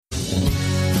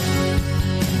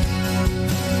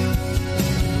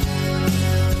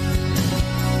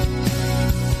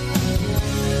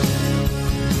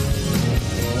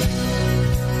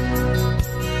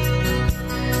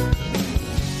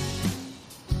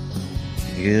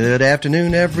Good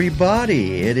afternoon,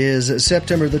 everybody. It is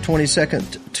September the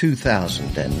 22nd,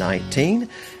 2019,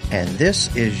 and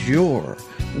this is your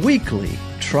weekly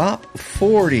Top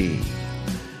 40.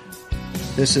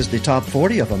 This is the Top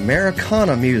 40 of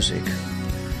Americana music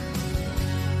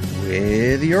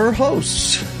with your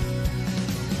hosts,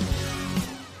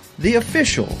 the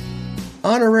official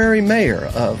honorary mayor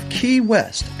of Key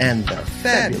West and the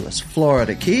fabulous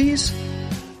Florida Keys,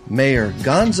 Mayor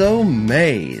Gonzo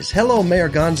Mays. Hello, Mayor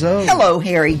Gonzo. Hello,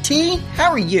 Harry T.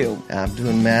 How are you? I'm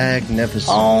doing magnificent.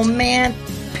 Oh, man.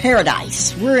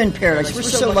 Paradise. We're in paradise. We're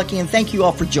so lucky, and thank you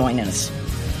all for joining us.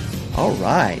 All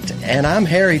right. And I'm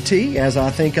Harry T., as I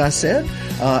think I said,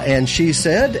 and she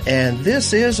said, and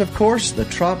this is, of course, the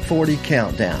Top 40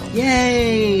 Countdown.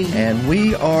 Yay! And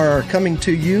we are coming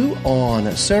to you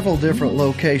on several different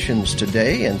locations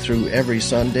today and through every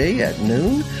Sunday at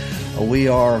noon. We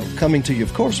are coming to you,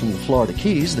 of course, from the Florida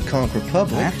Keys, the Conch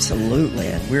Republic. Absolutely.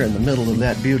 And we're in the middle of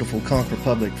that beautiful Conch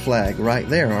Republic flag right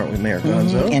there, aren't we, Mayor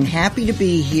Gonzo? And happy to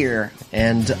be here.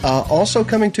 And also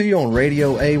coming to you on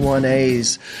Radio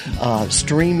A1A's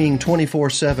streaming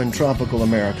 24/7 Tropical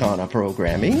Americana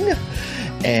programming.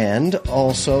 And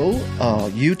also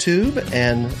YouTube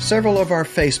and several of our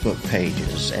Facebook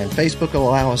pages. And Facebook will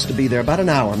allow us to be there about an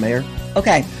hour, Mayor.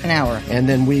 Okay, an hour. And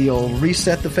then we'll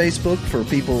reset the Facebook for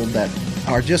people that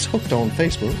are just hooked on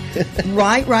Facebook.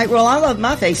 Right. Well, I love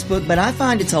my Facebook, but I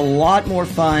find it's a lot more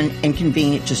fun and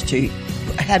convenient just to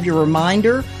have your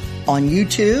reminder on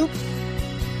YouTube,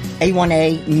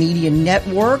 A1A Media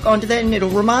Network, onto that, and it'll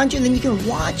remind you, and then you can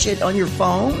watch it on your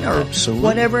phone or Absolutely.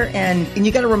 whatever, and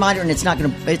you got a reminder, and it's not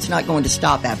going to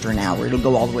stop after an hour. It'll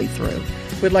go all the way through.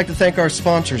 We'd like to thank our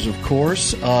sponsors, of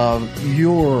course.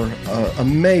 Your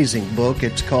amazing book.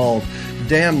 It's called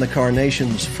Damn the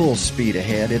Carnations Full Speed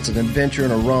Ahead. It's an adventure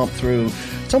and a romp through,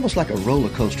 it's almost like a roller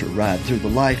coaster ride through the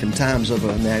life and times of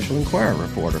a National Enquirer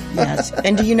reporter. Yes.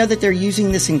 And do you know that they're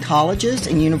using this in colleges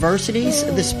and universities,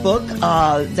 this book,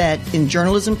 that in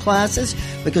journalism classes,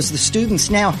 because the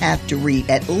students now have to read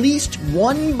at least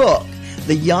one book.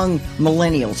 The young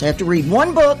millennials have to read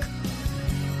one book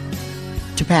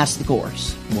to pass the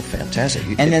course. Well, fantastic.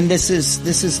 And then this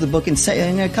is the book in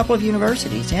a couple of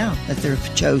universities, that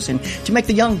they've chosen to make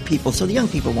the young people, so the young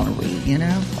people want to read,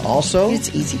 Also,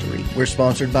 it's easy to read. We're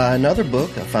sponsored by another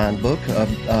book, a fine book,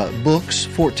 books,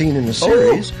 14 in the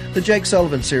series, the Jake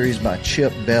Sullivan series by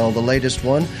Chip Bell, the latest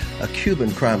one, A Cuban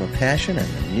Crime of Passion, and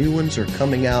the new ones are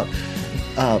coming out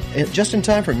just in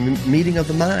time for Meeting of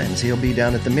the Minds. He'll be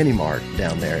down at the Mini Mart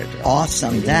down there.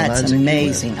 Awesome. That's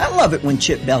amazing. I love it when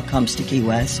Chip Bell comes to Key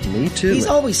West. Me too. He's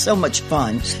always so much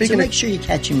fun. So make sure you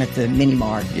catch him at the Mini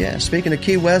Mart. Yeah, speaking of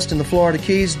Key West and the Florida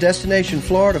Keys, Destination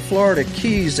Florida, Florida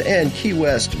Keys and Key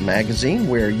West magazine,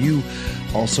 where you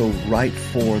also write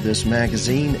for this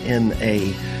magazine in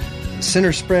a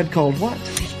center spread called what?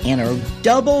 In a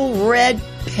double red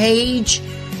page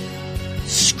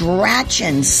scratch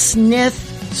and sniff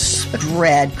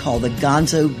spread called the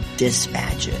Gonzo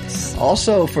Dispatches.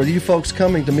 Also, for you folks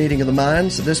coming to Meeting of the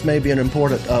Minds, this may be an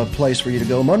important place for you to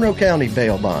go. Monroe County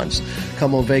bail bonds.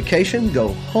 Come on vacation,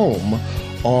 go home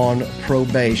on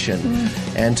probation.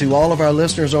 And to all of our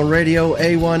listeners on Radio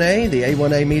A1A, the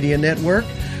A1A Media Network,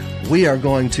 we are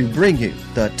going to bring you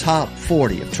the Top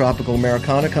 40 of Tropical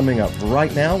Americana coming up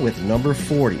right now with number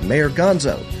 40. Mayor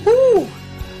Gonzo. Woo!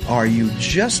 Are you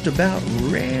just about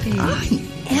ready? I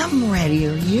am ready.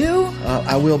 Are you?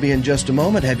 I will be in just a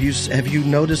moment. Have you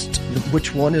noticed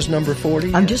which one is number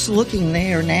 40? I'm just looking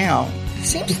there now.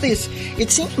 It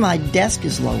seems my desk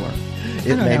is lower.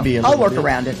 It may be a little I'll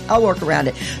work around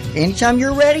it. Anytime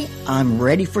you're ready, I'm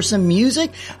ready for some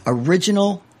music.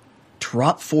 Original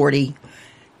Top 40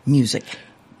 music.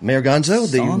 Mayor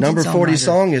Gonzo, the number 40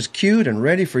 song is queued and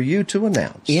ready for you to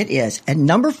announce. It is. At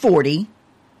number 40,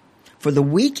 for the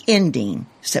week ending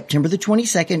September the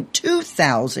 22nd,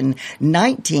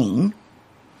 2019,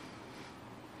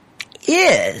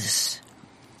 is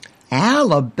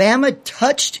Alabama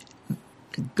Touched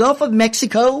the Gulf of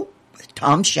Mexico with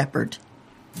Tom Shepard.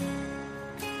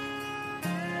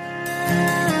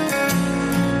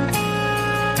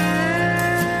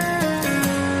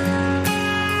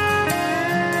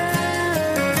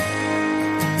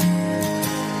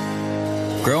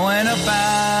 Growing up,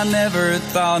 I never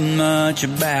thought much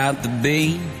about the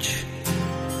beach.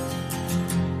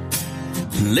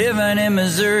 Living in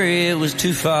Missouri, it was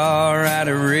too far out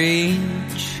of reach.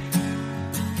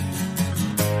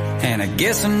 And I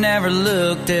guess I never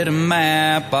looked at a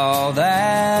map all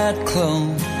that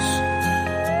close.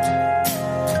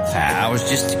 I was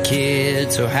just a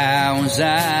kid, so how was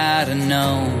I to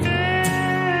know?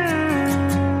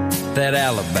 that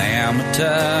Alabama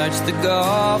touched the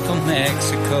Gulf of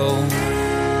Mexico.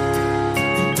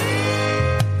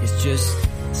 It's just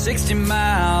 60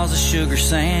 miles of sugar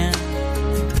sand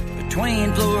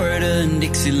between Florida and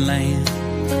Dixieland.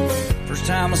 First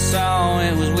time I saw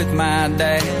it was with my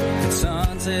dad at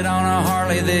sunset on a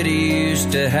Harley that he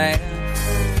used to have.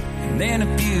 And then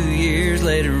a few years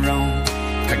later on,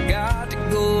 I got to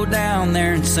go down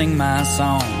there and sing my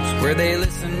songs, where they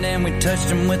listened and we touched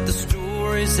them with the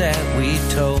stories that we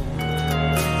told.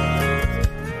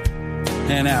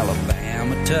 And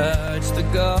Alabama touched the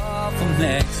Gulf of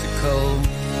Mexico.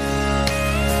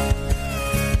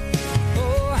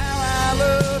 Oh, how I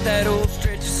love that old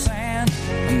stretch of sand.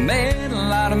 I made a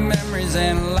lot of memories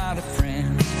and a lot of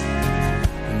friends.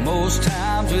 Most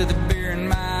times with a beer in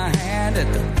my hand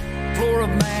at the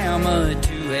Floribama at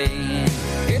 2 a.m.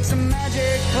 It's a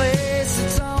magic place,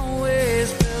 it's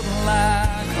always felt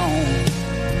like home,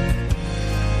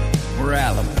 where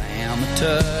Alabama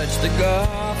touched the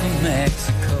Gulf of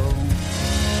Mexico.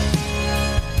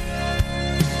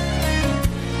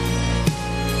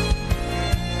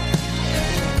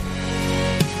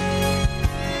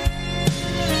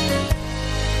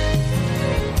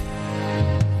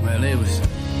 Well, it was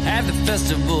at the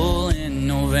festival in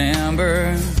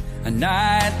November, a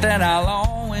night that I'll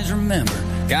always remember.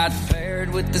 Got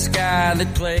paired with this guy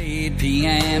that played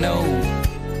piano,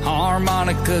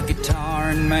 harmonica, guitar,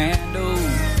 and mando.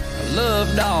 I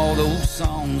loved all those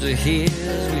songs of his.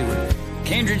 We were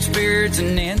kindred spirits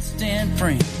and instant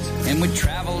friends, and we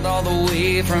traveled all the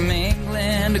way from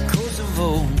England to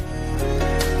Kosovo.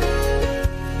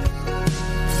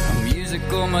 A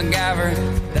musical MacGyver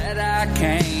that I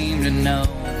came to know,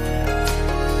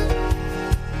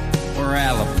 where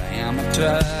Alabama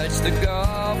touched the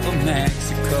Gulf of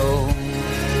Mexico.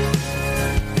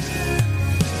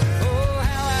 Oh,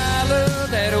 how I love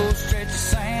that old stretch of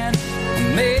sand.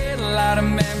 I made a lot of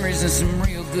memories and some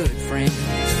real good friends.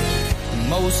 And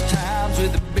most times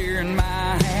with a beer in my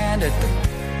hand at the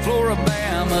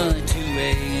Floribama at 2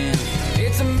 a.m.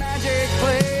 It's a magic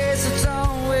place, it's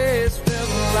always felt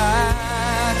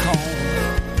like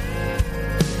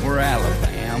home, where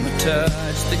Alabama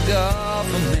touched the Gulf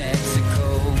of Mexico.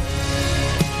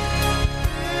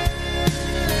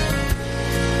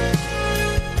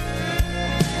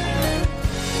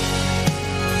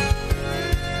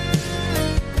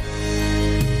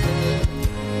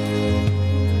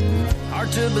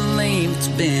 Hard to believe it's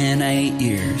been 8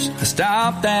 years. I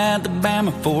stopped at the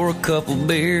Bama for a couple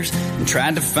beers and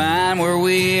tried to find where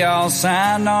we all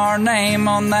signed our name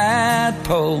on that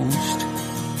post.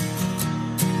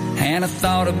 And I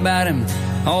thought about him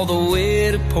all the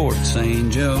way to Port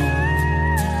St. Joe,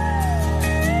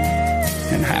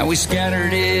 and how we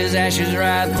scattered his ashes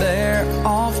right there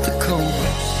off the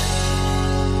coast,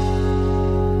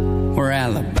 where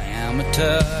Alabama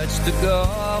touched the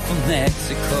Gulf of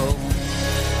Mexico.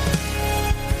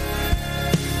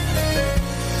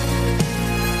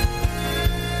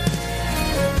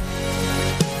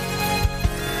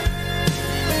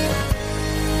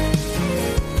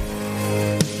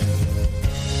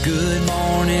 Good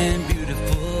morning,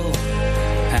 beautiful.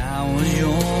 How was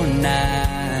your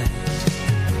night?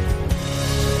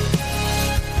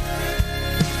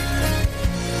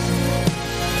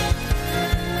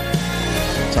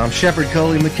 Tom Shepard,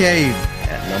 Coley McCabe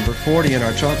at number 40 in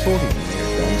our chart 40.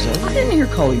 I didn't hear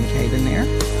Coley McCabe in there.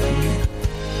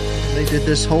 They did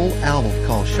this whole album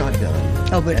called Shotgun.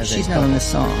 Oh, but she's not on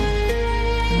this song.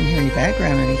 I don't hear any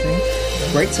background or anything.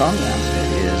 Great song, though.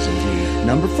 It is indeed.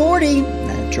 Number 40.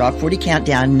 Drop 40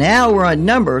 countdown. Now we're on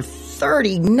number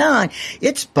 39.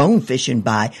 It's Bone Fishing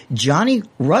by Johnny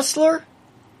Rustler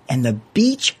and the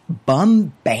Beach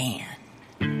Bum Band.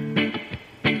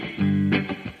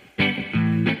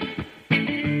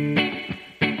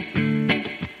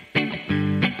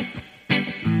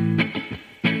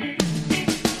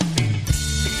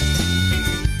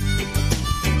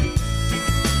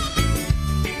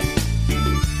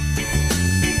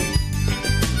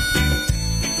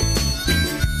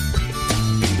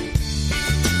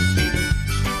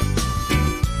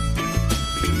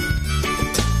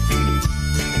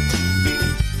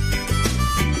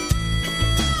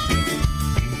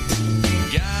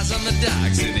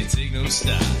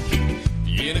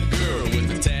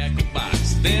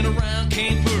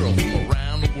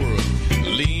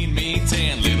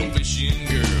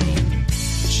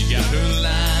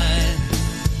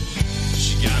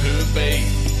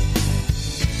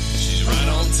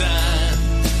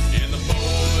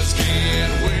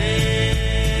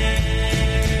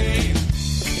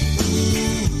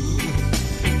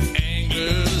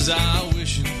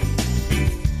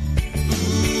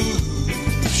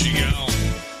 She got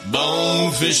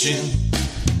bone fishing,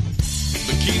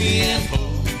 bikini and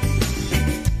pole,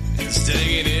 and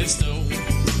staying in stove.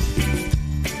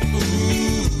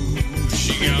 Ooh,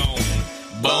 she gone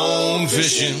bone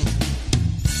fishing.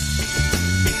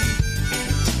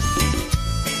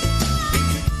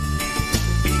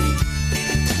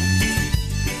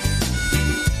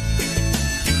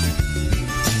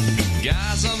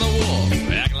 Guys on the wharf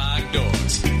act like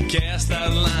dorks, cast out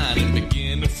a line and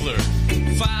begin to flirt.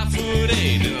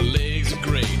 5'8" and her legs are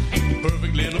great,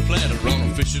 perfect little platter on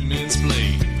a fisherman's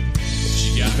plate.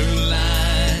 She got her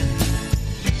line,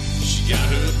 she got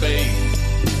her bait.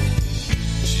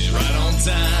 She's right on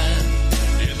time,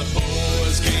 and the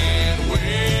boys can't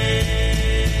wait.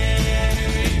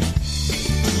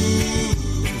 Ooh,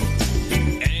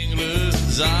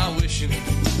 anglers are wishing.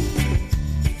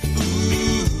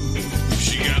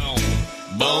 She gone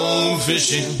bone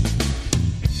fishing,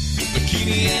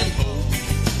 bikini and pole,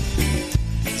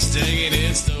 staying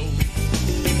in stove.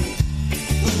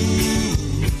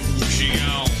 Ooh, she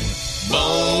gone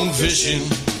bone fishing.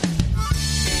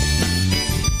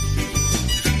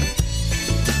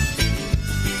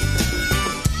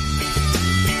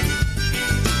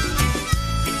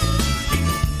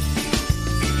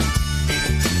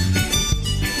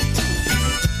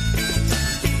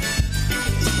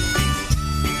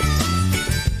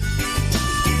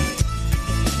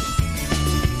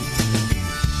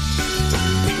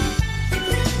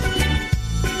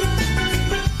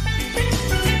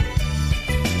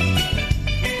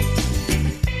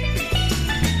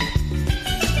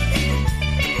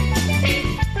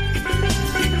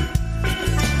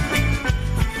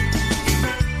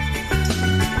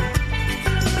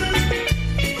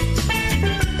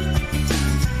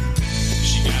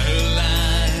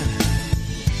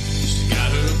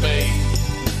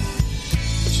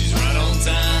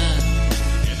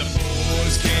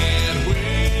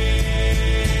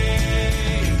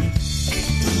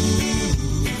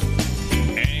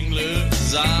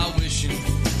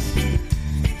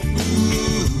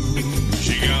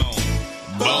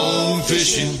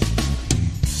 Fishing,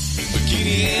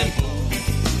 bikini and pole,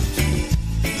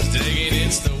 staying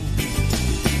in stove.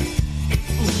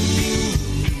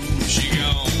 Ooh, she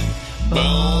gone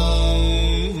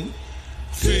bone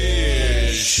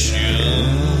fishing.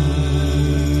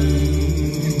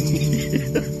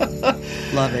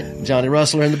 Love it. Johnny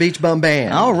Rustler and the Beach Bum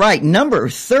Band. All right, number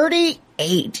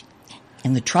 38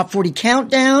 in the Top 40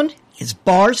 Countdown is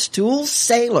Barstool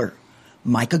Sailor,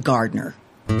 Micah Gardner.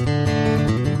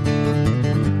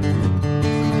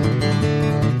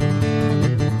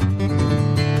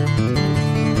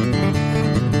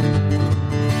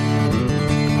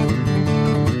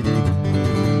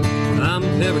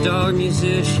 Dog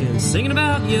musician, singing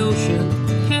about the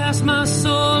ocean, cast my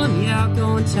soul in the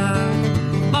outgoing tide.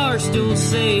 Barstool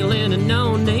sailing, a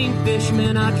no-name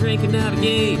fisherman, I drink and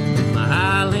navigate my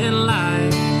island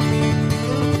life.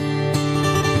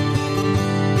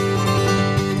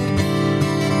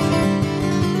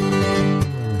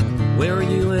 Where were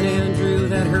you and Andrew,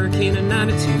 that hurricane in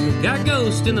 92? Got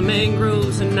ghost in the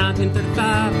mangroves in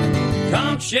 1935.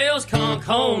 Conch shells, conch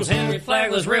homes, Henry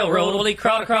Flagler's railroad. Well, he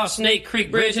crawled across Snake Creek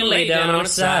Bridge and lay down on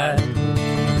his side.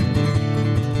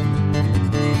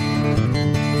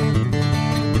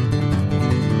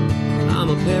 I'm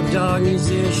a pep dog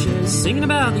musician, singing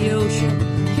about the ocean.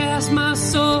 Cast my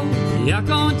soul in the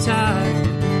outgoing tide.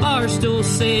 Barstool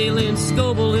sailing,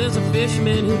 Scoble is a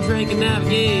fisherman who drank and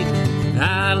navigate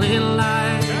island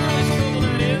life. Charlie Scoble,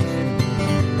 that is.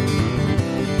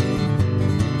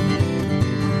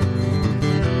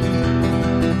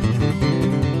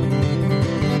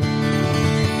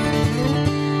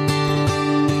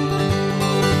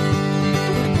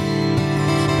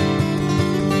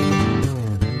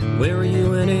 Where were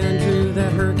you and Andrew,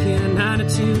 that hurricane in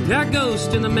 92? Got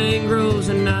ghost in the mangroves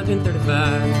in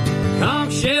 1935.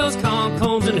 Conch shells, conch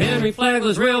combs, and Henry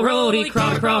Flagler's railroad. He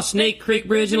crawled across Snake Creek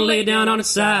Bridge and lay down on his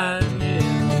side. Yeah.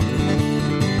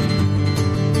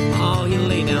 Oh, he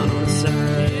lay down on his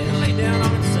side. Yeah, lay down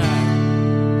on his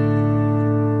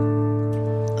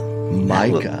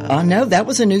side. Micah. No, that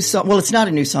was a new song. Well, it's not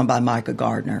a new song by Micah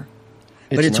Gardner.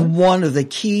 But it's one of the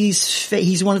Keys.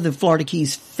 He's one of the Florida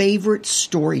Keys' favorite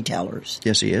storytellers.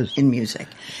 Yes, he is. In music.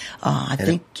 I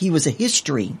think he was a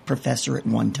history professor at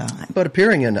one time. But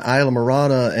appearing in Isla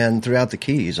Mirada and throughout the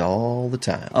Keys all the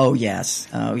time. Oh, yes.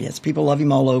 Oh, yes. People love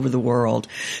him all over the world.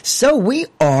 So we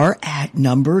are at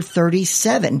number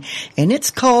 37, and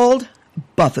it's called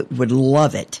Buffett Would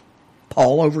Love It,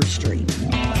 Paul Overstreet.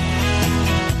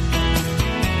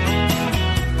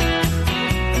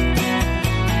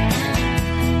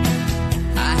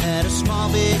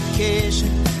 Vacation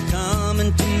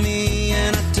coming to me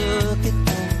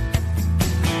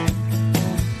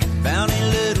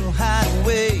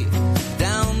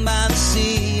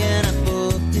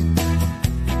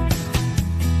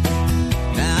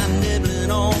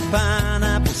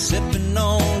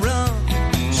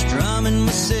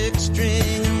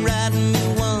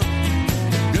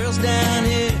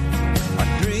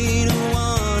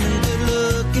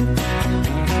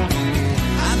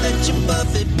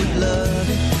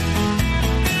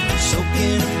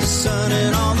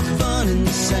all the fun in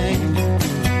the sand.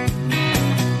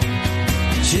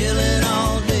 Chilling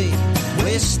all day,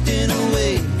 wasting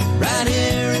away, right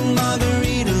here in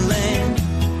Margarita Land.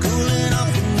 Cooling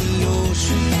off in the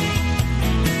ocean,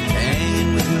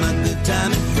 hanging with my good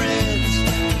time and friends.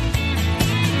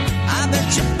 I bet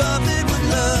you Buffett would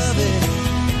love it,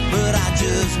 but I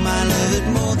just might love it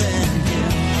more than him.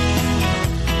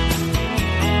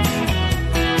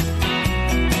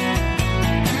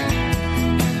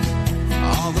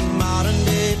 All the modern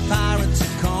day pirates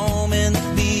are combing the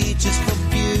beaches for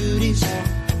beauties.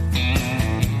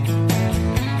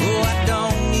 Oh, I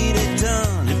don't need a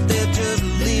ton if they'll just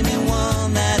leave me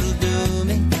one that'll do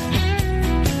me.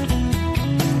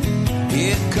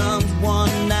 Here comes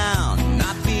one now,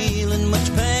 not feeling much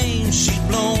pain. She's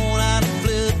blown out of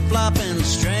flip-flop and the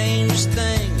strangest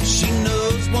thing, she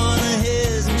knows one of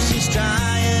his and she's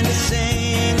trying to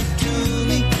sing it to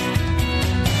me.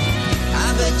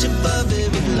 I bet you Bubby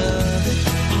would love it,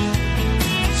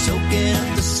 soaking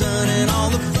up the sun and all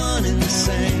the fun in the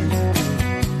sand.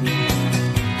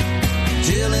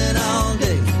 Chilling all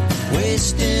day,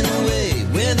 wasting away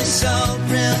with a salt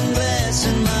rimmed glass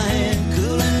in my hand.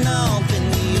 Cooling off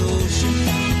in the ocean,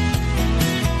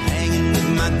 hanging with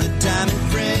my good time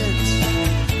and friends.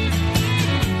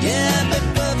 Yeah, I bet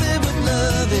Buffy would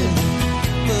love it,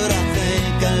 but I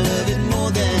think I love it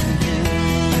more than him.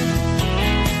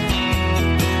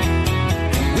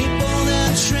 We pulled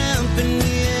out shrimp and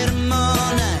we ate them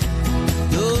all night.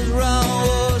 Those raw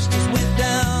oysters went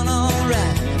down all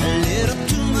right. A little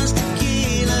too much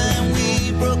tequila and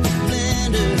we broke the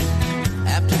blender.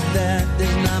 After that,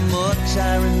 there's not much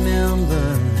I remember.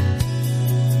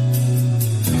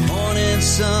 The morning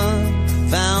sun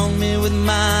found me with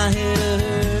my head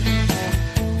hurt,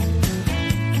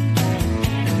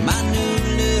 and my new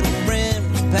little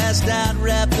friend was passed out,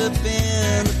 wrapped up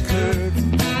in the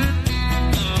curtain.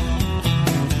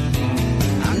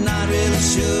 I'm not really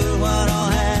sure what all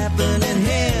happened in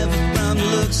heaven. From the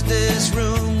looks of this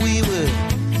room, we were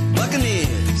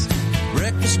buccaneers,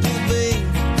 breakfast buffet,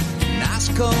 nice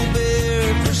cold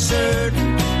beer for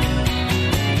certain.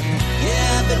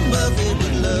 Yeah, I bet Buffy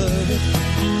would love it,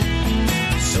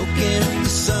 soaking up the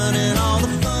sun and all the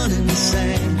fun in the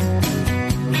sand.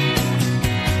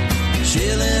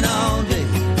 Chilling all day,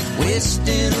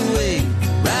 wasting away,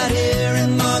 right here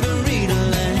in Margarita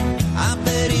Land. I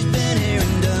bet he's been here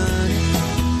and done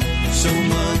it so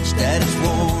much that it's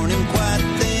worn him quite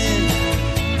thin.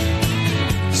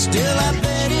 Still, I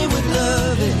bet he would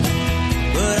love it,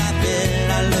 but I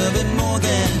bet I love it more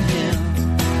than him.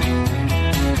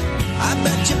 I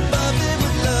bet you Buffy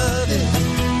would love it,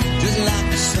 just like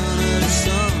the son of the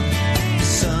sun, the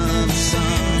son of the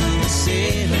son of the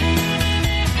sailor.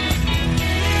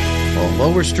 On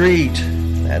Lower Street,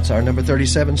 that's our number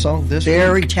 37 song this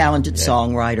Very week. talented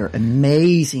songwriter,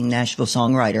 amazing Nashville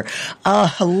songwriter.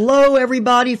 Hello,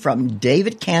 everybody, from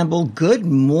David Campbell. Good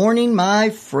morning, my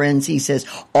friends. He says,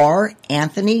 R.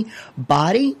 Anthony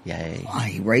Body. Yay.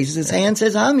 He raises his hand,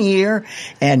 says, I'm here.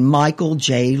 And Michael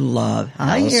J. Love.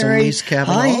 Hi, Allison Harry. Reese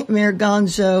Cavanaugh. Hi, Mayor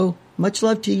Gonzo. Much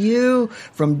love to you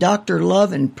from Dr.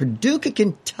 Love in Paducah,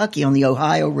 Kentucky on the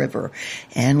Ohio River.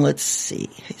 And let's see.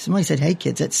 Somebody said, hey,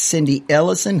 kids, that's Cindy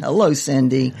Ellison. Hello,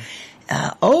 Cindy.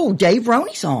 Dave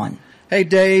Roney's on. Hey,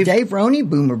 Dave. Dave Roney,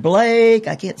 Boomer Blake.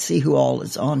 I can't see who all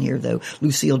is on here, though.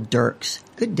 Lucille Dirks.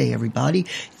 Good day, everybody.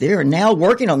 They're now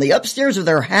working on the upstairs of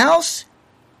their house,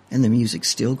 and the music's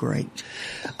still great.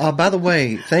 By the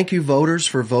way, thank you, voters,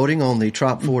 for voting on the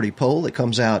Trop 40 poll that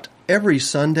comes out every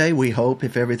Sunday, we hope,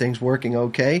 if everything's working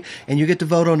okay. And you get to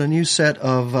vote on a new set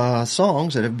of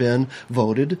songs that have been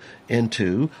voted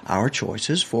into our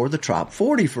choices for the Trop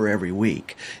 40 for every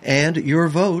week. And your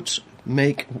votes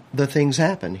make the things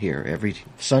happen here every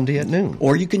Sunday at noon.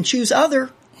 Or you can choose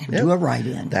other and do a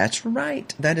write-in. That's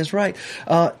right. That is right.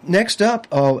 Next up,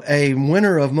 a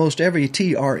winner of most every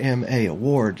TRMA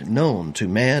award known to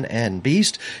man and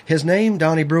beast. His name,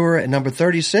 Donnie Brewer, at number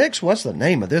 36. What's the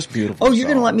name of this beautiful song? You're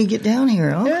going to let me get down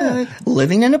here. Okay. Yeah.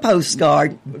 Living in a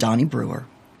Postcard, Donnie Brewer.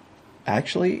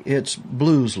 Actually, it's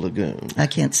Blues Lagoon. I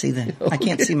can't see that. Okay. I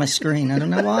can't see my screen. I don't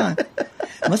know why.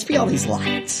 Must be all these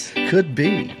lights. Could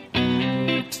be.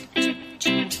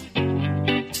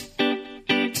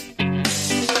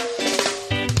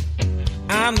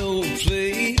 I know a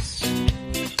place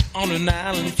on an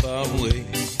island far away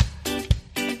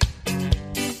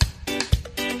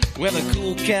where the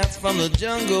cool cats from the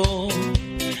jungle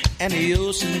and the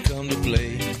ocean come to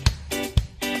play.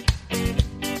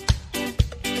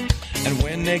 And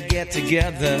when they get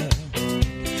together,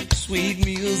 sweet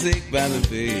music by the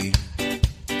bay.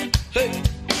 Hey!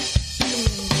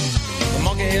 The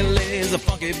monkey funky lays a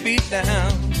funky beat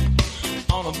down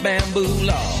on a bamboo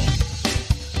log.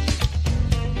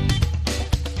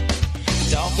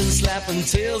 Dolphins slapping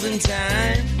tails in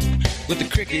time with the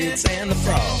crickets and the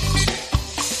frogs.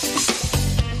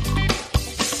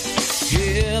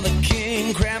 Yeah, the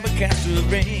king crab a castor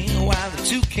ring while the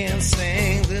toucan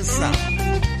sings this song.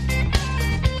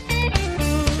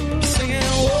 Singing,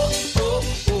 whoa, whoa,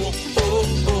 whoa, whoa,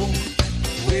 whoa,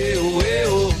 whoa,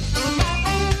 whoa.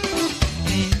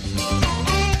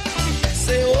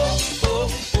 Say, whoa, whoa,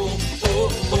 whoa, whoa,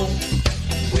 whoa,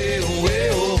 whoa,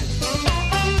 whoa.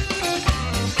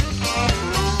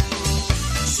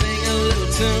 Sing a little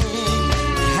tune,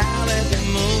 howl at the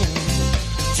moon,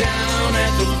 down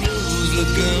at the Blues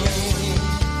Lagoon.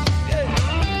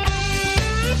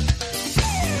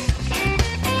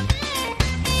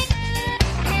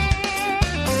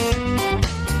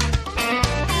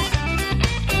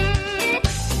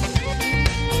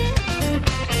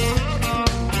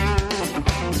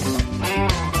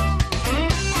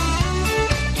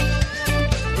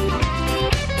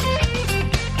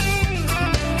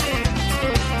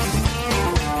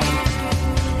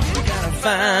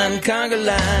 Fine conga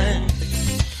line,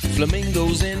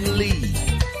 flamingos in the lead.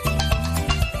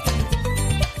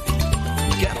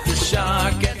 Got the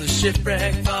shark at the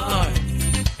shipwreck bar,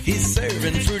 he's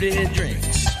serving fruity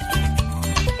drinks.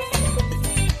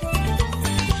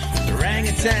 The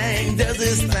orangutan does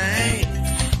his thing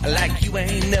like you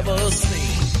ain't never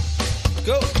seen.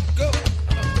 Go, go.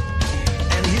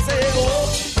 And he said, whoa,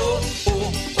 whoa,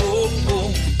 whoa, whoa,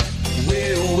 whoa,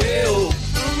 well, well.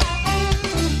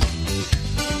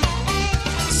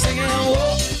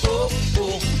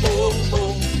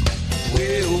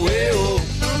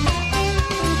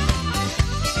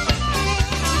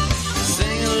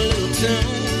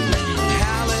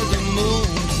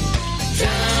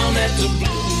 The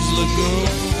Blues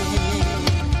Lagoon.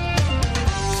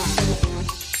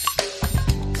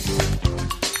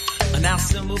 Now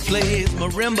Simba plays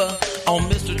marimba on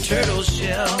Mr. Turtle's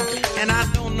shell, and I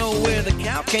don't know where the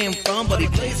cow came from, but he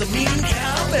plays a mean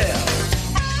cowbell.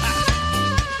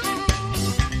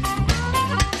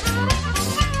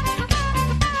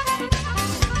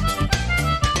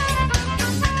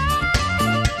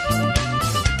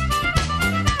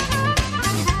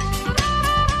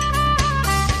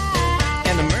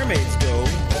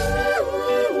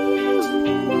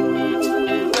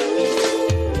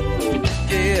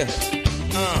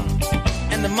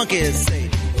 Monkeys say,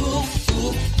 ooh,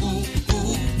 ooh, ooh,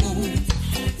 ooh, ooh,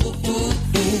 ooh, ooh,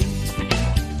 ooh.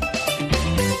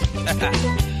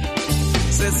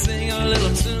 Says sing a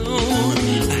little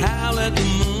tune, howl at the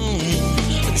moon,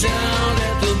 down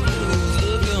at the Blues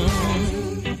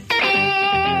Lagoon.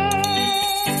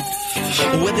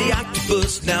 With the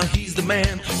octopus, now he's the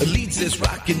man who leads this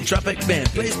rockin' tropic band,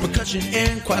 plays percussion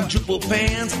and quadruple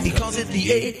pans. He calls it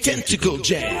the A-Tentacle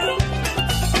Jam.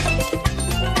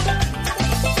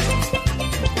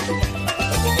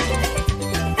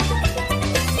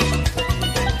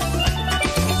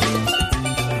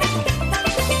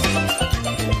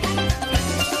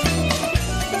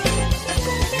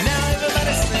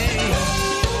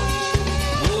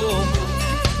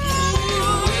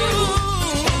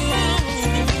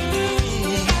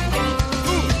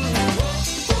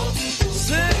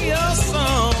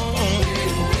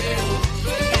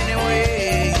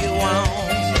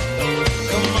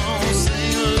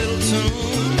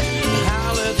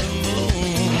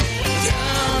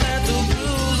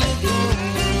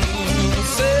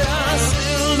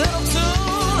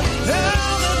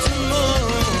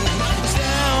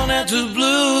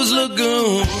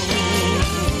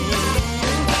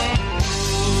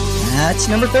 That's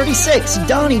number 36,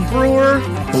 Donnie Brewer,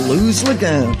 Blues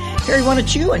Lagoon. Terry, why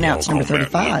don't you announce number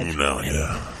 35?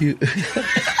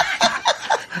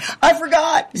 I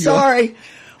forgot. Sorry.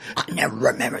 I never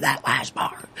remember that last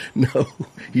part. No,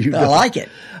 you I like it.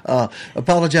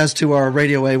 Apologize to our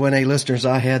Radio A1A listeners.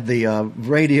 I had the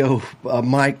radio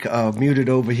mic muted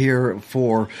over here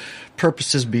for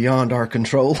purposes beyond our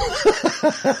control.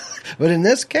 But in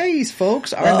this case,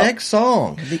 folks, our next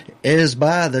song is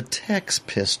by the Tex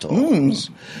Pistols.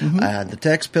 The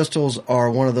Tex Pistols are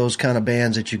one of those kind of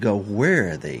bands that you go,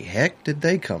 where the heck did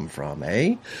they come from,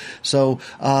 eh? So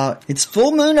it's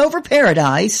Full Moon Over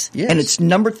Paradise, yes. And it's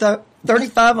number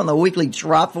 35 on the weekly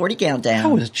Drop 40 Countdown. I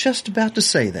was just about to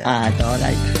say that. I thought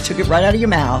I took it right out of your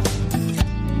mouth.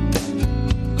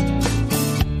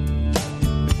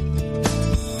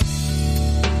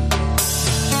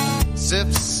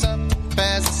 Zips up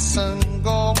as the sun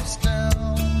goes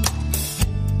down.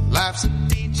 Life's a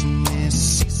beach in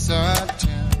this seaside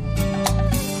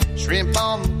town. Shrimp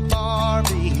on the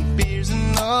barbie, beers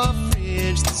in the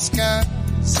fridge,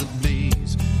 sky's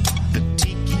ablaze. The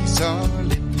tikis are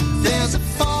lit. There's a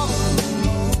full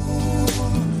moon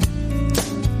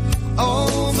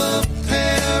over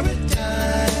paradise.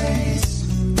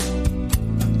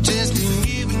 Just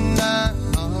you and I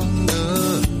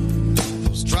under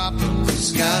those tropical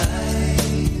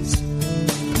skies.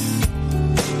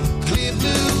 Clear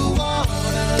blue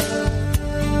water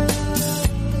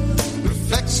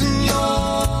reflects in your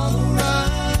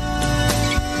eyes.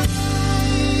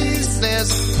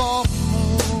 There's a full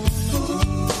moon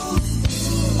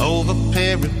over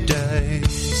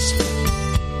paradise.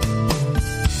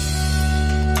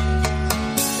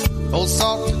 Old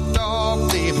salty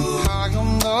dog leaving high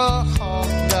on the hog.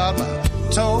 Got my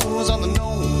toes on the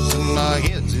nose and my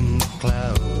head's in the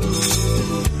clouds.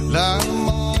 Like a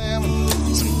lemon,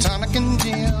 some tonic and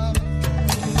gin.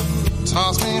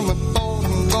 Toss me my boat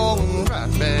and going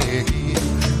right back in.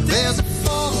 There's a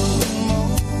full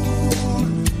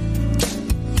moon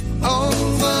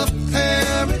over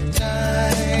paradise.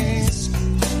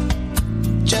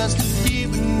 Just you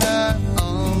and I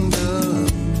under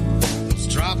those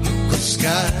tropical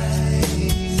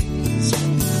skies.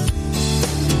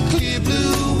 Clear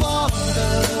blue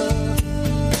water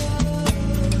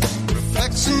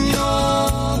reflects in your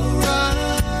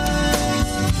eyes.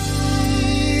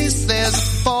 There's a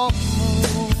full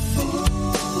moon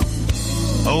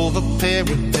over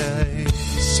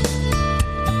paradise.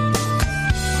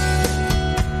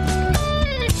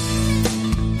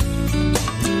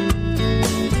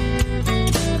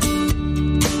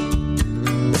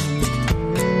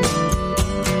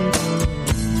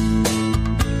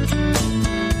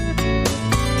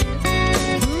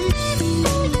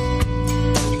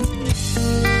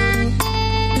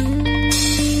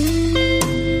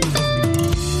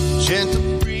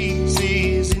 Gentle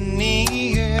breezes in the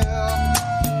air,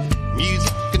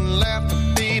 music and laughter,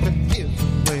 baby,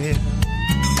 everywhere.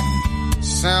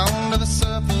 Sound of the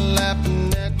surf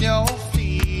lapping at your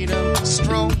feet. I'm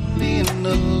strolling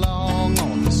along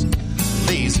on this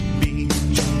lazy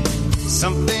beach.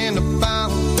 Something about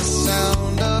the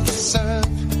sound of the surf,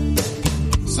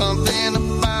 something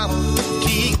about the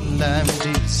key lime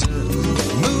Jesus.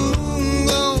 Moon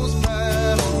goes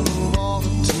bright on the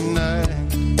water tonight.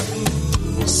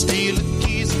 We'll steal a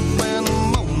kiss when the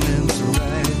moment's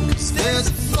right. 'Cause there's a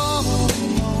full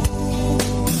moon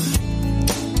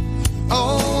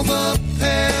over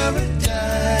paradise.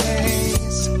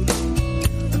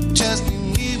 Just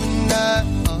you and I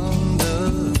under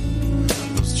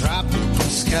those tropical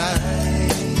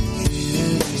skies.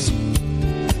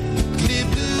 Clear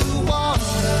blue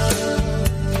water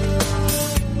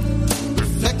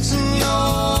reflects in your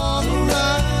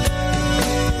eyes.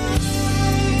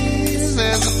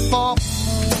 There's a full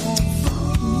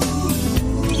moon.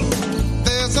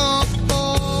 There's a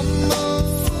full moon.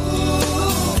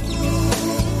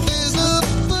 There's a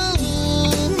full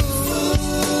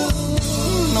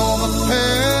moon over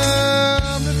paradise.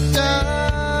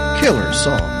 Killer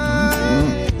song.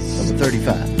 Number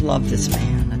 35. Love this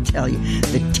band, I tell you.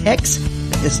 The Tex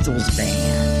Pistols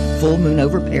Band, Full Moon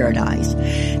Over Paradise.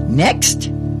 Next,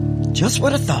 just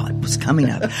what I thought was coming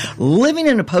up. Living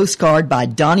in a Postcard by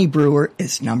Donnie Brewer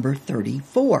is number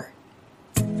 34.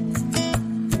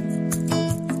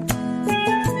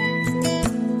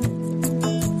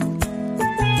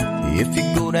 If you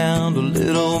go down to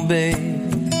Little Bay,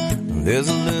 there's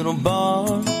a little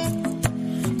bar.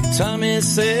 Tommy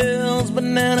sells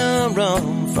banana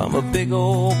rum from a big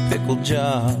old pickle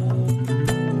jar.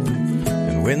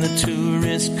 And when the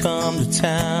tourists come to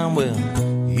town, well,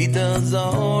 he does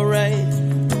all right.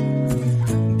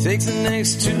 Takes the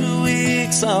next 2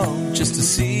 weeks off just to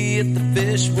see if the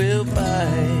fish will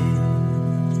bite.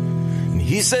 And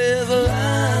he says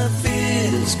life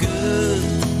is good,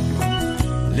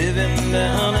 living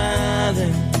down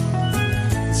island.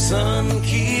 Sun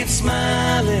keeps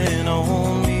smiling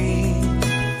on me.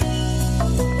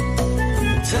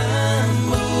 Time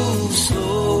moves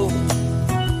slow.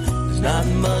 There's not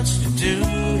much to do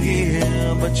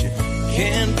here, but you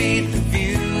can't beat the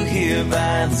view here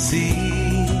by the sea.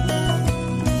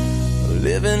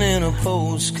 Living in a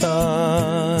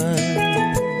postcard.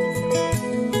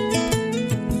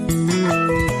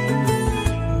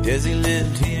 Desi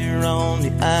lived here on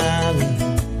the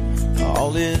island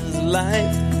all his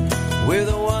life, where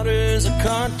the water's a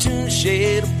cartoon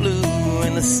shade of blue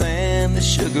and the sand is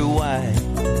sugar white.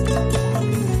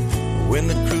 When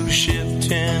the cruise ship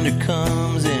tender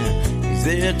comes in, he's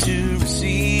there to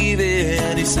receive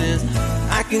it. He says,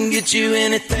 I can get you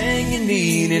anything you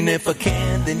need, and if I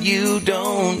can't, then you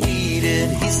don't need it.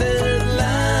 He said,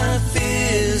 life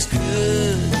is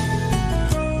good,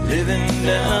 living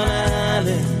down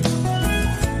island.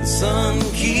 sun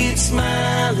keeps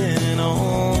smiling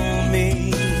on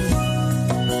me.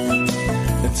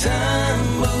 The time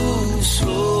moves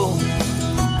slow.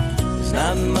 There's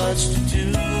not much to do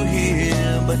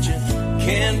here, but you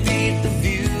can't beat the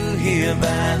view here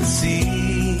by the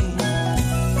sea.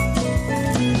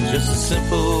 Just a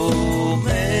simple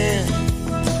man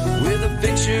with a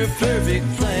picture-perfect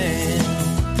plan,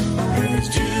 and he's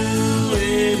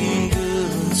doing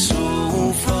good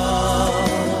so far,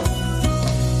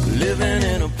 living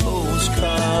in a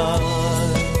postcard.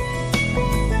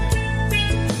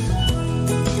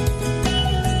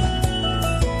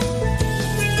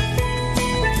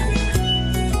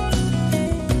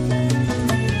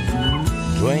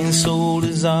 Dwayne sold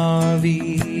his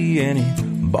RV and he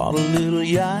bought a little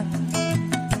yacht.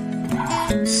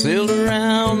 Sailed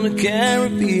around the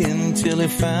Caribbean till he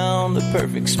found the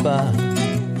perfect spot.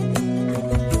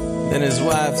 Then his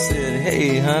wife said,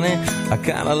 hey honey, I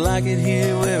kinda like it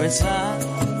here where it's hot.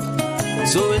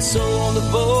 So he sold the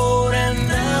boat and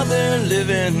now they're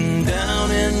living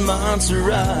down in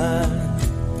Montserrat.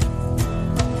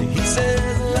 He said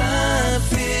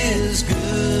life is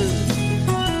good,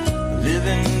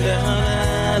 living down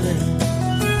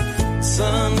island.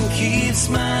 Sun keeps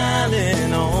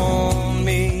smiling on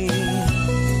me.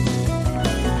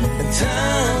 And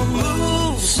time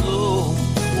moves slow.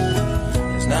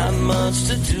 There's not much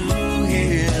to do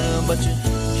here, but you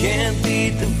can't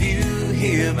beat the view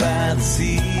here by the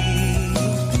sea.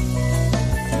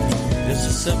 Just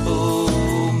a simple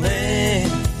man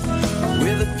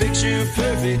with a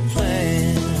picture-perfect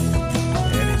plan,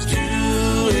 and he's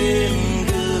doing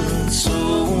good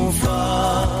so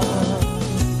far.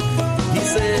 He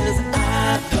says,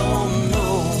 I don't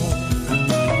know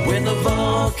when the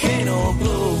volcano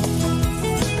blows,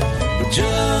 but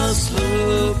just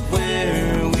look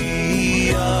where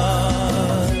we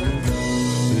are,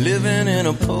 living in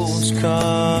a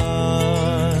postcard.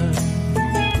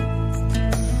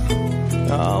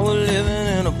 Oh, we're living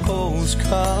in a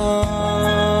postcard,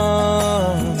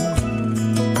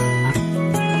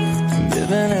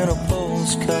 living in a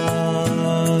postcard.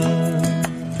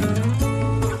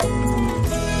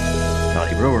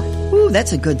 Brewer. Ooh,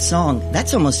 that's a good song.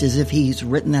 That's almost as if he's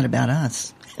written that about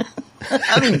us.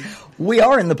 I mean, we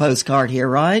are in the postcard here,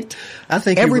 right? I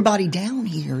think everybody down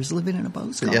here is living in a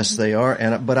postcard. Yes, they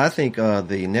are. But I think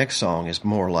the next song is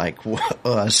more like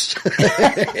us.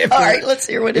 All right, let's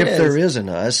hear what it is. If there is an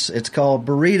us, it's called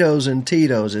Burritos and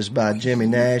Tito's. It's by Jimmy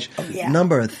Nash. Oh, yeah.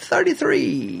 Number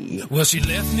 33. Well, she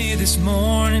left me this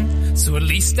morning, so at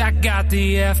least I got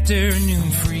the afternoon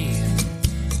free.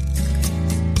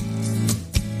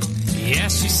 Yeah,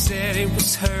 she said it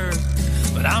was her,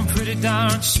 but I'm pretty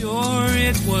darn sure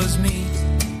it was me.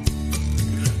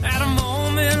 At a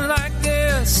moment like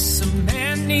this, a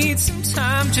man needs some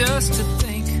time just to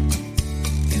think.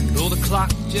 And though the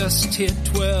clock just hit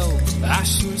 12, I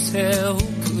sure as hell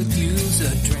could use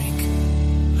a drink.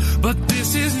 But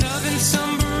this is nothing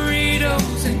some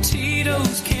burritos and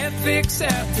Tito's can't fix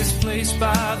at this place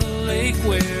by the lake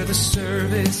where the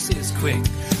service is quick.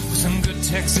 With some good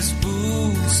Texas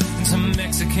booze and some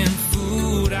Mexican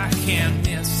food I can't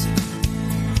miss.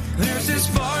 There's this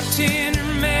bartender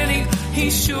Manny,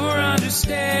 he sure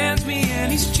understands me,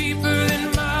 and he's cheaper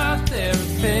than my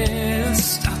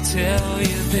therapist. I'll tell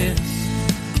you this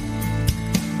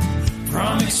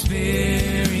from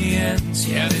experience,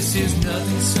 yeah, this is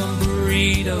nothing some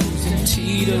burritos and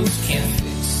Tito's can't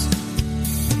fix.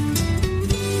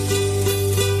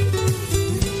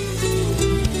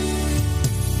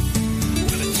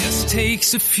 Well, it just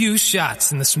takes a few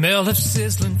shots and the smell of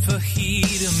sizzling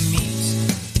fajita meat.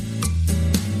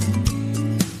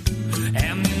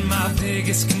 And then my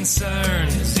biggest concern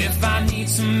is if I need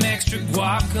some extra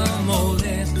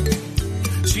guacamole.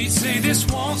 She'd say this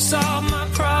won't solve my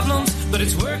problems, but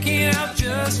it's working out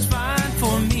just fine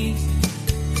for me.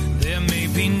 There may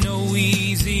be no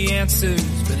easy answers,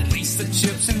 but at least the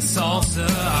chips and salsa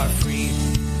are free.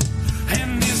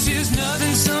 And this is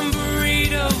nothing some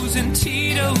burritos and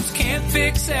Tito's can't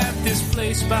fix at this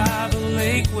place by the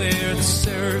lake where the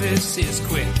service is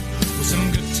quick. With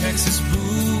some good Texas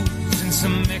booze and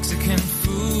some Mexican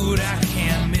food I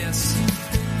can't miss.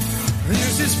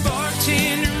 There's this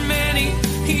bartender Manny,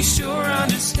 he sure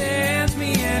understands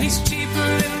me, and he's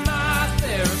cheaper than my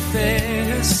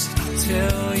therapist. I'll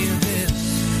tell you this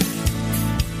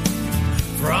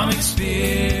from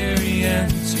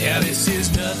experience, yeah, this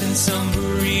is nothing some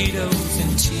burritos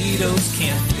and Tito's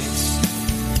can't fix.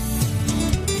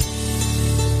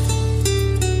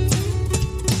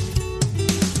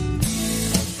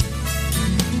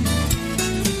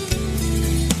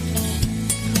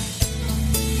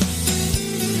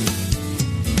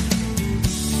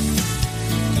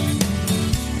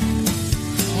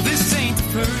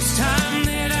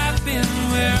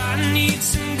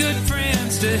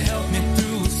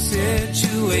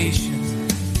 contemplation.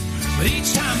 But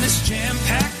each time this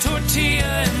jam-packed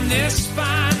tortilla and this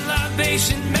fine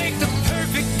libation make the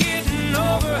perfect getting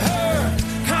over her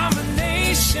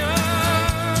combination.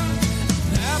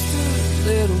 After a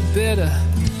little bit of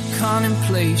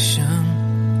contemplation,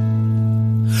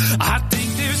 I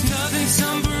think there's nothing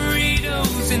some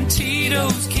burritos and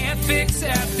Tito's can't fix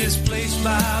at this place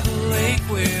by the lake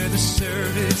where the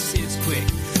service is quick,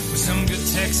 with some good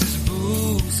Texas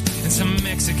booze and some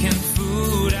Mexican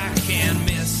food I can't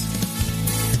miss.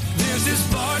 There's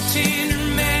this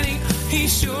bartender Manny, he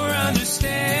sure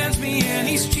understands me, and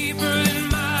he's cheaper than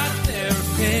my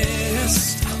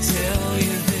therapist. I'll tell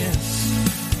you this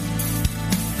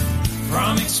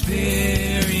from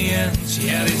experience,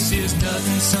 yeah, this is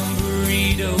nothing some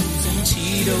burritos and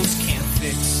Tito's can't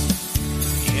fix.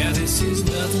 Yeah, this is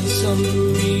nothing some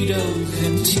burritos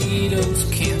and Tito's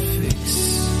can't fix.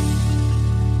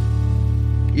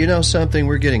 You know something?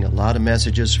 We're getting a lot of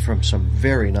messages from some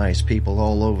very nice people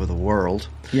all over the world.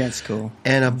 Yeah, it's cool.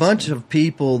 And a bunch of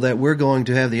people that we're going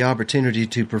to have the opportunity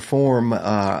to perform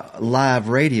live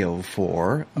radio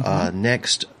for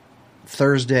next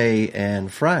Thursday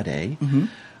and Friday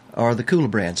are the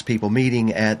Kula Brands people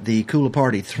meeting at the Kula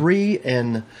Party 3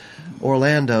 in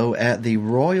Orlando at the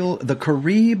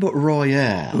Caribe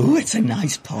Royale. Ooh, it's a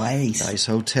nice place. Nice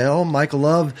hotel. Michael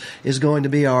Love is going to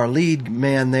be our lead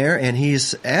man there, and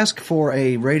he's asked for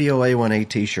a Radio A1A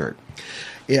t-shirt.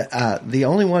 The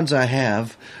only ones I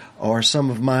have are some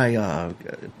of my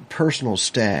personal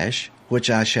stash, which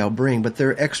I shall bring, but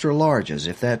they're extra larges.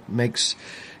 If that makes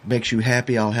you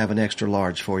happy, I'll have an extra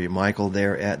large for you, Michael,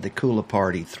 there at the Kula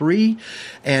Party 3.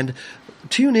 And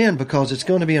tune in, because it's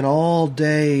going to be an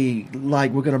all-day,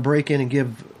 like, we're going to break in and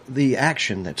give the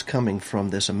action that's coming from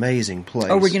this amazing place.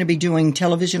 Oh, we're going to be doing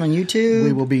television on YouTube?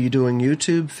 We will be doing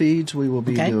YouTube feeds. We will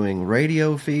be doing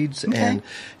radio feeds and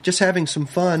just having some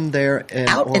fun there.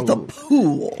 Out at the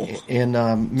pool. In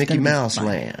Mickey Mouse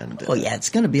Land. Oh, yeah, it's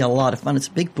going to be a lot of fun. It's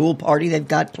a big pool party they've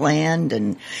got planned,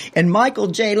 and Michael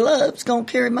J. Love's going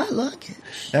to carry my luggage.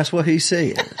 That's what he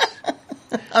says.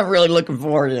 I'm really looking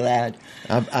forward to that.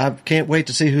 I can't wait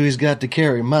to see who he's got to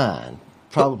carry mine.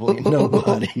 Probably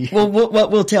nobody. Well,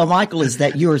 what we'll tell Michael is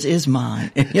that yours is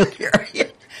mine, and he'll carry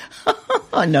it.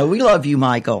 No, we love you,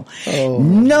 Michael. Oh.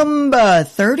 Number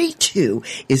 32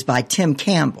 is by Tim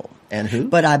Campbell. And who?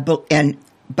 But I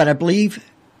believe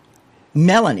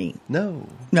Melanie. No,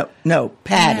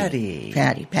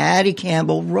 Patty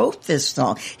Campbell wrote this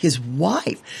song. His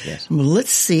wife. Yes. Well,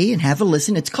 let's see and have a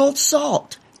listen. It's called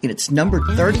Salt, and it's number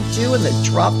 32 in the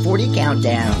Drop 40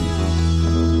 Countdown.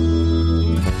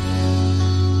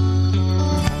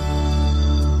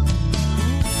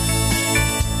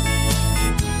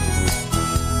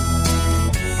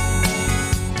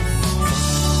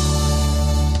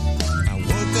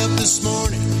 This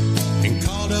morning and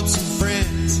called up some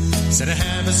friends. Said I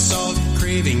have a salt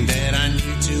craving that I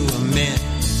need to amend.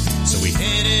 So we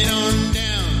headed on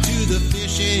down to the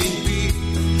fishing pier.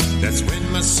 That's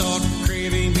when my salt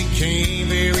craving became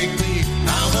very clear.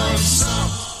 I want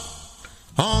salt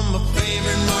on my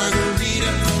favorite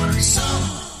margarita, salt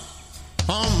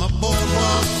on my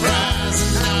boardwalk fries,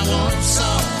 and I want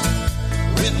salt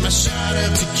with my shot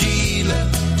of tequila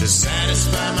to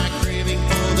satisfy my craving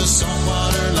for the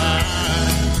saltwater life.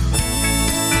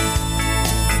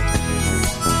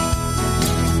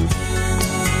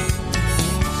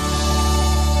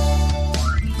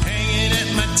 Hanging at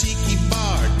my tiki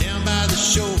bar down by the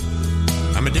shore.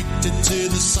 I'm addicted to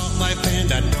the salt life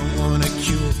and I don't want a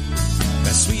cure.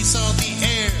 That sweet salty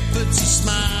air puts a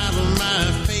smile on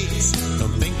my face.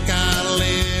 Don't think I'll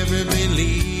ever be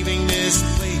leaving this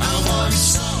place. I want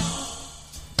salt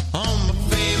on my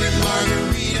favorite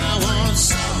margarita. I want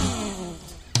salt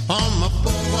on my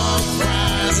boardwalk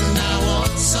fries, and I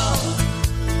want salt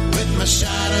with my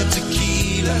shot of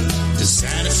tequila to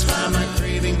satisfy my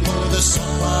craving for the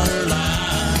saltwater life.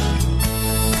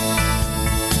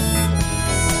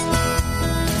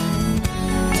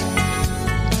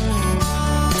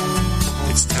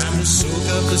 It's time to soak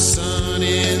up the sun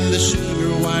in the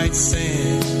sugar white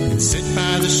sand and sit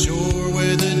by the shore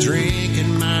with a drink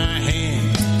in my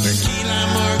hand. Where key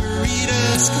lime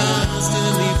margaritas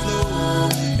constantly flow,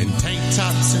 and tank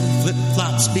tops and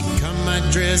flip-flops become my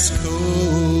dress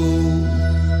code.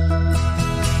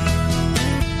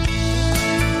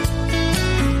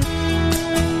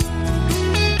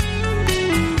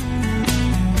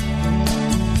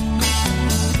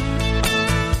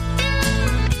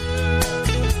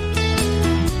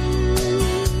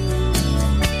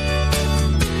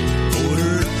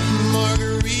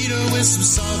 Some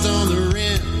salt on the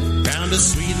rim. Found a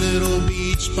sweet little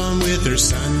beach bum with her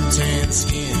suntan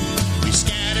skin. We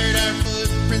scattered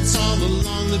footprints all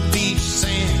along the beach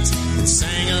sands and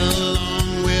sang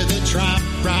along with a trop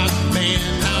rock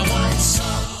band. I want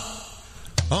salt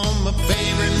on my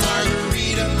favorite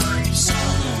margarita,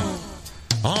 salt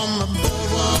on my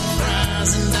boardwalk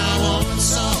fries, and I want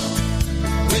salt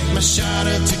with my shot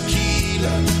of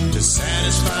tequila to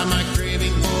satisfy my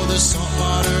craving for the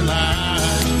saltwater life.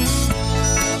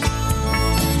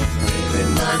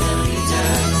 Favorite margarita,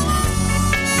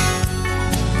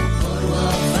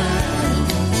 boardwalk fries,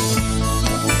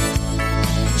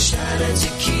 shot of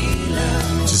tequila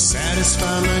to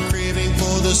satisfy my craving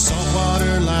for the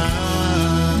saltwater life.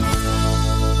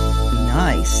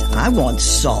 Nice. I want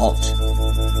salt.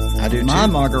 I do My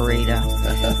too. margarita.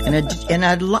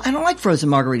 I don't like frozen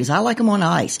margaritas. I like them on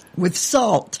ice with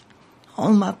salt.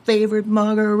 On my favorite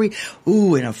margarita.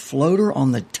 Ooh, and a floater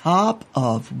on the top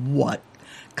of what?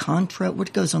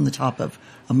 What goes on the top of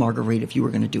a margarita if you were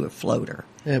going to do a floater?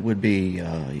 It would be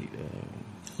A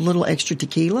little extra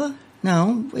tequila?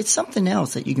 No, it's something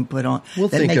else that you can put on. We'll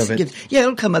that think makes of it. Yeah,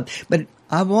 it'll come up. But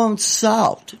I want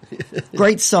salt.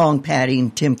 Great song, Patty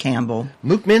and Tim Campbell.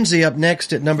 Mook Menzie up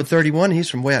next at number 31. He's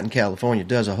from way out in California.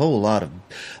 Does a whole lot of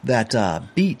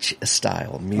that beach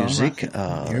style music.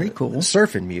 Very cool.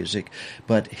 Surfing music.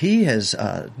 But he has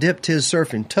dipped his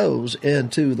surfing toes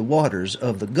into the waters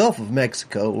of the Gulf of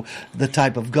Mexico, the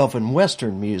type of Gulf and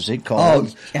Western music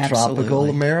called absolutely. Tropical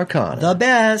Americana. The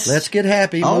best. Let's get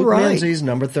happy. All Mook right. Menzie's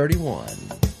number 31.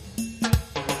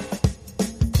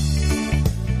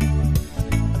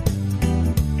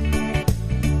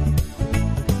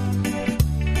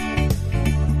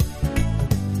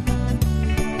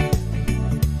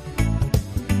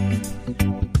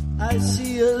 I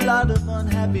see a lot of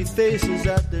unhappy faces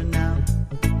out there now.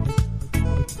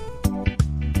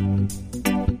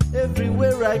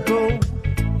 Everywhere I go,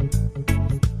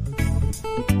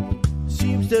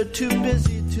 seems they're too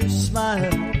busy to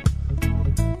smile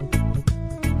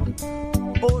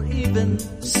or even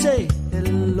say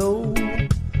hello.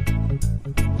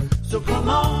 So come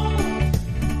on,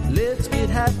 let's get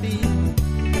happy.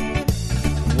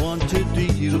 1, 2, 3,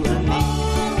 you and me.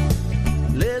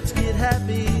 Let's get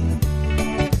happy.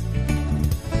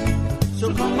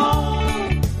 So come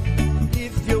on,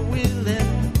 if you're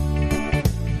willing.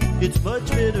 It's much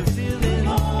better feeling.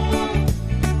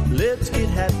 Let's get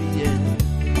happy, yeah.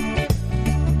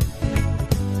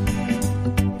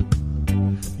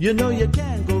 You know you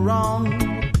can't go wrong.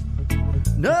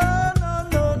 No, no,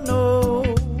 no, no.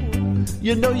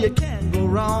 You know you can't go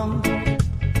wrong.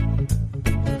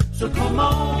 So come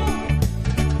on,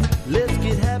 let's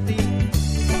get happy.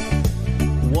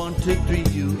 1, 2, 3,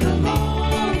 you and me.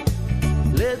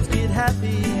 Let's get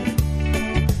happy.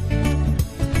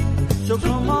 So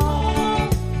come on,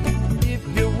 if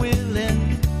you're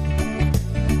willing.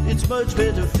 It's much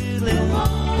better feeling.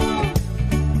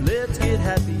 Let's get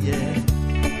happy, yeah.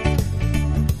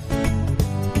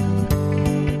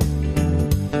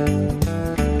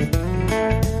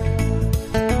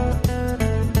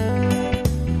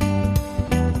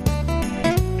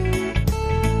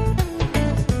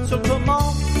 So come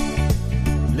on,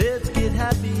 let's get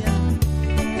happy.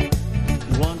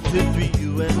 1, 2, 3,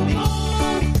 you and me.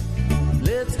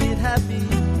 Let's get happy.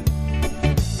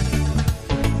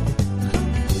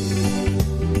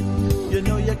 You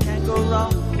know you can't go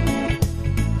wrong.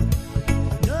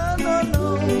 No, no, no.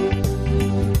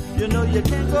 You know you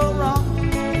can't go wrong.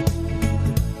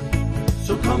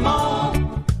 So come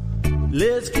on,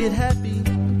 let's get happy.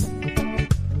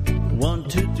 1,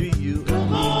 2, 3, you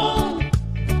and me.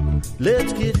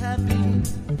 Let's get happy.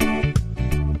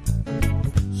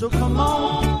 So come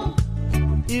on,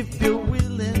 if you're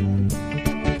willing.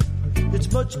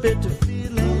 It's much better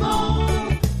feeling.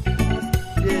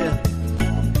 Yeah.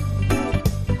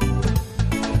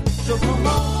 So come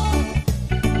on.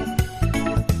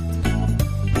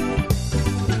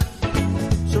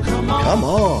 So come on. Come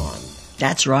on.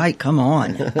 That's right. Come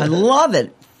on. I love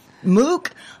it.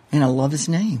 Mook, and I love his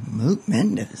name, Mook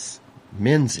Mendes.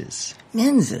 Menzies.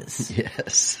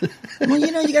 Yes. Well,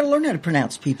 you know, you got to learn how to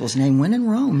pronounce people's name when in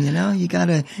Rome. You know, you got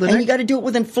to, you got to do it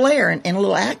with a flair and a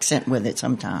little accent with it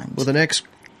sometimes. Well, the next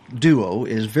duo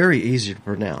is very easy to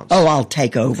pronounce. Oh, I'll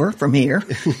take over from here.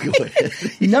 Go ahead.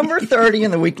 Number 30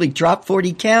 in the weekly Top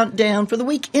 40 countdown for the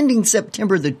week ending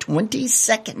September the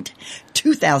 22nd,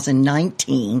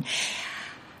 2019.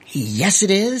 Yes,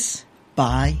 it is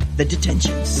by The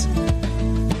Detentions.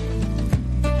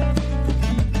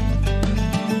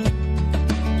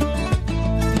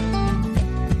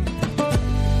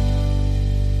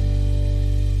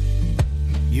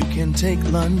 You can take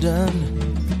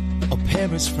London or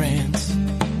Paris, France.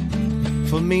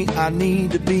 For me, I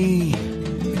need to be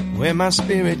where my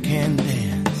spirit can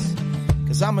dance.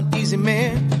 'Cause I'm an easy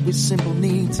man with simple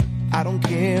needs. I don't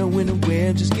care when or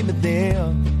where, just give me there.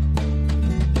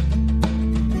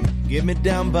 Get me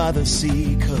down by the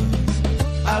sea, 'cause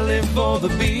I live for the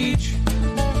beach.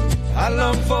 I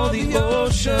long for the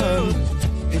ocean.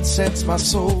 It sets my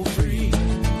soul free.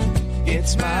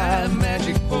 It's my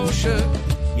magic potion.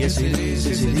 Yes, it is,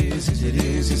 yes, it is, yes, it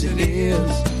is, yes, it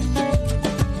is.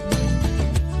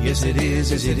 Yes, it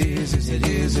is, yes, it is, yes, it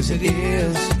is, yes, it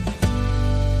is.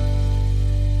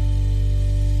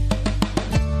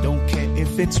 Don't care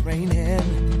if it's raining,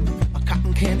 a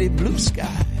cotton candy blue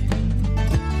sky.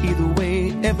 Either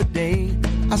way, every day,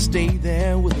 I stay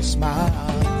there with a smile.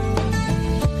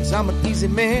 'Cause I'm an easy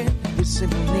man with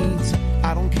simple needs.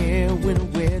 I don't care when or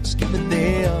where, just get me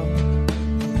there.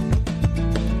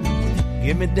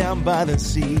 Get me down by the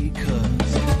sea,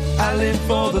 'cause I live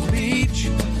for the beach.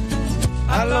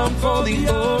 I long for the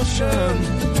ocean.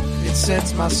 It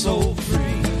sets my soul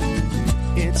free.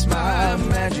 It's my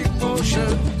magic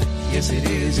potion. Yes, it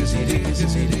is, yes, it is,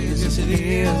 yes, it is, yes, it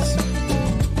is.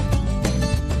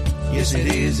 Yes, it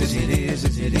is, yes, it is,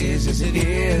 yes, it is, yes, it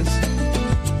is.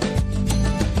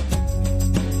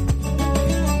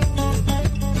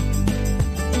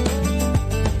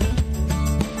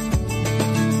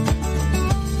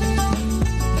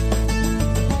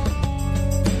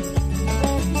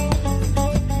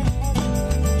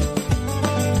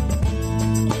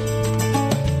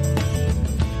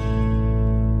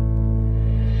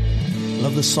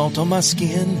 Love the salt on my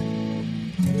skin,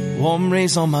 warm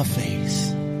rays on my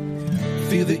face.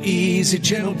 Feel the easy,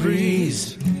 gentle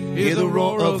breeze. Hear the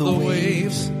roar of the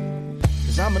waves.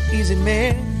 'Cause I'm an easy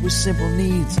man with simple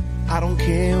needs. I don't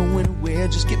care when or where,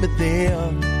 just get me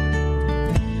there.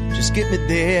 Just get me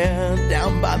there,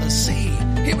 down by the sea.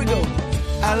 Here we go.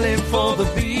 I live for the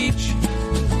beach.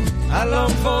 I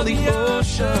long for the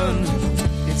ocean.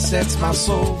 It sets my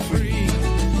soul free.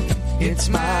 It's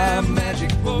my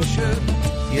magic potion.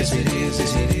 Yes, it is,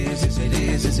 yes, it is, yes, it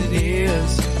is, yes, it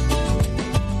is.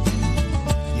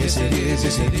 Yes, it is,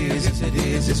 yes, it is, yes, it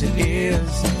is, yes, it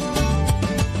is.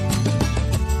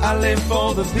 I live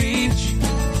for the beach.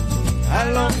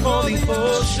 I long for the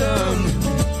ocean.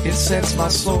 It sets my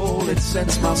soul, it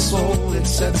sets my soul, it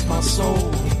sets my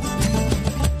soul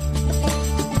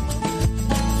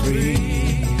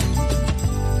free.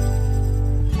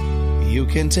 You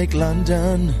can take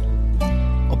London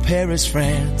or Paris,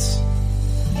 France.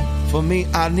 For me,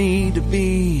 I need to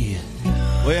be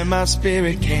where my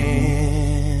spirit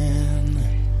can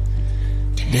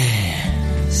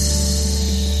dance.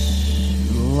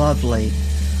 Lovely.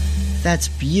 That's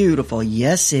beautiful.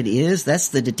 Yes, it is. That's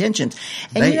the Detentions.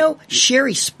 And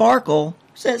Sherry Sparkle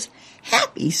says,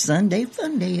 happy Sunday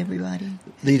Fun Day, everybody.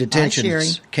 The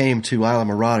Detentions came to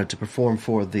Islamorada to perform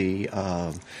for the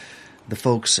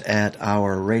folks at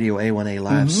our Radio A1A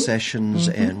live sessions,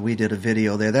 and we did a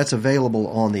video there. That's available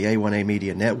on the A1A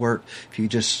Media Network. If you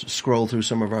just scroll through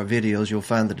some of our videos, you'll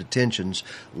find the Detentions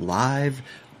live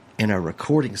in a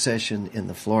recording session in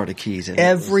the Florida Keys. And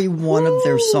every one of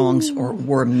their songs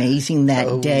were amazing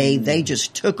that day. They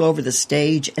just took over the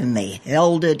stage and they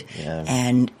held it,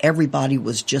 and everybody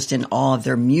was just in awe of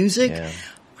their music. Yeah.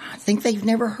 I think they've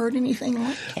never heard anything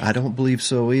like that. I don't believe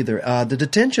so either. The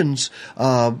Detentions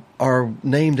are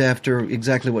named after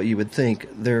exactly what you would think.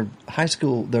 They're high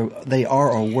school. They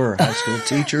are or were high school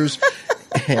teachers,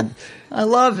 and I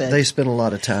love it. They spend a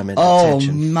lot of time in detention.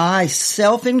 Oh,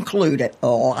 myself included.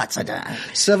 Lots of time.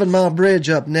 7 Mile Bridge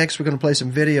up next. We're going to play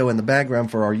some video in the background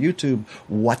for our YouTube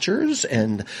watchers.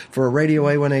 And for Radio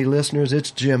A1A listeners, it's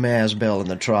Jim Asbell and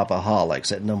the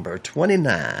Tropaholics at number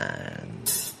 29.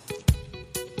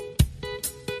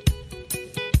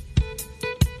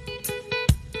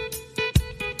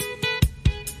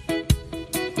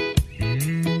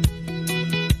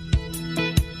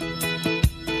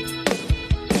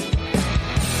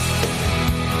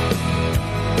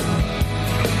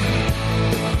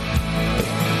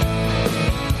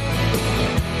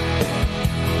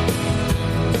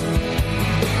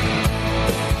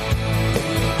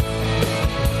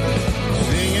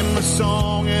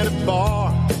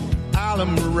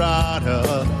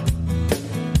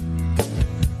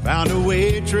 Found a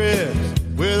waitress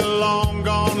with a long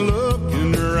gone look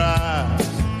in her eyes.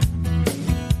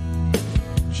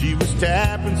 She was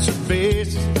tapping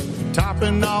cervezas,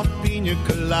 topping off pina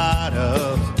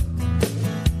coladas.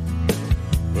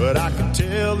 But I could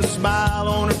tell the smile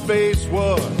on her face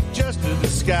was just a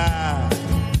disguise.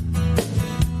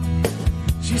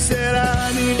 She said,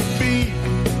 I need to be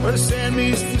where the sand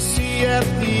meets the sea at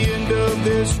the end of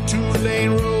this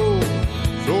 2-lane road.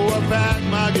 So I packed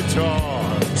my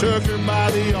guitar, took her by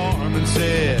the arm and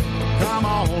said, come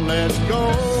on, let's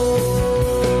go.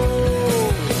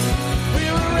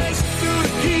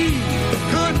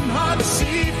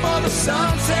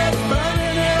 sunset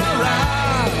burning in our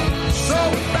eyes. So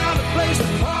we found a place to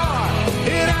park,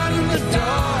 hid out in the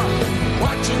dark,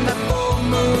 watching that full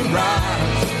moon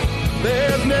rise.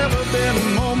 There's never been a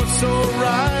moment so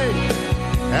right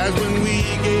as when we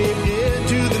gave in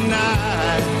to the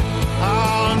night.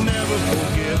 I'll never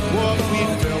forget what we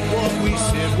felt, what we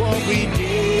said, what we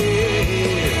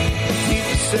did. Keep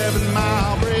the 7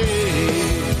 Mile Bridge.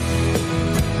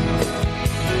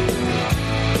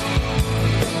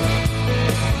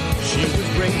 She was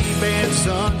Ray-Ban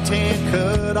suntan,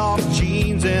 cut off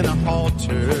jeans and a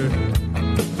halter.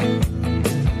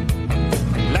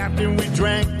 Laughed and we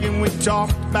drank and we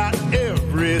talked about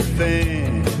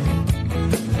everything.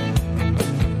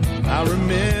 I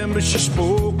remember she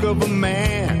spoke of a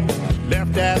man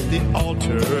left at the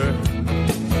altar.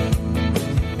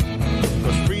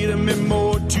 'Cause freedom meant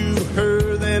more to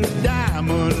her than a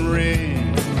diamond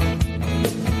ring.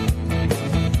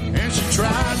 And she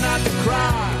tried not to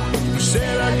cry. We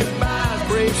said our goodbyes,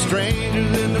 brave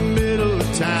strangers in the middle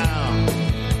of town.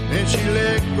 Then she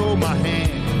let go my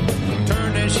hand,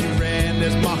 turned and she ran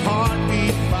as my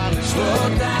heartbeat finally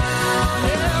slowed down.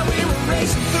 Yeah, we were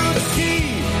racing through the key.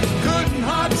 Couldn't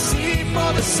hardly see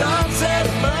for the sunset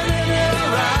burning in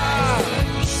our eyes.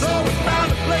 So we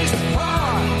found a place to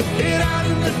park, hid out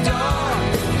in the dark,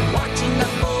 watching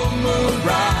that full moon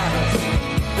rise.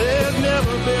 There's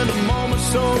never been a moment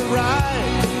so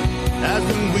right as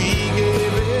when we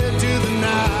gave in to the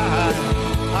night.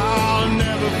 I'll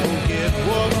never forget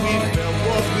what we felt,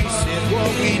 what we said,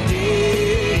 what we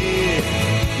did.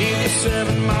 In the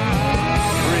 7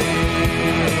 Mile Bridge.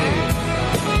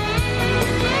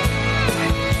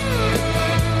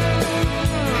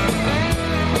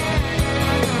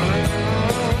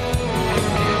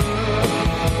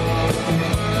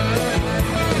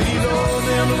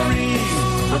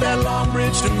 That long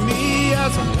bridge to me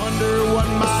as I wonder what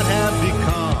might have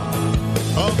become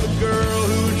of the girl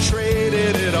who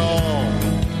traded it all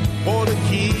for the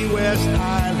Key West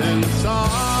Island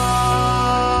song.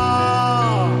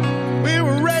 We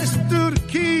were racing through the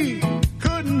key,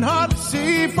 couldn't hardly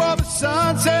see for the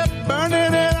sunset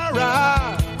burning in our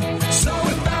eyes. So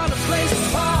we found a place to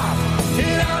park,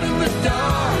 hid out in the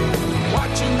dark,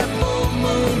 watching that full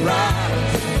moon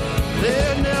rise.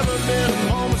 There'd never been a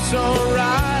moment so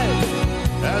right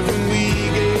as when we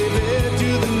gave it to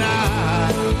the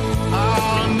night.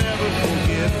 I'll never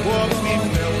forget what we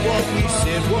felt, what we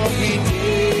said, what we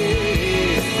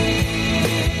did.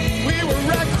 We were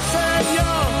reckless and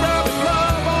young, grabbing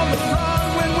love on the run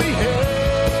when we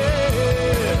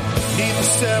hit the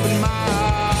 7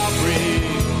 Mile Bridge.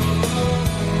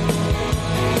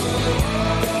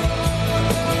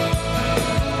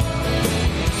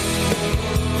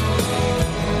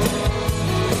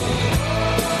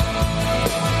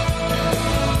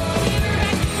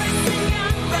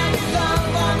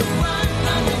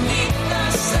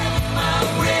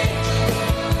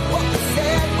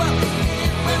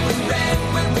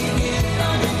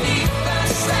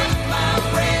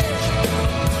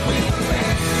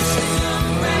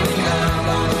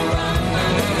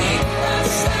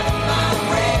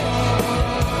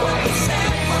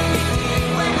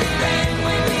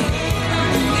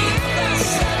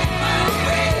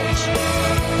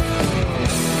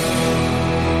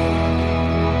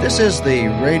 This is the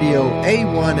Radio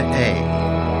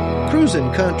A1A,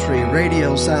 Cruisin' Country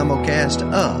radio simulcast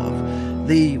of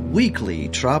the weekly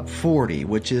Trop 40,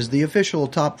 which is the official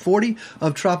Top 40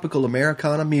 of tropical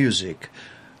Americana music.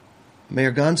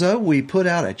 Mayor Gonzo, we put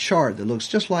out a chart that looks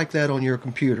just like that on your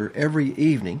computer every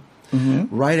evening.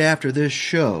 Right after this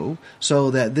show,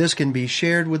 so that this can be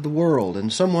shared with the world.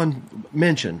 And someone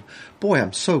mentioned, boy,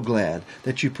 I'm so glad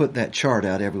that you put that chart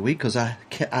out every week, because I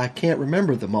can't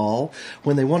remember them all.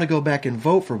 When they want to go back and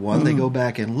vote for one, they go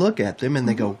back and look at them and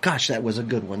they go, gosh, that was a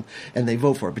good one, and they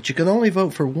vote for it. But you can only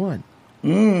vote for one.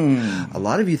 A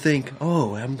lot of you think,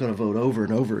 oh, I'm going to vote over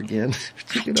and over again.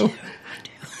 You know.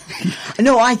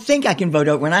 No, I think I can vote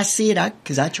over. When I see it,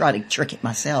 because I try to trick it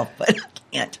myself, but I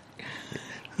can't.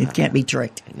 It can't be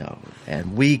tricked. No,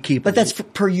 and we keep. But that's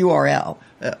per URL.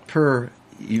 Per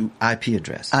IP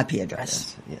address. IP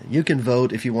address. Yes. Yeah. You can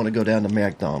vote if you want to go down to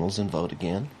McDonald's and vote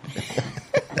again.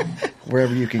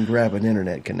 Wherever you can grab an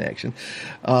internet connection.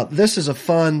 This is a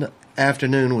fun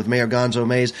afternoon with Mayor Gonzo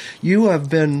Mays. You've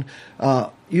been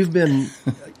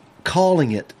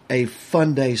calling it a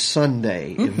Fun Day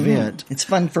Sunday event. It's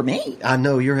fun for me. I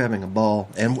know you're having a ball,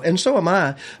 and so am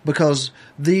I, because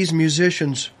these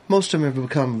musicians, most of them have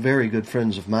become very good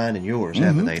friends of mine and yours,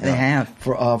 haven't they? They have.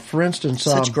 For instance,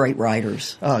 such great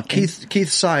writers. Keith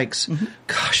Sykes.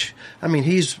 Gosh, I mean,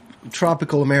 he's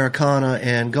tropical Americana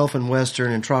and Gulf and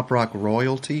Western and trop rock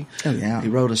royalty. Oh, yeah. He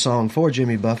wrote a song for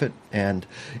Jimmy Buffett, and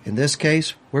in this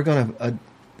case, we're going to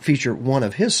feature one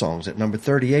of his songs at number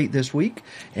 38 this week,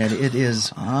 and it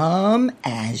is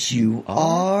As You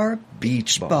Are,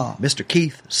 Beach Ball. Mr.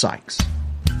 Keith Sykes.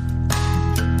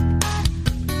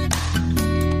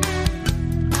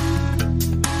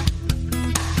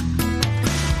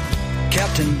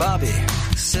 Captain Bobby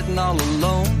sitting all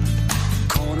alone,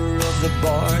 corner of the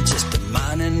bar, just a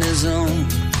minding his own.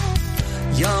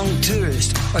 Young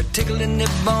tourists are tickling their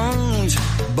bones,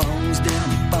 bones them,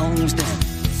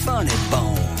 funny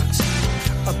bones.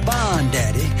 A Bond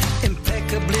daddy,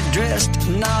 impeccably dressed,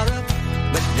 not up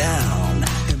but down,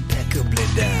 impeccably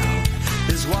down,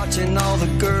 is watching all the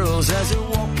girls as they're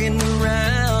walking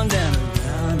around and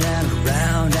around and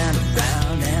around and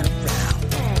around and around.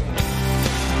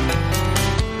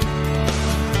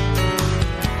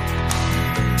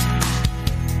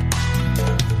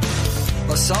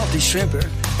 A salty shrimper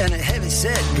and a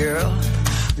heavy-set girl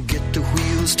get the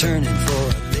wheels turning for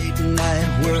a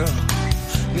late-night whirl.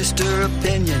 Mr.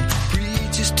 Opinion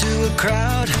preaches to a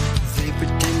crowd. They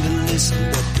pretend to listen,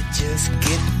 but they just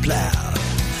get plowed.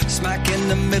 Smack in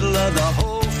the middle of the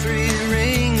whole three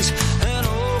rings, an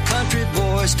old country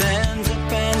boy stands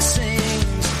up and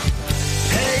sings.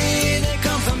 Hey, they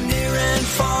come from near and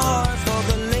far for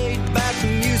the laid-back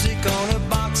music on a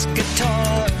box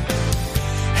guitar.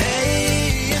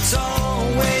 It's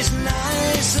always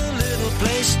nice, a little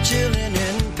place chilling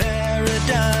in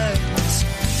paradise.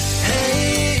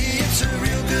 Hey, it's a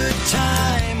real good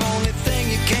time. Only thing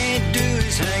you can't do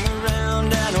is hang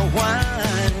around and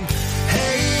whine.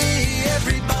 Hey,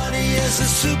 everybody is a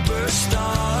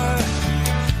superstar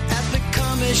at the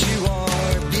Come As You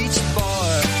Are Beach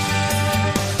Bar.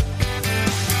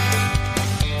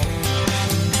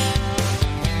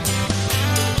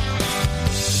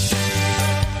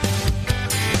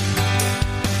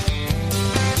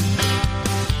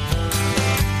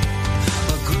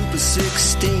 A group of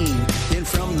 16 in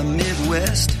from the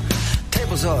Midwest.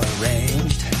 Tables are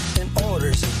arranged and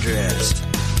orders addressed.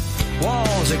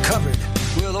 Walls are covered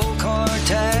with old car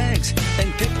tags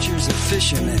and pictures of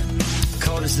fishermen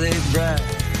caught as they brag.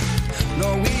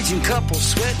 Norwegian couples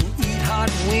sweat and eat hot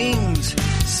wings,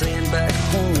 saying back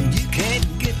home you can't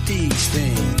get these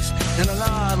things. And an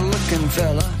odd-looking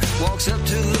fella walks up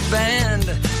to the band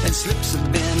and slips a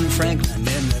Ben Franklin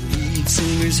in the lead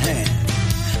singer's hand.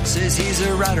 Says he's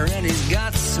a writer and he's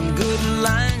got some good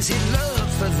lines. He'd love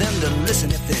for them to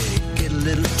listen if they get a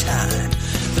little time.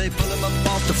 They pull him up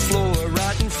off the floor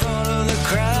right in front of the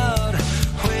crowd,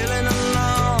 wailing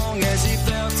along as he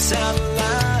belts out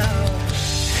loud.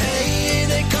 Hey,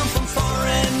 they come from far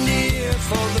and near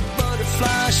for the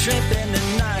butterfly shrimp and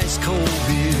a nice cold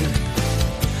beer.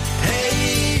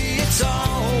 Hey, it's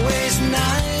always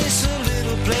nice, a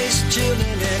little place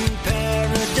chilling in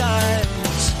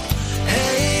paradise.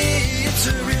 Hey, it's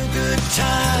a real good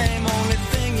time. Only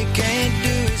thing you can't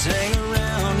do is hang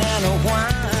around and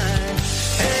whine.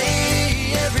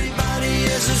 Hey, everybody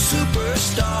is a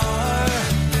superstar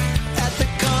at the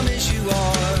Come As You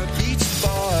Are Beach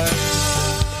Bar.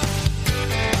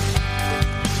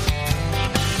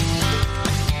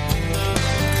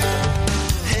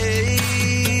 Hey,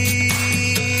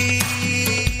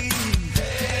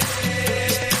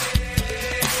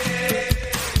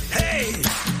 hey,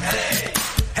 hey,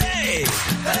 hey,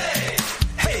 hey,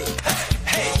 hey,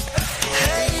 hey,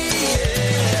 hey,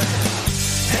 yeah.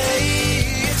 Hey,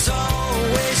 it's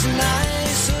always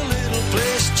nice, a little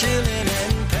place chilling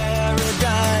in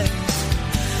paradise.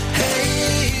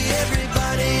 Hey,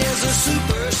 everybody is a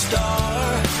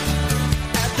superstar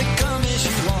at the Come As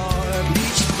You Are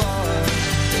Beach Bar.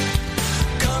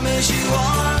 Come As You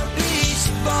Are Beach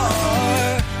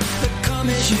Bar. The Come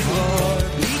As You Are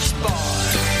Beach Bar.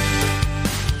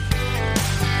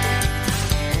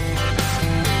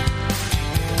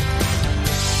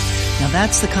 Now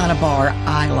that's the kind of bar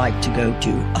I like to go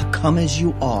to, a Come As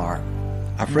You Are.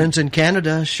 Our friends in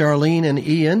Canada, Charlene and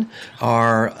Ian,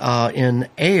 are in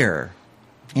Ayr.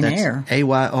 In That's Ayr?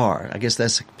 AYR. I guess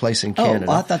that's a place in Canada.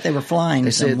 Oh, I thought they were flying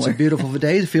They say somewhere. it's a beautiful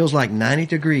day. It feels like 90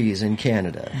 degrees in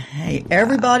Canada. Hey,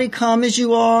 everybody come as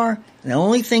you are. The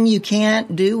only thing you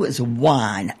can't do is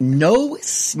whine. No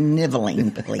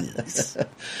sniveling, please.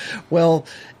 Well,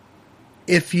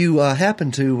 if you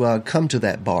happen to come to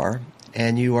that bar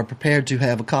and you are prepared to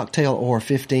have a cocktail or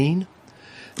 15,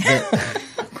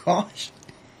 Gosh.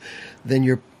 then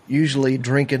you're usually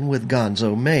drinking with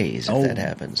Gonzo Mays if that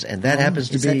happens. And that happens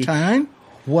to Is be that time?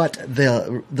 what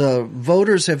the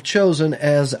voters have chosen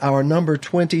as our number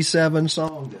 27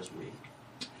 song this week.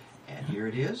 And here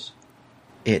it is.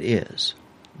 It is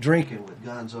Drinking with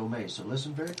Gonzo Mace. So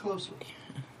listen very closely.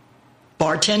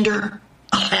 Bartender,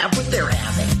 I'll have what they're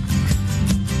having.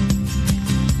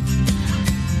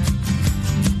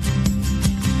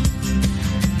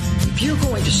 If you're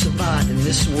going to survive in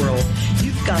this world,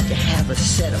 you've got to have a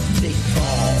set of big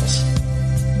balls.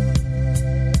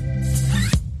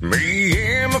 Me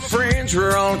and my friends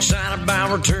were all excited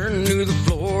about returning to the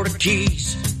Florida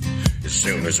Keys. As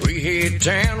soon as we hit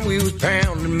town, we was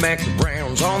pounding back the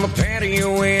Browns on the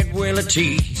patio at Willie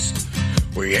T's.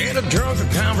 We had a drunken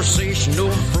conversation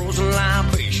over frozen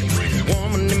libation with a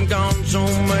woman named Gonzo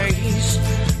Mace.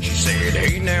 She said,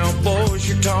 hey now boys,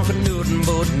 you're talking nothing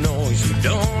but noise. We've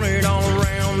done it all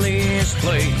around this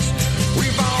place.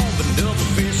 We've all been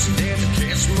double-fisted at the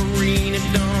Casa Marina,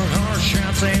 done 100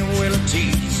 shots at Willie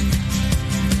T's.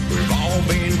 We've all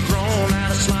been thrown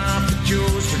out of sloppy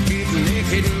joes for getting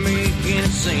naked and making a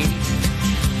scene.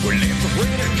 We left the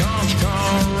rented conch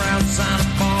car outside the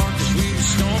bar cause we were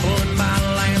stumbling by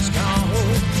the last call.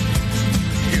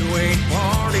 You ain't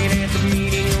partied at the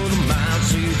meeting of the mind,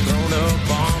 so you've thrown up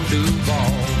on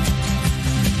Duval.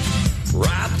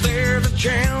 Right there the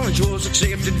challenge was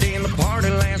accepted and the party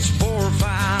lasted 4 or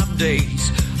 5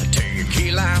 days. I tell you,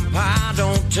 key lime pie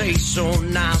don't taste so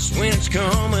nice when it's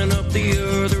coming up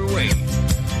the other way.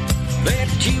 That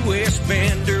Key West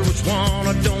bender was one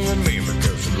I don't remember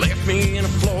cause it left me in a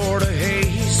Florida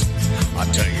haze. I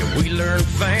tell you, we learn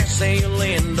fast that you'll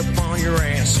end up on your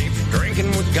ass if you're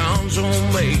drinking with Gonzo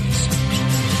Mace.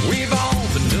 We've all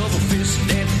been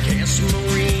double-fisted at the Casa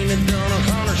Marina, done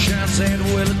 100 shots at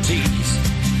Willie T's.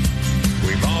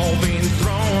 We've all been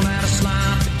thrown out of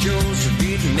sloppy joes for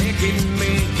getting naked and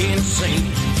making a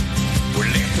scene. We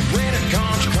left the rented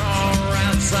conch car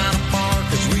outside the bar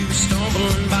cause we were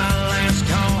stumbling by the last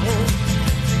call.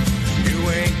 You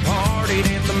ain't partied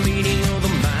at the meeting of the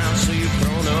mind, so you've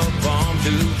thrown up on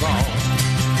Duval.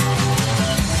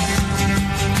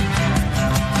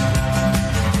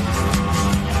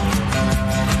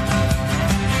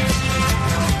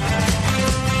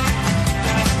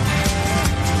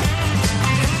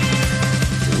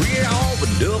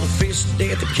 Double-fisted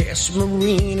at the Casa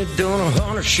Marina, done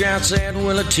 100 shots at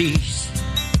Willie T's.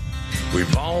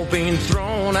 We've all been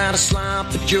thrown out of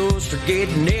sloppy joes for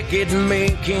getting naked and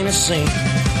making a scene.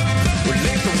 We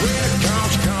left the rented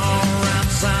conch car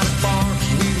outside the bar cause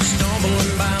we were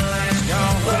stumbling by last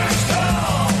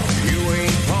call. You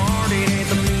ain't partied at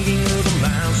the meeting of the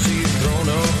mind, so you've thrown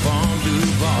up on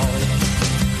Duval.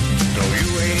 No, you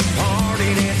ain't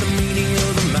partied at the meeting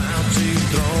of the mind, so you've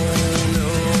thrown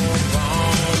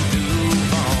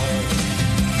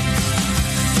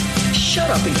Shut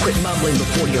up and quit mumbling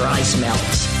before your ice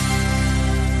melts.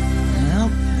 Well,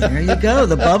 there you go,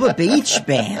 the Bubba Beach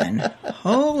Band.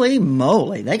 Holy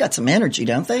moly, they got some energy,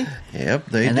 don't they? Yep,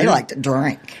 they do. And they like to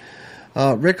drink.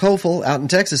 Rick Hofel out in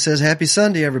Texas says, happy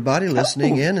Sunday, everybody,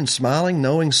 listening in and smiling,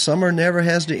 knowing summer never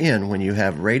has to end when you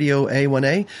have Radio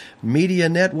A1A, Media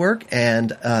Network,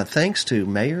 and thanks to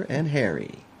Mayor and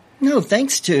Harry. No,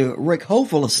 thanks to Rick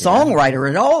Hofel, a songwriter.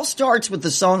 It all starts with the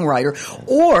songwriter.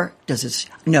 Or does it?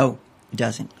 No, it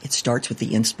doesn't. It starts with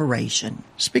the inspiration.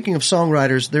 Speaking of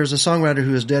songwriters, there's a songwriter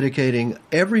who is dedicating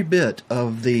every bit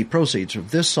of the proceeds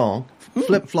of this song,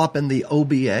 Flip-Flopping the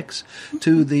OBX,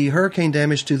 to the hurricane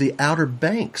damage to the Outer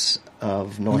Banks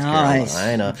of North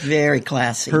Carolina. Very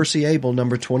classy. Percy Abel,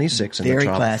 number 26 in the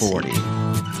top 40.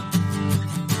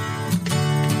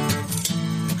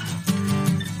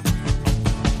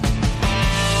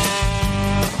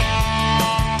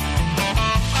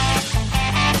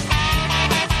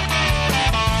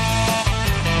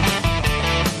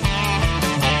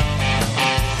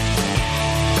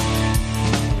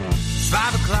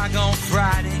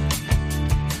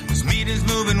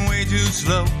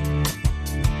 Slow.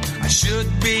 I should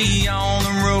be on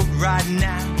the road right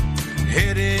now,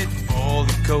 headed for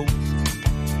the coast.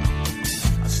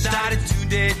 I started to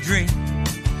daydream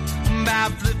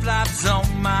about flip-flops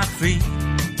on my feet,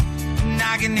 and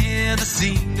I can hear the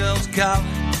seagulls calling,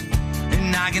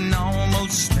 and I can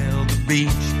almost smell the beach.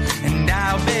 And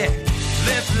I'll be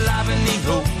flip-flopping the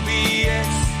OBX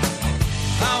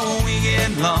all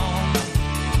weekend long.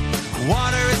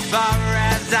 Water as far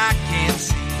as I can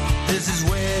see, this is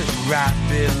where I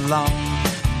belong.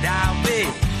 And I'll be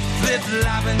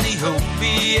flip-flopping the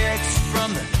OBX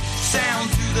from the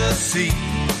sound to the sea.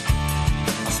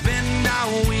 I'll spend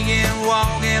our weekend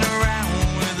walking around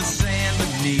with the sand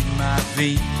beneath my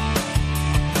feet.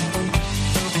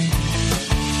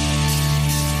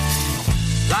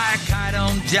 Like a kite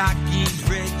on Jockey's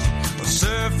Ridge, or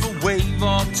surf a wave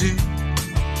or two.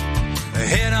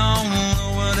 Head on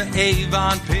over to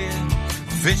Avon Pier,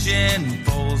 fishing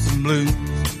for some blues.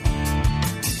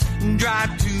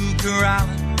 drive to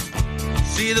Corralin,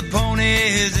 see the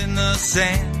ponies in the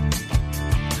sand.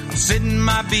 I'm sitting in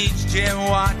my beach chair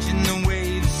watching the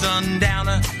waves,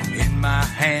 sundowner in my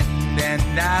hand,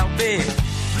 and I'll be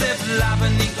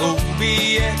flip-flopping the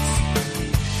OBX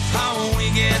all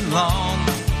weekend long.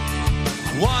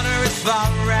 Water as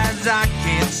far as I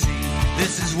can see,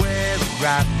 this is where the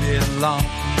ride belongs.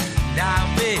 And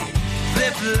I'll be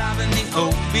flip-flopping the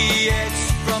OBX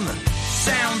from the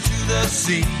sound to the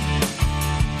sea.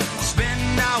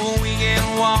 Spend our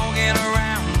weekend walking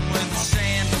around with the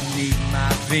sand beneath my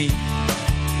feet.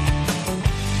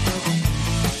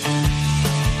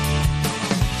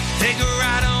 Take a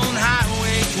ride on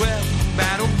Highway 12,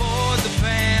 battle board the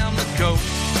Pamlico.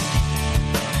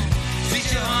 See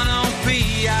you hunt on P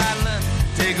Island,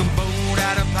 take a boat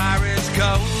out of Pirates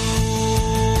Cove.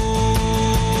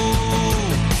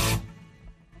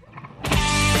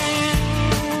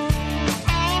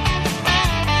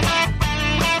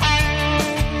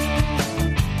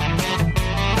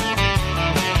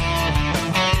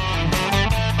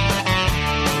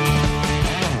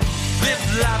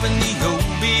 Flip-flopping the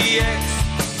OBX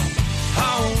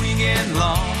all weekend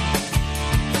long.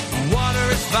 Water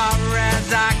as far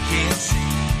as I can see,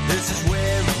 this is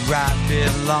where the ride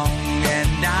belongs.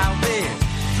 And I'll be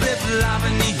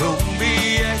flip-flopping the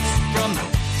OBX from the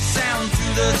sound to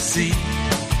the sea.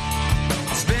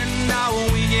 Spend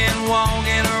our weekend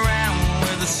walking around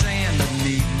with the sand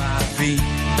beneath my feet.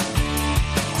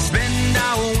 Spend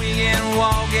our weekend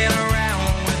walking around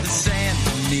with the sand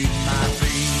beneath my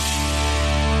feet.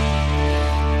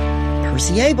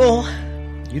 Percy Abel.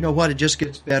 You know what? It just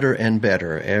gets better and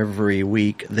better every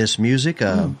week, this music.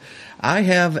 I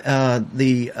have had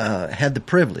the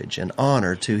privilege and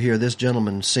honor to hear this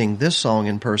gentleman sing this song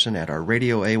in person at our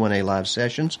Radio A1A live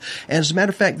sessions. And as a matter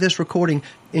of fact, this recording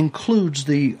includes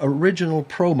the original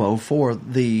promo for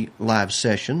the live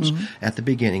sessions at the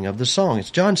beginning of the song.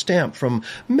 It's John Stamp from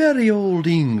Merry Old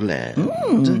England.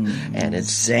 And it's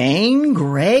Zane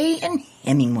Grey and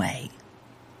Hemingway.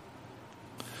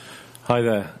 Hi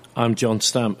there, I'm John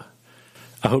Stamp.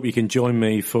 I hope you can join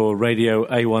me for Radio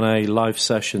A1A live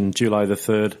session July the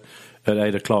 3rd at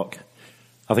 8 o'clock.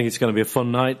 I think it's going to be a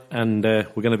fun night, and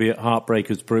we're going to be at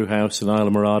Heartbreakers Brewhouse in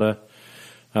Isla Morada.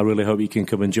 I really hope you can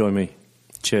come and join me.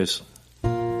 Cheers.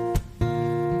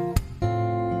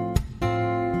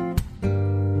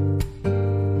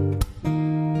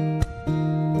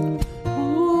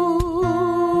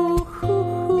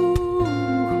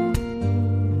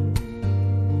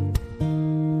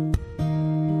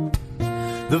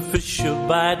 The fish are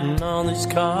biting on these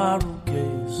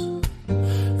caroques.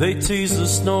 They tease the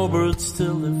snowbirds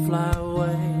till they fly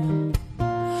away.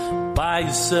 Buy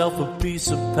yourself a piece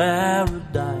of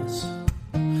paradise,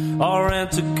 or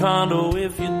rent a condo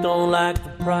if you don't like the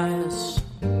price.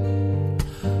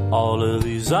 All of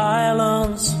these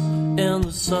islands in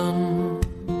the sun,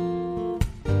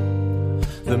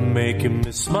 they're making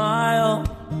me smile,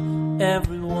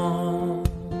 everyone.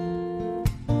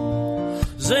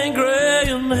 Zane Grey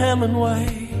and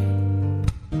Hemingway,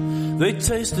 they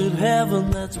tasted heaven,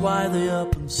 that's why they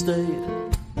up and stayed.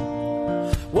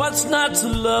 What's not to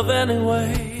love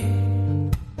anyway?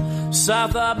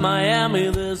 South of Miami,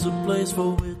 there's a place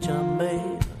for which I'm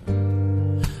made.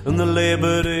 And the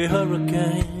Labor Day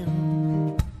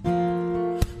hurricane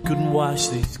couldn't wash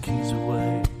these keys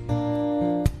away.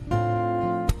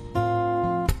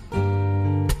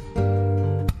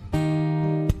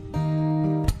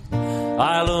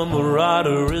 Isla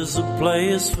Morada is a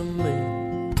place for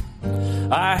me.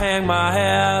 I hang my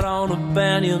hat on a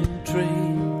banyan tree,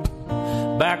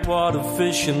 backwater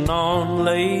fishing on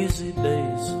lazy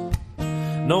days.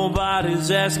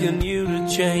 Nobody's asking you to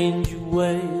change your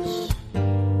ways.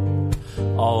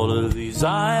 All of these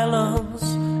islands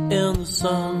in the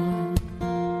sun,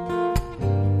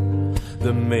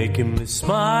 they're making me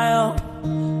smile,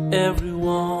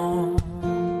 everyone.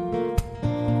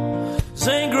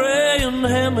 Zane Grey and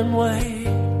Hemingway,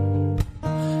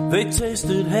 they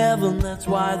tasted heaven, that's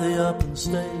why they up and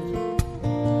stayed.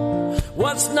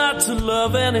 What's not to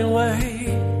love anyway?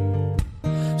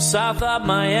 South of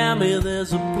Miami,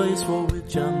 there's a place for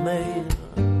which I'm made.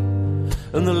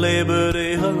 And the Labor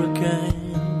Day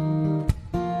hurricane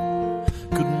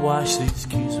couldn't wash these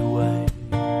keys away.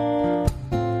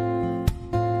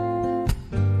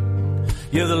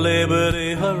 Yeah, the Labor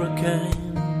Day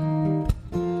hurricane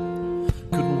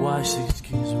couldn't wash these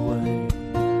keys away.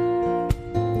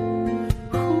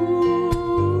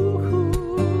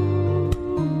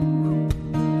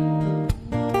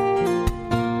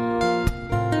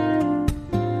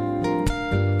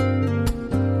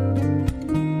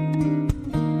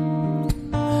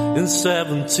 In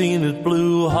 17 it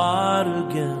blew hard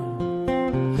again.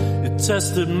 It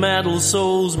tested metal,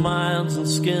 souls, minds, and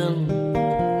skin.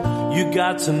 You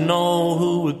got to know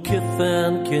who were kith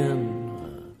and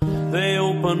kin. They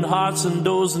opened hearts and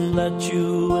doors and let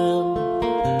you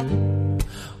in.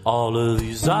 All of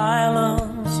these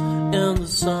islands in the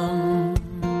sun,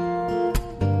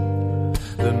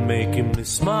 they're making me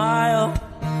smile,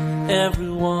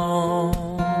 everyone.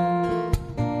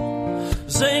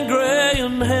 Zane Grey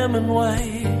and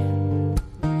Hemingway,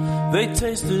 they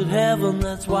tasted heaven,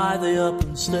 that's why they up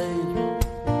and stayed.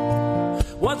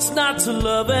 What's not to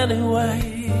love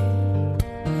anyway?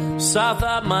 South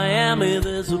of Miami,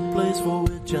 there's a place for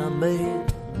which I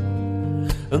made.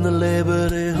 And the Labor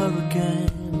Day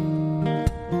hurricane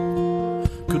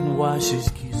couldn't wash these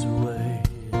keys away.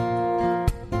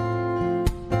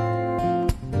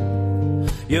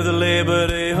 Yeah, the Labor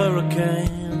Day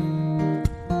hurricane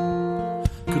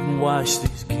couldn't wash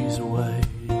these keys away.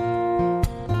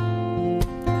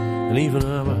 And even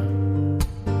Irma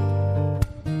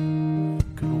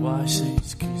couldn't wash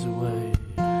these keys away.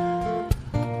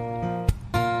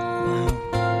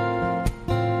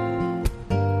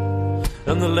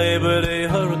 And the Labor Day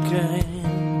hurricane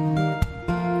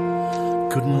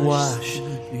couldn't wash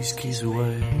these keys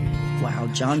away. Wow,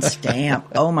 John Stamp.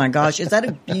 Oh my gosh, is that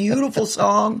a beautiful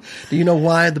song? Do you know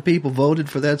why the people voted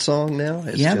for that song now?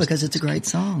 Because it's a great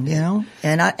song, you know?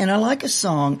 And I like a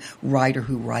song writer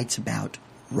who writes about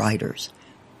writers.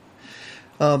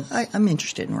 I'm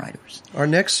interested in writers. Our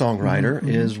next songwriter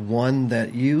is one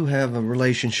that you have a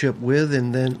relationship with,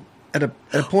 and then at a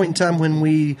point in time when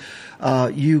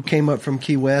you came up from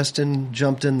Key West and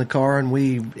jumped in the car and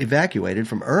we evacuated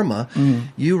from Irma,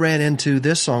 you ran into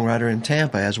this songwriter in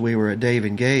Tampa as we were at Dave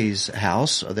and Gay's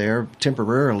house there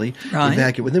temporarily.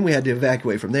 Right. Then we had to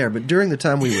evacuate from there. But during the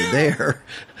time we were there,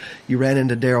 you ran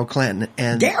into Daryl Clanton.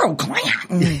 Daryl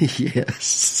Clanton?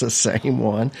 Yes, the same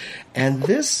one. And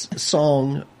this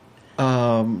song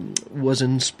was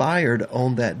inspired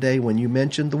on that day when you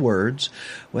mentioned the words,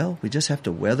 well, we just have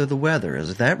to weather the weather.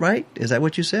 Is that right? Is that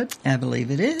what you said? I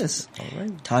believe it is. All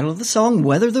right. Title of the song,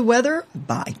 Weather the Weather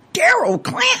by Daryl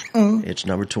Clanton. It's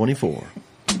number 24.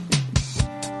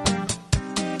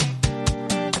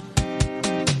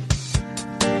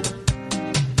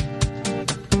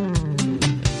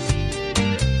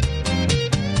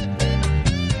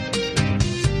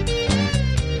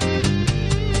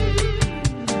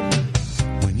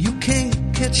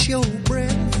 Your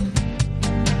breath,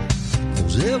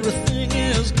 'cause everything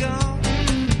is gone.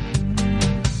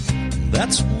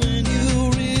 That's when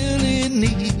you really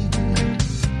need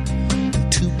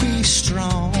to be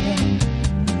strong.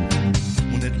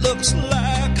 When it looks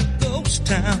like a ghost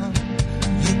town,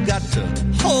 you got to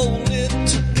hold it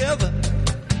together,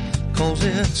 'cause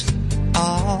it's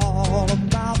all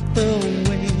about the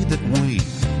way that we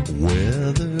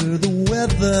weather the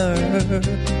weather.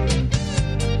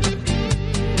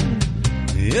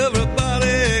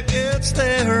 Everybody gets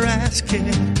their ass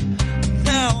kicked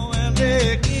now and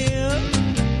again.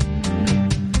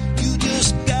 You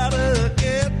just gotta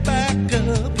get back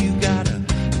up. You gotta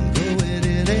go at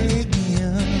it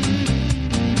again.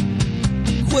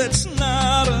 Quit's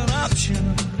not an option.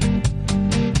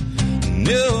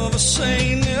 Never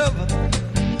say never,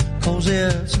 'cause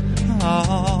it's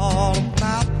all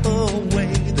about the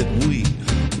way that we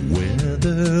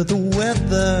weather the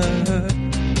weather.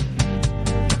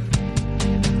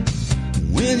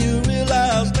 When you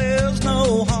realize there's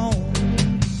no home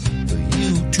for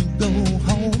you to go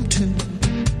home to,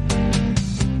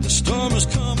 the storm is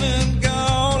coming,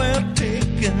 gone and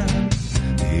taken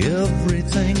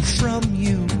everything from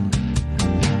you.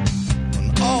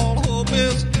 When all hope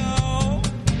is gone,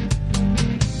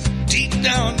 deep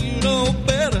down you know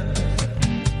better,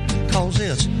 'cause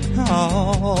it's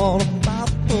all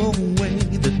about the way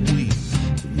that we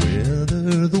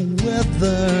weather the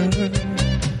weather.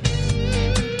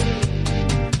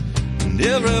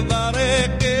 Everybody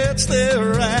gets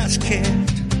their ass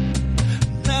kicked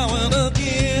now and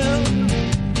again.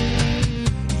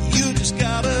 You just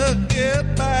gotta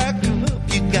get back up.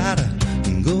 You gotta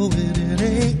go with it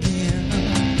again.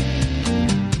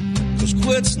 'Cause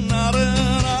quit's not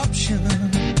an option.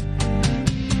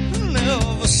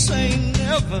 Never say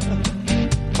never,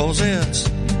 'cause it's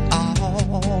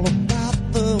all about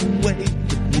the way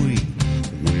that we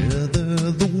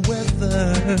weather the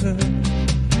weather.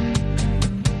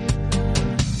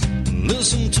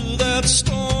 Listen to that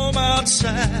storm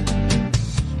outside.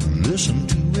 Listen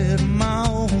to it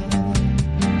moan.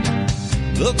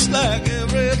 Looks like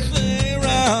everything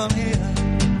around here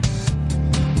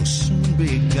will soon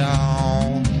be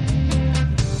gone.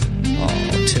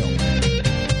 Oh, tell me.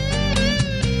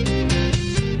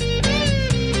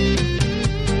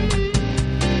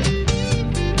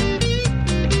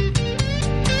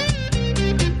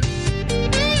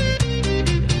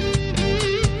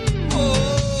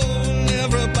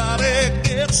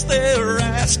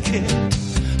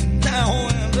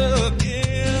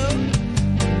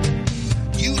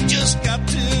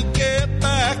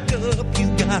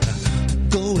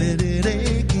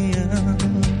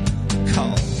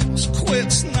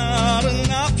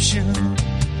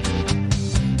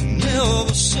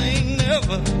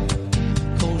 weather,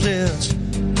 'cause it's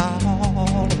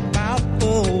all about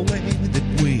the way that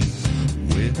we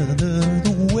weather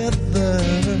the weather.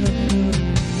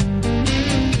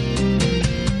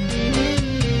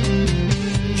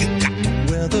 You got to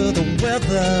weather the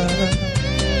weather.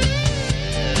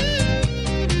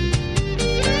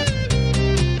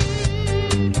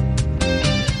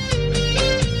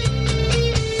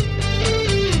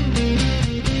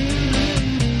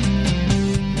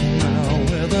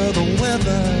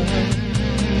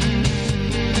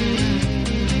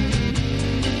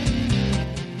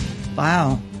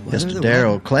 Wow. Mr.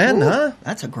 Daryl Clanton, huh?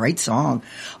 That's a great song.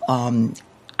 And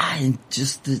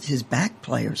just his background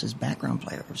players,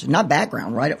 not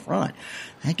background, right up front.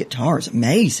 That guitar is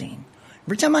amazing.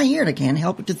 Every time I hear it, I can't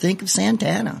help but to think of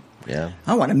Santana. Yeah.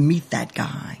 I want to meet that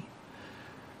guy.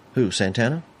 Who,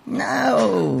 Santana?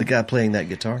 No. The guy playing that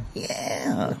guitar?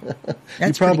 Yeah.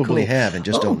 You probably have and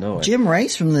just don't know it. Jim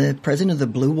Race, from the president of the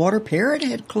Blue Water Parrot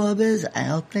Head Club, is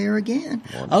out there again.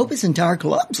 Wonderful. I hope his entire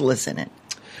club's listening.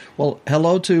 Well,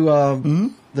 hello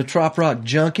to the Trop Rock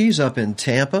Junkies up in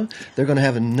Tampa. They're going to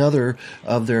have another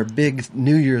of their big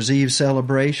New Year's Eve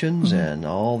celebrations and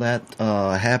all that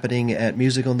happening at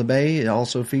Music on the Bay. It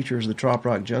also features the Trop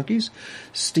Rock Junkies.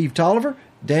 Steve Tolliver,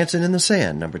 Dancing in the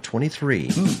Sand, number 23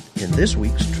 in this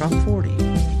week's Trop 40.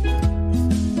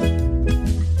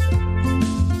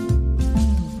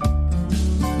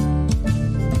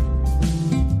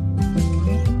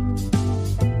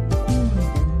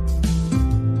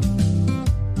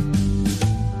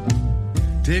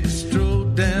 Take a stroll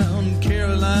down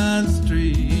Caroline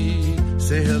Street.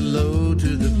 Say hello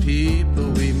to the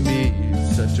people we meet.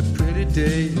 Such a pretty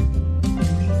day,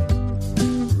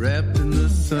 wrapped in the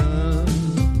sun.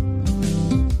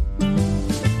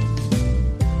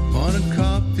 Morning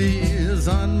coffee is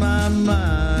on my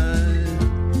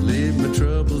mind. Leave my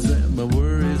troubles and my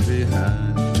worries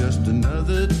behind. Just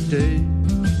another day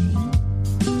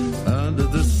under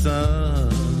the sun.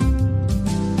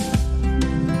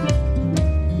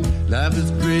 Life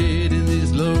is great in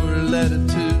these lower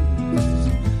latitudes.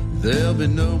 There'll be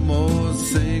no more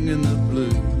singing the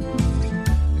blues.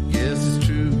 I guess it's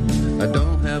true, I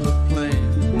don't have a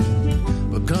plan.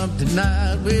 But come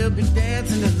tonight, we'll be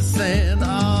dancing in the sand.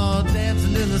 Oh,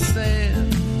 dancing in the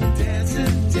sand.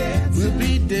 Dancing, dancing. We'll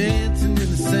be dancing in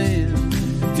the sand.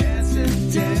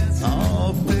 Dancing, dancing.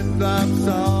 Oh, flip-flops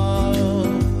off.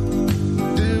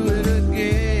 Do it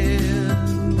again.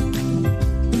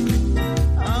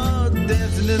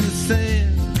 Dancing in the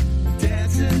sand,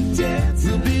 dancing,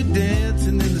 dancing. We'll be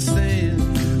dancing in the sand.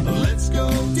 Let's go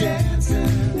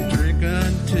dancing. Drink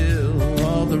until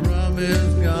all the rum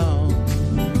is gone.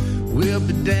 We'll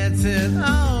be dancing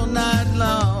all night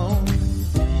long.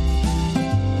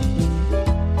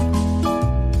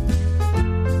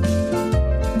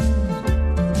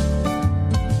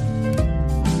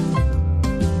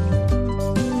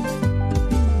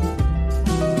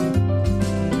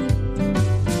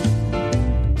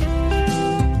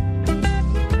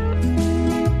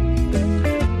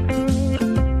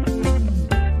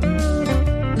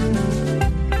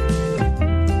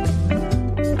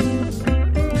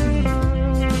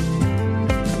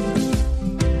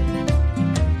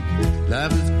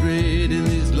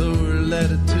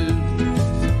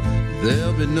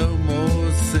 There'll be no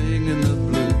more singing the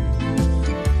blues.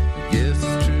 I guess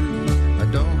it's true, I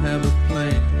don't have a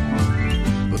plan.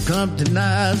 But come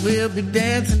tonight, we'll be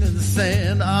dancing in the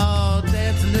sand. Oh,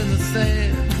 dancing in the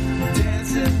sand.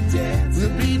 Dancing, dancing.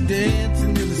 We'll be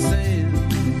dancing in the sand.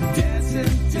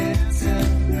 Dancing,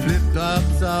 dancing.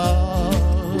 Flip-flops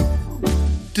off.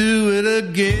 Do it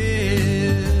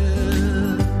again.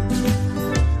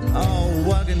 Oh,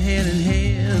 walking hand in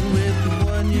hand with the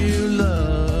one you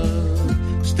love.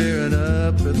 Staring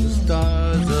up at the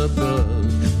stars above.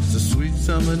 It's a sweet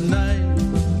summer night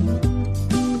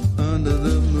under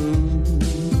the moon.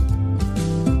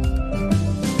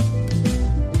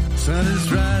 Sun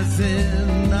is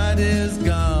rising, night is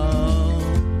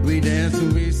gone. We dance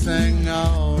and we sing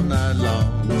all night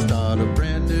long. Start a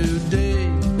brand new day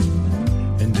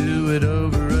and do it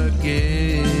over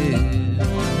again.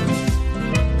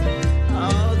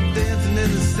 Oh, dancing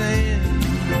in the sand.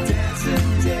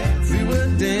 Dancing, dancing. We were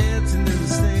dancing in the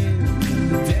sand.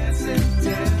 Dancing,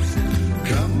 dancing.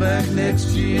 Come back next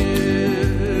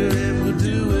year and we'll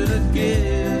do it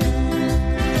again.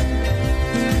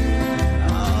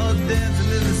 Oh,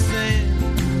 dancing in the sand.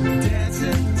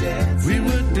 Dancing, dancing. We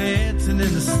were dancing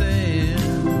in the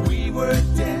sand. We were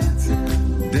dancing.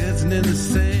 Dancing in the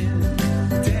sand.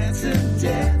 Dancing,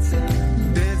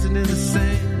 dancing. Dancing in the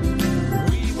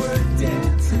sand. We were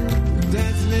dancing.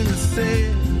 Dancing in the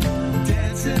sand.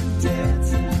 Dancing,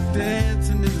 dancing. Dancing.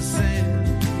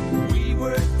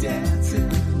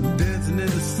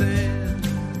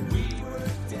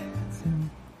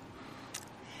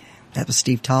 with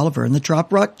Steve Tolliver and the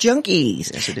Trop Rock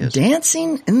Junkies. Yes, it is.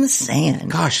 Dancing in the Sand.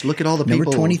 Gosh, look at all the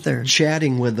November people 23rd.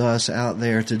 chatting with us out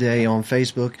there today on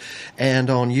Facebook and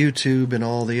on YouTube and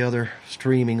all the other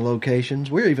streaming locations.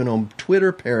 We're even on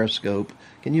Twitter Periscope.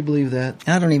 Can you believe that?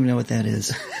 I don't even know what that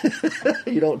is.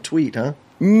 You don't tweet, huh?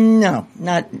 No,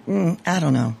 not, I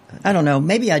don't know. I don't know.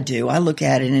 Maybe I do. I look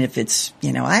at it, and if it's,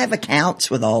 I have accounts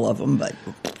with all of them, but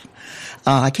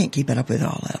I can't keep it up with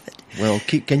all of it. Well,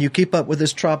 can you keep up with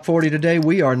this Trop 40 today?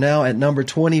 We are now at number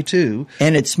 22.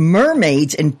 And it's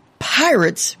Mermaids and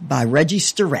Pirates by Reggie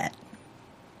Stirratt.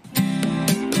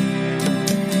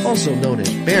 Also known as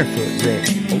Barefoot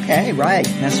Reggie. Okay, right.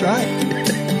 That's right.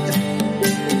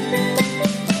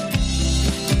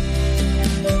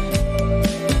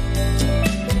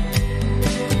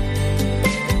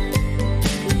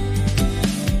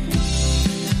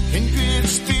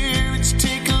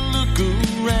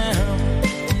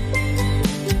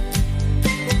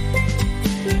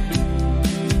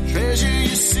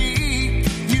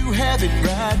 It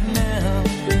right now.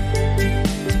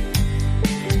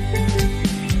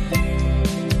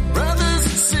 Brothers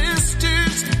and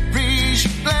sisters, raise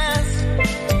your glass.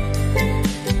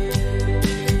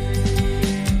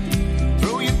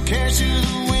 Throw your cash to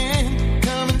the wind,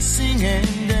 come and sing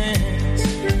and dance.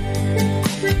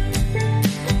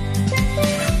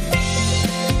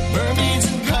 Mermaids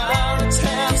and pirates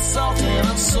have salt in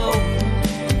our soul.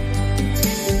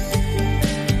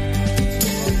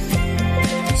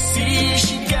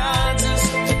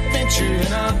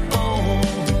 In our bones,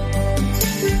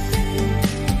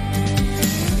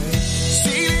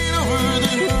 sailing over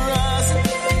the horizon,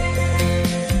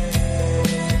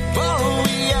 follow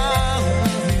the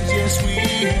islands, yes we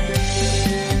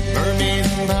mermaids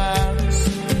and pirates,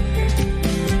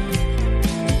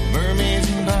 mermaids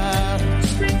and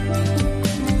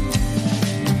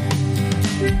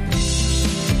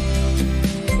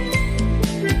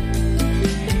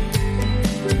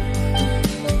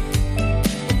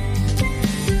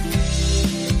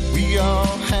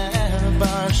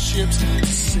ships to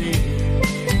sail.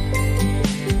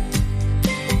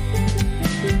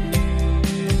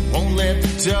 Won't let the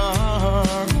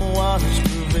dark waters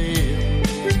prevail.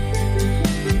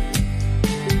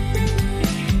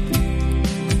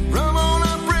 Rum on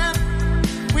our breath,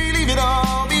 we leave it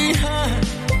all behind.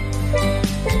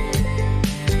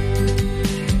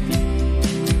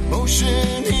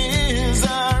 Motion is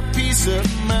our peace of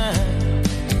mind.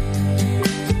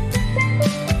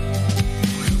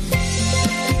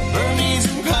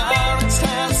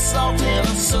 Salt in our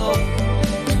soul.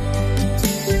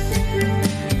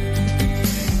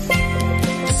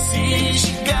 See,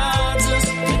 she guides us,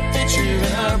 adventure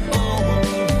in our bones.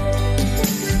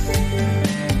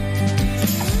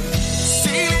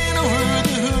 Sailing over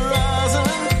the horizon,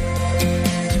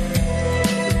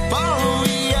 follow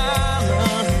the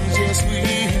islands, yes we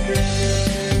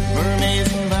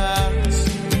mermaids and pirates,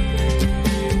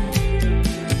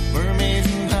 mermaids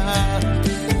and pirates.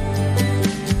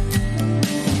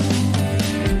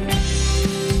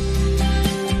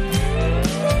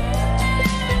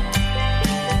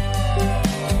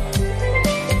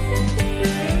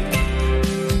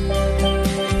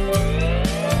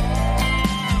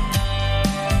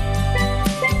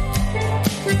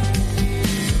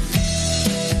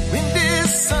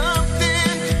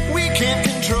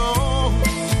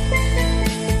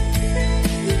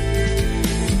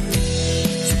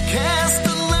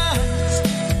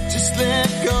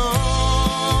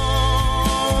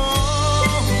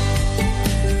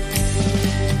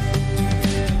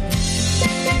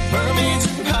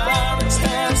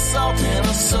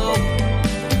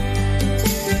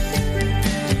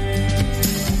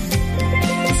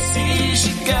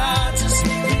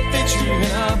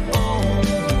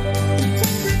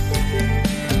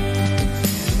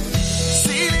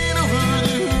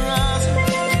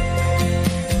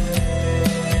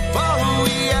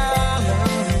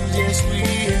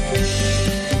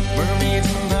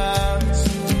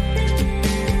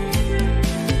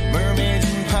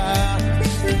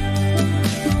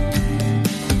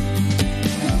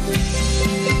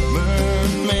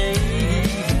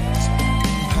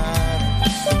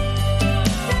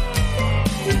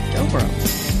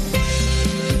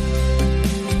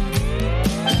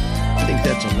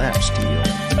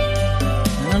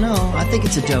 I think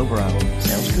it's a dobro.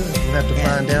 Sounds good. We'll have to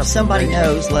find out. If somebody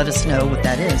knows, let us know what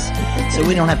that is. So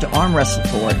we don't have to arm wrestle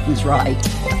for it. Who's right?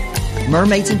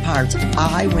 Mermaids and Pirates.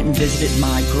 I went and visited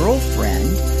my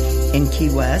girlfriend in Key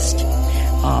West.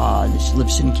 She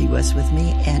lives in Key West with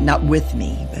me, and not with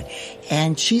me,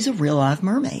 and she's a real live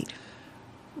mermaid.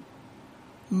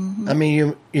 Mm-hmm. I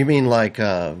mean, you mean like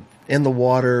in the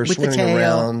water, with the swimming tail,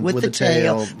 around with the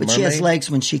tail. But she has mermaid?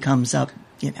 legs when she comes up,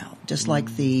 just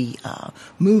like the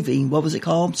movie. What was it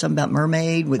called? Something about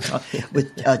mermaid with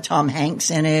Tom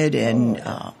Hanks in it, and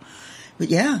but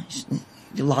yeah.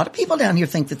 A lot of people down here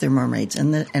think that they're mermaids,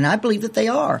 and I believe that they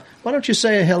are. Why don't you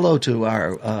say hello to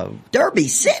our Derby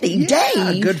City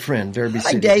Dave? Good friend, Derby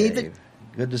Hi, City Dave.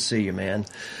 Good to see you, man.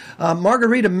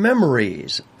 Margarita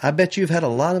memories. I bet you've had a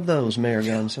lot of those, Mayor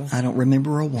Gonzo. I don't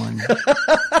remember a one.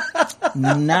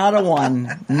 Not a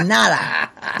one. Nada.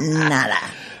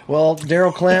 Well,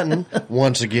 Daryl Clanton,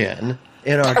 once again,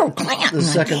 in the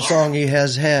second song he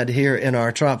has had here in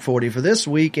our Top 40 for this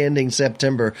week, ending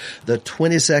September the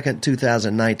 22nd,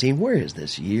 2019. Where is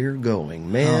this year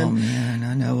going, man? Oh, man,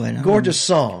 I know it. Gorgeous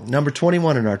song, number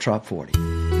 21 in our Top 40.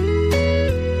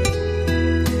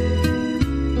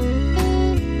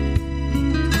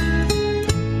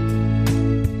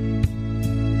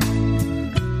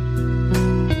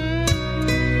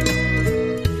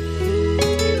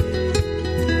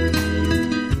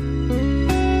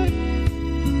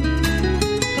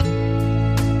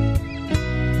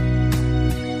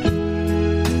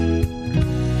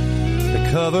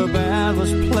 Cover band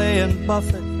was playing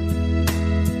Buffett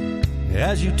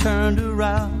as you turned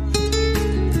around.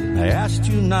 I asked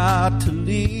you not to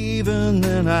leave, and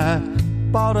then I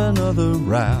bought another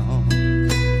round.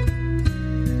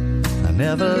 I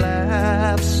never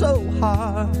laughed so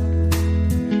hard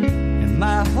in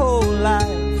my whole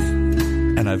life,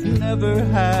 and I've never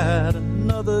had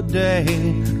another day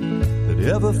that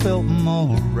ever felt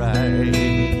more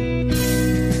right.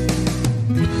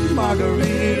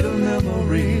 Margarita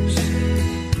memories,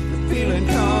 the feeling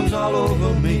comes all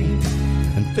over me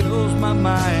and fills my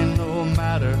mind no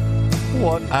matter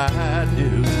what I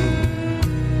do.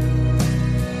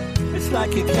 It's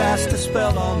like you cast a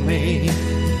spell on me.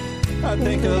 I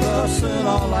think of us and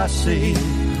all I see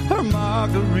are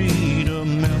margarita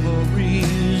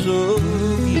memories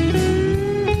of you.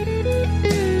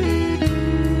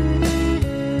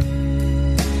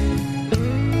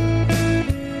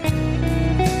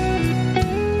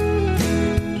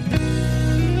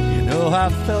 I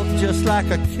felt just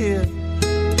like a kid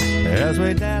as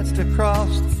we danced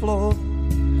across the floor.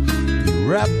 You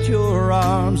wrapped your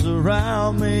arms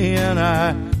around me and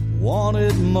I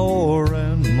wanted more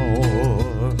and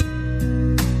more.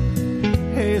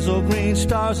 Hazel green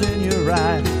stars in your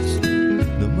eyes,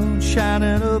 the moon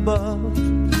shining above.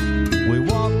 We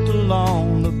walked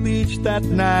along the beach that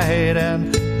night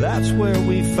and that's where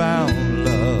we found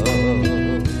love.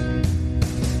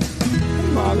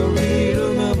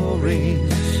 Margarita memories,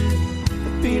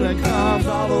 the feeling comes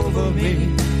all over me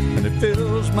and it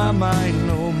fills my mind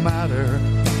no matter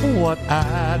what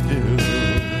I do.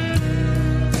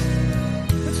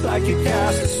 It's like you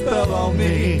cast a spell on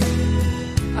me.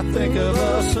 I think of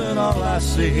us and all I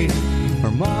see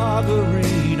are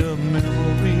margarita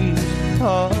memories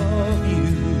of you.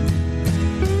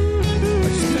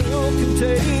 I still can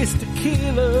taste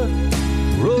tequila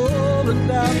rolling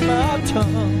down my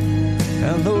tongue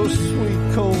and those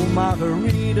sweet cold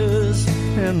margaritas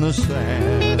in the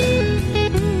sand.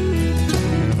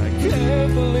 And I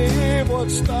can't believe what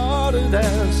started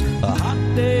as a hot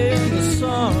day in the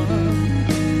sun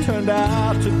turned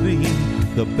out to be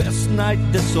the best night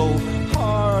this old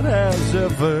heart has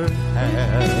ever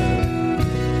had.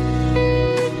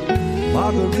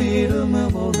 Margarita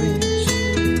memories,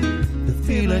 the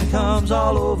feeling comes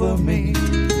all over me.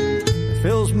 It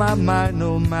fills my mind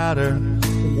no matter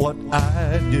what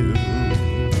I do.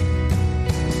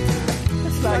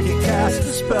 It's like you cast a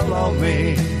spell on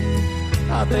me.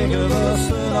 I think of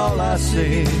us and all I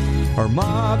see are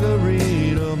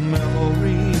margarita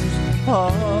memories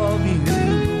of you.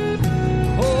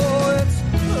 Oh, it's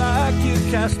like you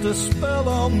cast a spell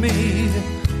on me.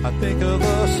 I think of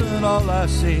us and all I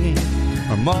see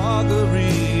are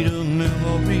margarita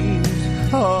memories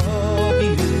of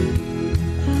you.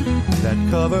 That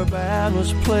cover band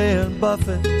was playing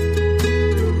Buffett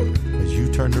as you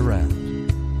turned around.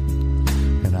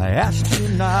 And I asked you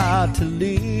not to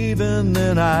leave, and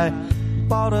then I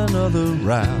bought another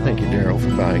round. Thank you, Daryl,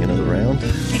 for buying another round.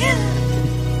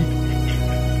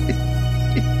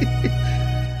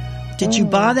 Did you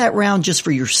buy that round just for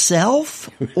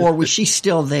yourself, or was she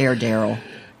still there, Daryl?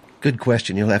 Good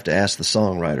question. You'll have to ask the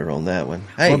songwriter on that one.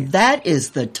 Hey, well, that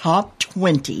is the top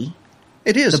 20.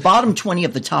 It is. The bottom 20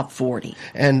 of the top 40.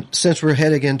 And since we're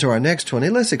heading into our next 20,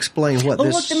 let's explain what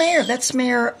this... Oh, look, the mayor. That's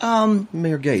Mayor...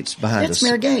 Mayor Gates behind us. That's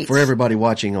Mayor Gates. For everybody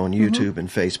watching on YouTube and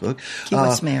Facebook. Key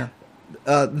West Mayor.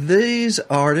 These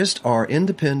artists are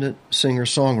independent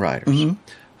singer-songwriters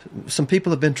some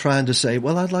people have been trying to say,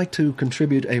 well, I'd like to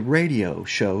contribute a radio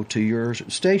show to your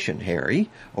station, Harry,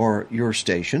 or your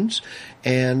stations.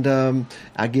 And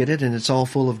I get it, and it's all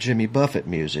full of Jimmy Buffett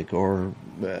music or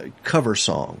cover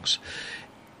songs.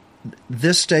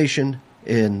 This station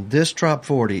in this Trop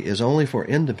 40 is only for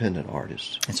independent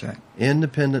artists. That's right.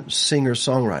 Independent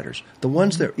singer-songwriters. The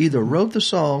ones that either wrote the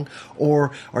song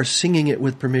or are singing it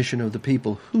with permission of the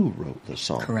people who wrote the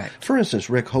song. Correct. For instance,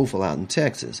 Rick Hofel out in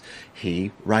Texas,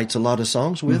 he writes a lot of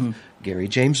songs with Gary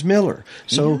James Miller.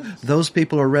 So those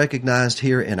people are recognized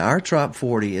here in our Trop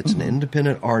 40. It's an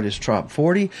independent artist Trop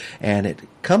 40, and it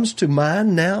comes to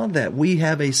mind now that we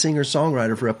have a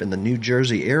singer-songwriter for up in the New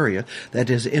Jersey area that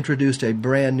has introduced a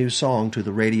brand new song to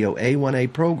the Radio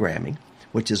A1A programming,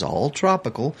 which is all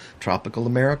tropical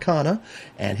Americana,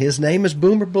 and his name is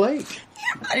Boomer Blake.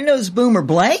 Everybody knows Boomer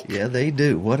Blake. Yeah, they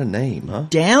do. What a name, huh?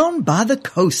 Down by the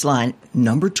Coastline,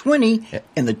 number 20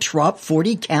 in the Trop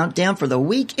 40 countdown for the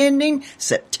week ending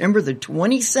September the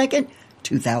 22nd,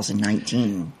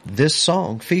 2019. This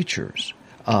song features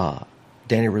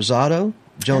Danny Rosado,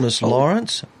 Jonas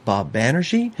Lawrence, Bob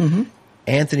Banerjee,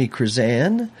 Anthony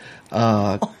Krizan.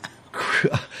 I'll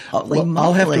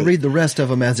have to read the rest of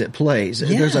them as it plays.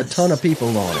 Yes. There's a ton of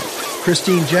people on it.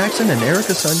 Christine Jackson and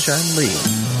Erica Sunshine Lee.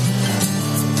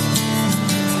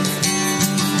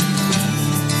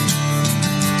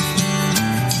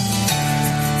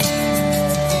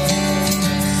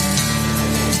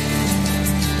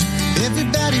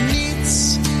 Everybody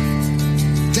meets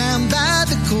down by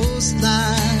the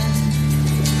coastline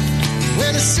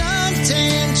where the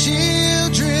suntan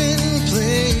children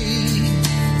play.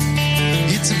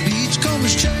 It's a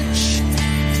beachcombers church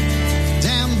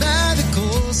down by the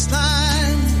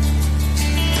coastline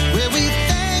where we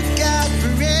thank God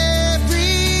for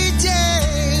every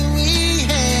day we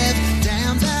have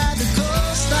down by the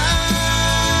coastline.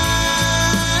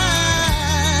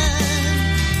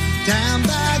 Down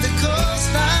by the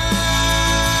coastline.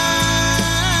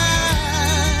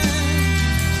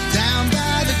 Down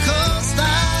by the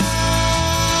coastline.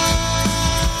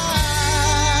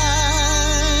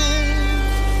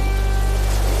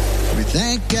 We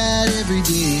thank God every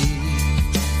day.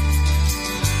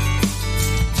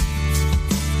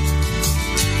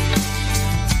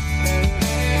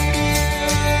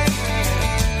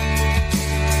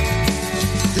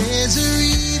 There's a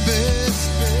river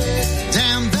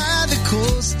down by the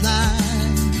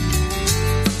coastline.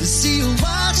 The sea will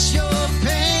wash your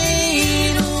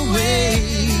pain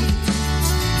away.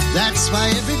 That's why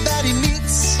everybody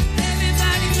meets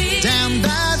down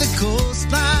by the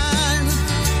coastline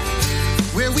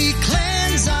where we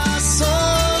cleanse our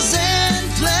souls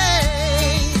and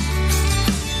play.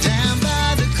 Down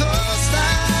by the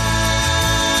coastline.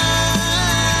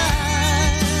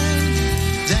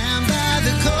 Down by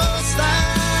the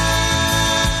coastline.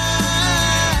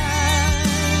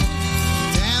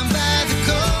 Down by the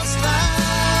coastline.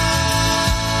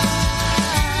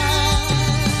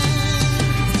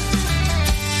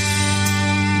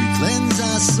 We cleanse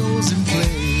our souls and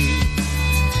play.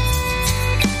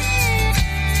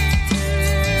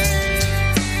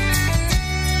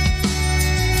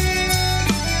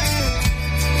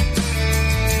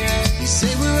 They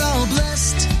say we're all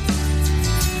blessed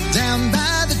down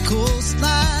by the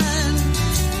coastline,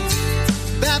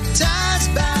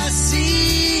 baptized by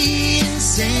sea and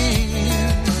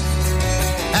sand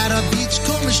at our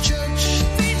Beachcombers Church,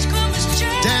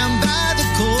 down by the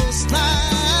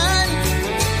coastline.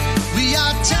 We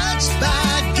are touched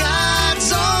by God.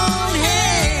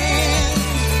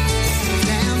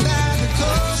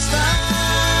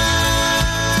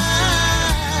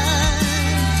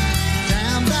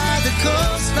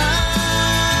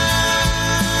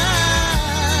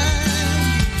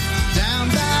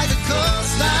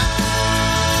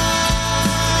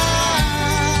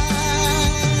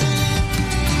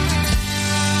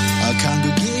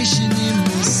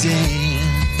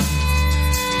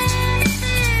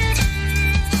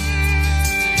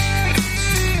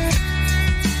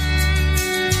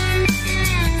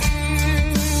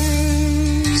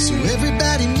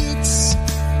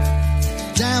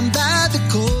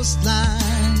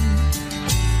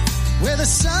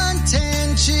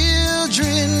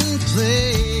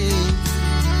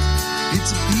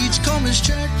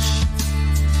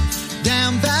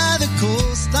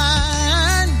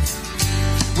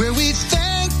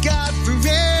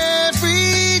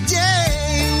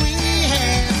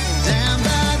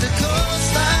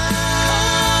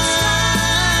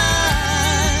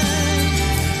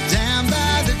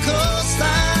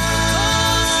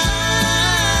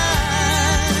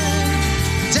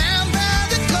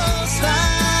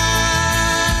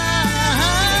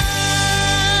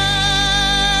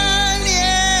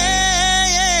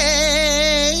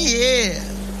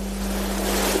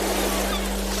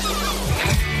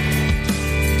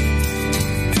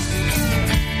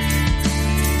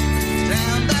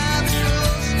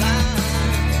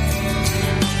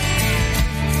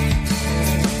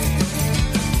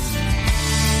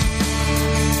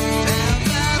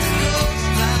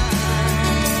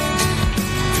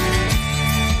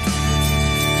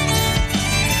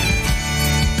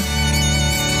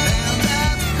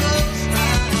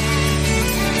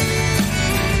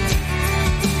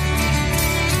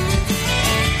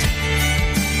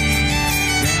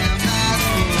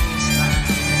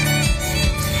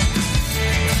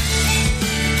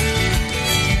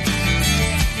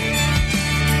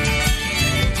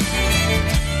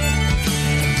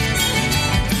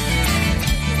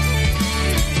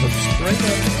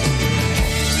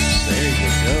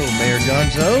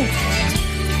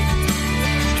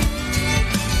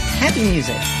 happy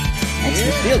music.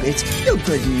 It's feel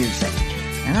good music.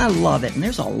 And I love it. And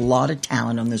there's a lot of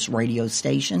talent on this radio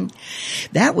station.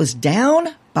 That was Down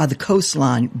by the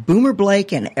Coastline, Boomer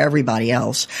Blake and everybody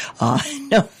else.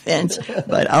 No offense,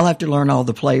 but I'll have to learn all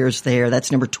the players there.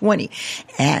 That's number 20.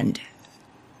 And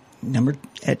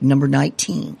at number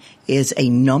 19 is a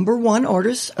number one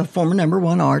artist, a former number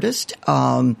one artist.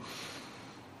 And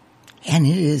it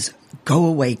is Go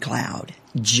Away Cloud,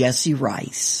 Jesse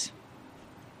Rice.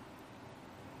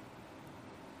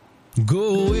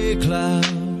 Go away,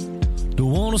 cloud.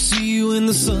 Don't wanna see you when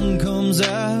the sun comes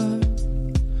out.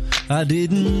 I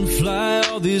didn't fly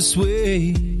all this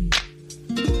way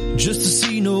just to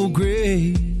see no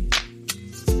gray.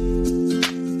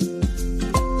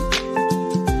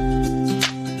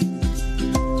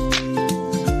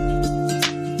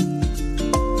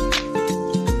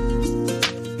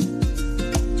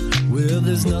 Well,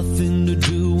 there's nothing to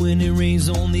do when it rains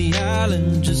on the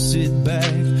island. Just sit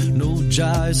back, no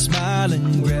jive,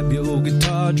 smiling. Grab your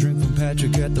guitar, drink from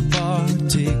Patrick at the bar.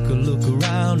 Take a look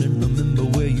around and remember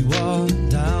where you are.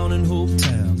 Down in Hope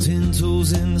Town, 10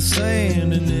 toes in the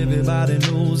sand. And everybody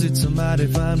knows it's a mighty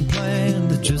fine plan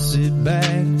to just sit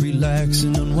back, relax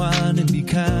and unwind and be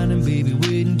kind. And baby,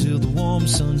 wait until the warm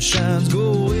sun shines.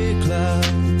 Go away, cloud.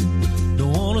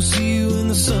 Don't wanna see you when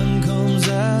the sun comes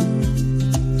out.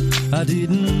 I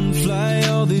didn't fly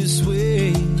all this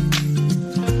way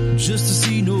just to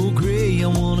see no gray. I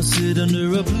wanna sit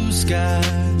under a blue sky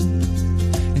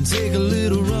and take a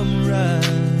little rum ride,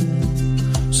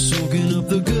 soaking up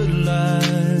the good life.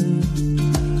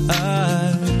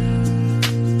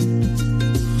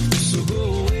 So go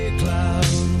away, cloud.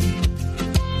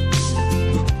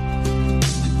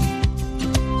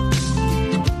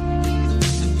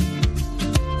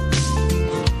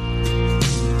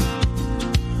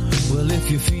 Well,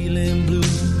 if you're feeling blue,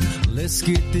 let's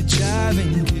get the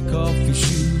jiving, kick off your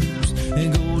shoes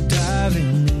and go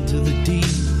diving into the deep.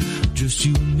 Just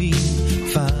you and me,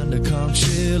 find a conch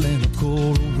shell and a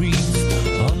coral reef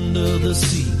under the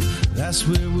sea. That's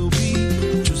where we'll be,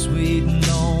 just waiting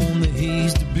on the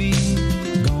haze to be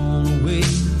gone away,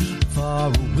 far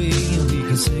away. And we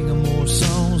can sing more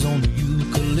songs on the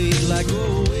ukulele like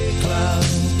Go Away, Cloud.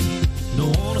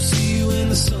 Don't wanna see you when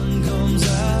the sun comes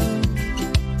out.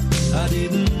 I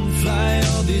didn't fly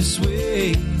all this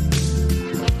way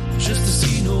just to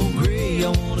see no gray. I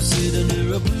wanna sit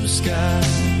under a blue sky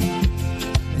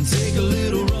and take a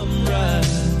little rum ride,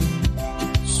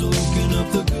 soaking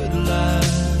up the good life.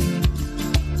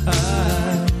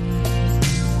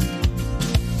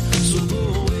 So go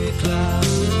away, cloud.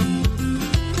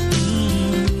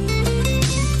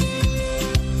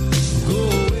 Go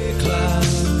away, cloud.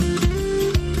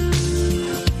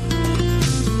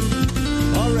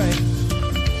 All right.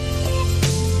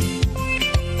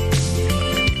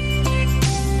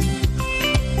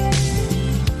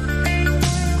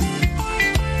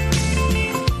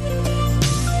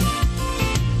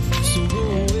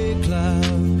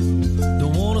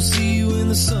 See you when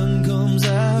the sun comes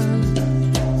out.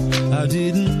 I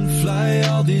didn't fly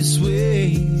all this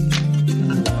way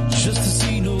just to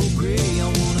see no gray. I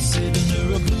wanna sit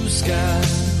under a blue sky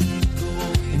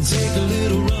and take a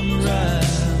little rum ride,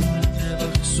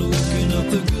 soaking up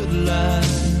the good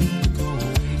life.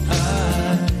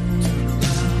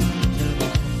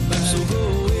 So go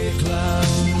away, cloud.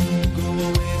 Go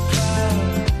away, cloud.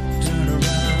 Turn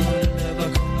around and never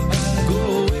come back. Go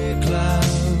away, cloud.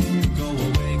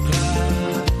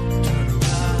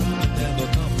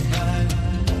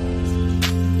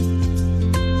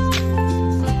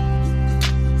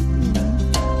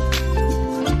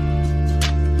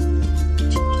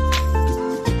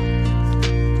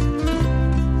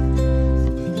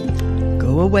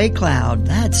 Away Cloud.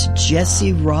 That's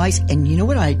Jesse Rice. And you know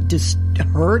what I just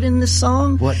heard in the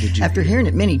song? What did you After hear? hearing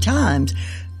it many times,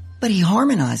 but he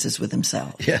harmonizes with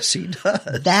himself. Yes, he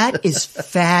does. That is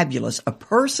fabulous. A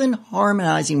person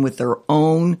harmonizing with their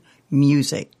own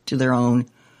music to their own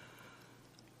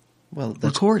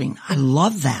recording. I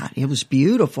love that. It was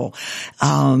beautiful.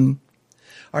 Our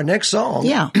next song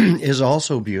is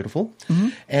also beautiful,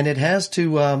 and it has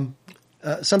to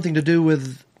something to do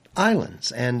with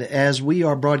islands. And as we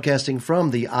are broadcasting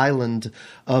from the island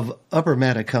of Upper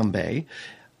Matacumbe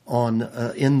on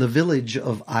in the village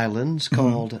of islands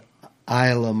called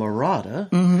Isla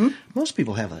Morada, most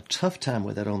people have a tough time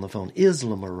with that on the phone.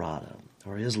 Isla Morada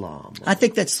or Islam. I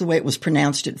think that's the way it was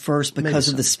pronounced at first because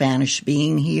of the Spanish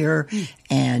being here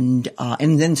and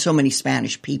then so many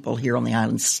Spanish people here on the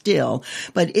island still.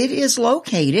 But it is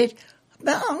located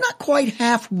about not quite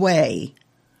halfway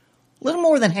a little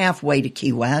more than halfway to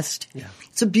Key West. Yeah.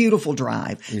 It's a beautiful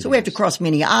drive. So we have to cross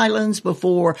many islands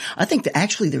before. I think that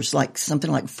actually there's like something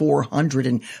like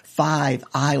 405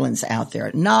 islands out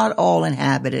there, not all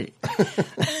inhabited.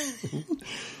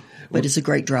 But it's a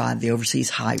great drive, the Overseas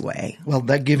Highway. Well,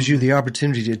 that gives you the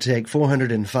opportunity to take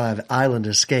 405 Island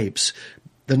Escapes,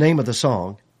 the name of the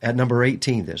song, at number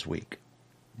 18 this week.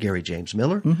 Gary James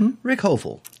Miller, Rick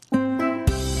Hofel.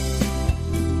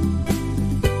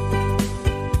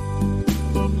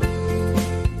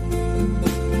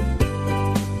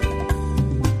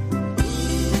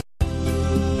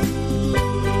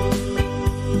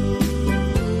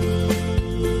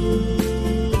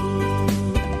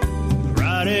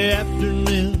 Friday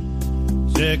afternoon,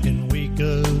 second week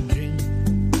of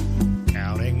June,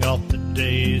 counting off the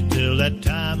days till that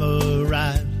time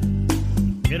arrives.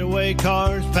 Getaway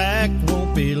cars packed,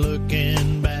 won't be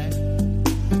looking back.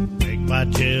 Make my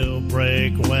tail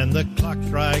break when the clock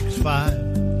strikes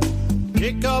 5.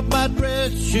 Kick off my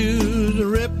dress shoes,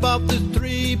 rip off this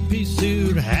three-piece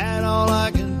suit, hat all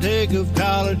I can take of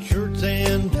collared shirts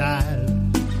and ties.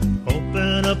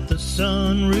 Open up the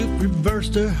sunroof, reverse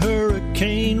to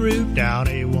hurricane route, down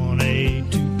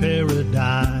A1A to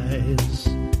paradise.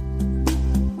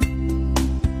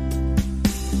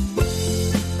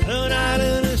 An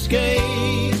island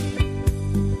escape,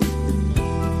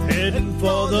 heading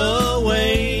for the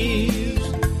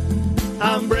waves.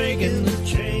 I'm breaking the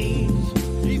chains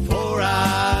before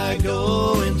I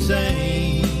go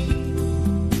insane.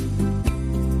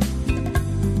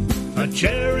 A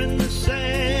chair in the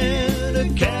sand, a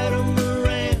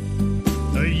catamaran,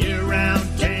 a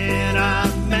year-round tan. I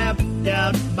mapped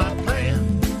out my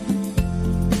plan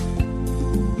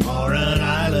for an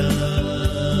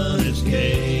island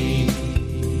escape.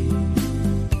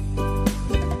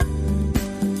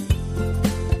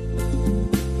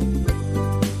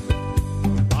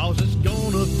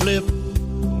 Flip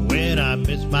when I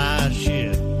miss my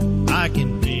ship. I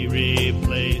can be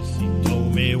replaced, he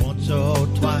told me once or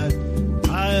twice.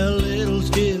 Buy a little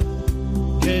skiff,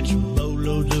 catch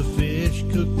boatloads of fish,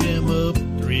 cook them up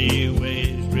 3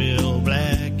 ways, real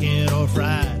black in or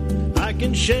fried. I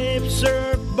can shape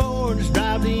surfboards,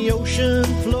 drive the ocean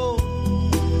floor,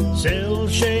 sell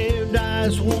shaved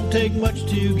ice, won't take much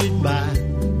to get by.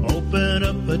 Open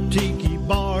up a tiki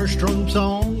bar, strum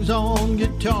songs on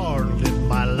guitar, live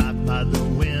my life by the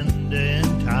wind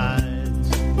and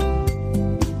tides.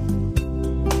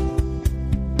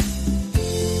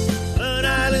 An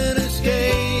island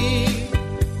escape,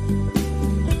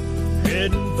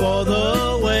 heading for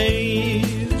the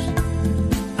waves.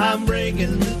 I'm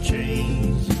breaking the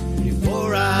chains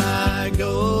before I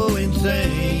go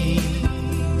insane.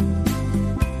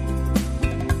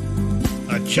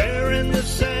 A chair in the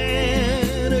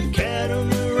sand, a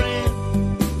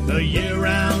catamaran, a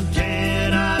year-round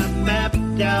tan. I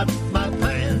mapped out my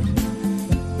plan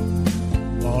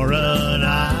for an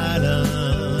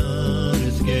island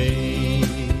escape.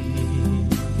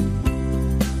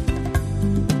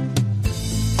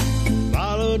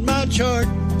 Followed my chart,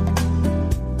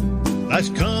 life's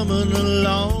coming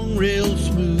along real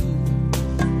smooth.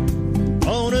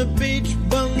 On a beach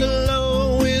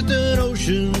bungalow with an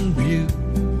ocean view,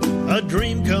 a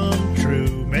dream come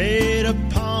true, made of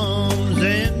palms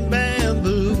and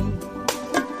bamboo.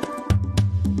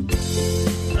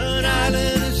 An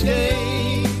island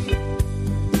escape,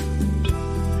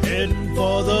 heading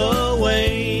for the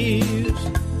waves.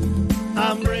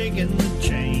 I'm breaking the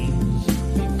chains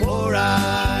before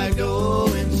I go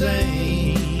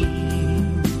insane.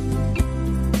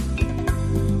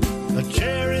 A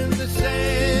chair in the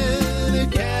sand, a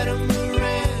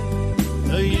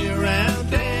catamaran, a year-round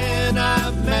tan.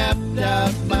 I've mapped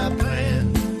out my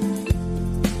plan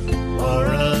for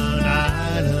an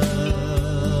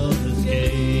island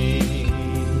escape.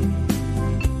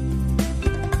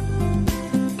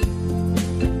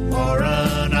 For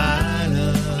an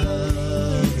island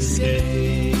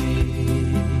escape.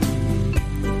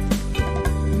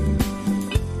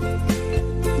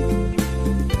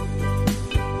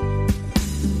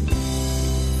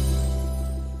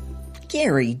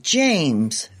 Gary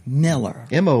James Miller.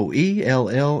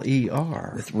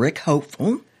 Moeller. With Rick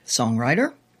Hopeful,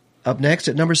 songwriter. Up next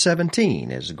at number 17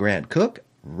 is Grant Cook,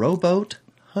 Rowboat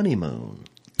Honeymoon.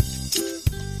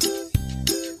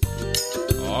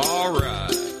 All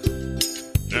right.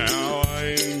 Now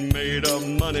I ain't made of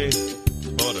money,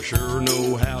 but I sure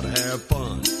know how to have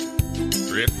fun.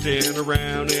 Drifting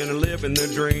around and living the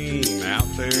dream out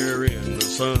there in the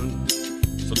sun.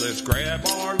 So let's grab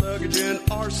our luggage and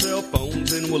our cell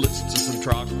phones and we'll listen to some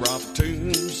trot rock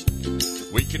tunes.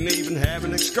 We can even have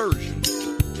an excursion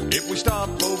if we stop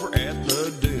over at the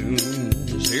dunes.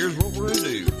 tunes. Here's what we're gonna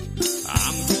do.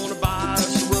 I'm gonna buy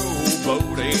us a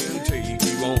rowboat and take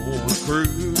you on a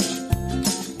cruise.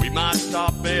 We might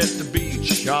stop at the beach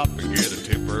shop and get a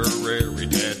temporary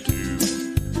tattoo.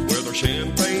 With our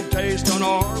champagne taste on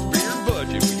our beer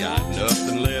budget, we got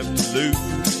nothing left to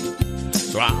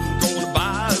lose. So I'm gonna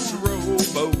buy us a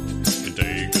rowboat and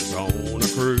take us on a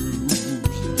cruise.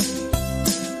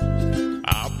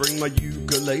 I'll bring my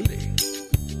ukulele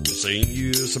and sing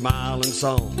you some island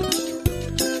songs.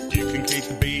 You can keep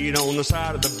the beat on the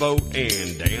side of the boat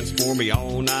and dance for me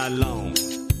all night long.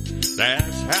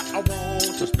 That's how I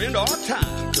want to spend our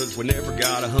time, 'cause we never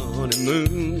got a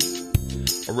honeymoon.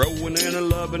 A rowing and a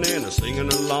loving and a singing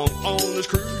along on this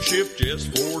cruise ship just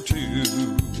for two.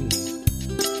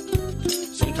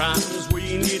 Sometimes we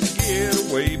need to get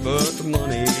away, but the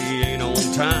money ain't on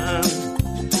time.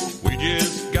 We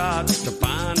just got to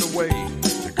find a way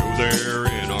to go there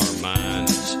in our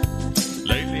minds.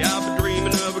 Lately I've been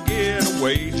dreaming of a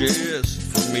getaway just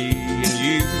for me and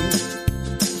you.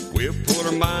 We'll put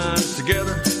our minds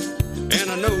together,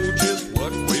 and I know just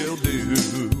what we'll do.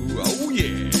 Oh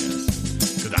yes,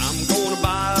 'cause I'm gonna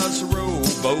buy us a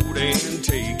rowboat and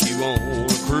take you on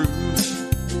a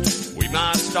cruise. We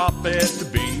might stop at the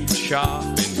beach shop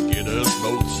and get us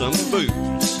both some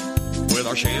booze. With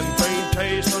our champagne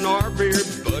taste on our beer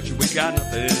budget, we got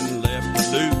nothing left to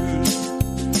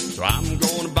lose. So I'm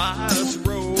gonna buy us a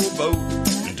rowboat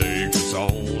and take us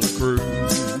on a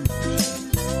cruise.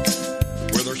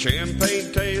 With our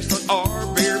champagne taste on our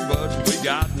beer budget, we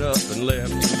got nothing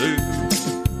left to lose.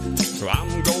 So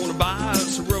I'm gonna buy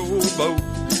us a rowboat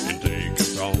and take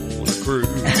us on a cruise.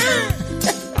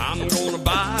 I'm gonna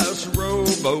buy us a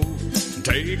rowboat and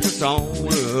take us on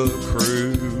a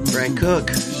cruise. Frank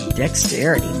Cook.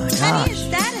 Dexterity, my gosh. Is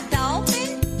that a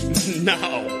dolphin? No,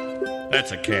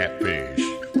 that's a catfish.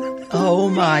 Oh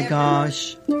my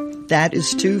gosh. That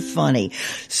is too funny.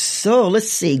 So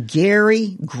let's see.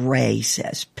 Gary Gray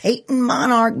says, Peyton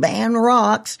Monarch Band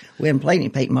rocks. We haven't played any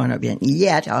Peyton Monarch Band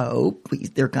yet. I hope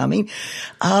they're coming.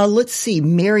 Let's see.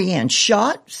 Marianne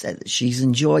Schott said that she's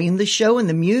enjoying the show and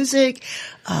the music.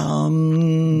 Doc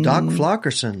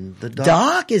Flockerson. The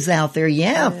Doc is out there,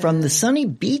 from the sunny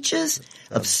beaches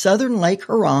of southern Lake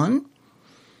Huron.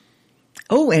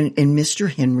 Oh, and Mr.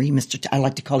 Henry, I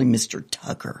like to call him Mr.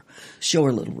 Tucker. Show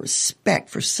a little respect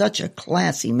for such a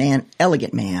classy man,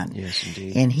 elegant man. Yes,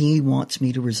 indeed. And he wants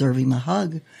me to reserve him a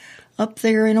hug up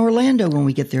there in Orlando when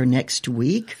we get there next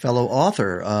week. Fellow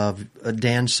author of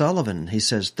Dan Sullivan. He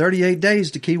says 38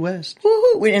 days to Key West.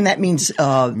 Woo-hoo. And that means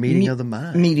Meeting of the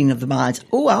Minds. Meeting of the Minds.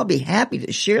 Oh, I'll be happy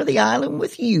to share the island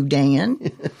with you,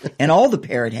 Dan, and all the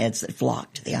parrot heads that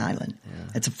flock to the island.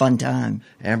 Yeah. It's a fun time.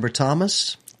 Amber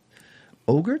Thomas.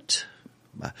 Ogert?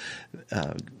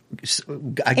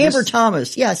 Amber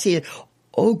Thomas. Yeah, I see it.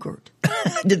 Ogert.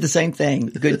 Did the same thing.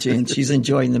 Good tune. She's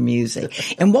enjoying the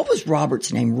music. And what was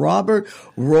Robert's name? Robert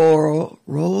Rolle?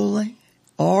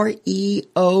 R-E-O-L-L-E.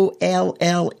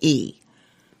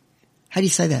 How do you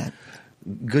say that?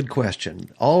 Good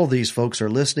question. All these folks are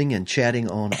listening and chatting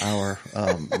on our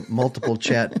multiple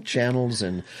chat channels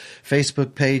and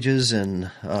Facebook pages and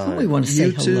we want to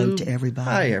say YouTube. Hello to everybody.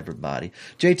 Hi, everybody.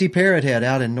 JT Parrothead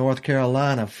out in North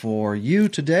Carolina for you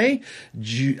today.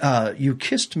 You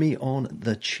Kissed Me on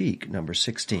the Cheek, number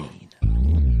 16.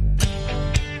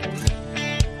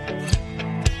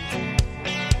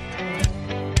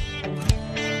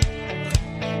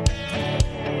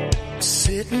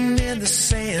 Sitting in the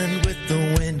sand with the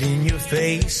wind in your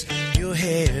face, your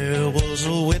hair was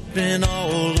whipping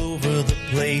all over the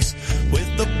place.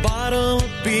 With the bottle of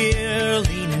beer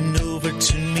leaning over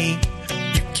to me,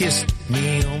 you kissed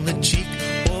me on the cheek,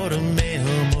 what a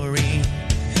memory.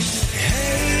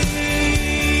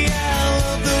 Hey, I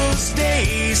love those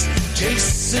days,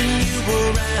 chasing you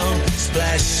around,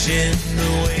 splashing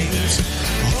the waves.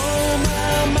 Oh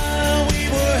my, we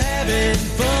were having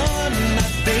fun,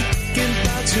 not thinking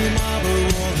about tomorrow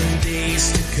or the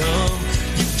days to come.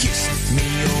 You kissed me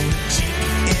on the cheek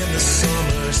in the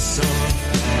summer sun.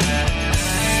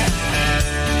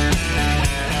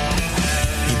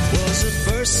 It was the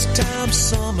first time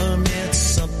summer meant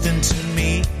something to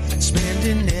me,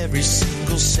 spending every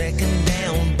single second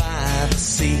down by the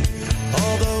sea.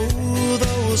 Although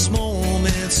those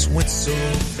moments went so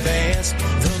fast,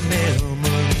 the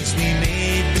memories we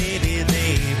made, baby,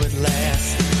 they would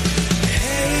last.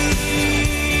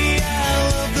 Hey, I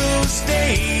love those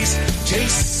days,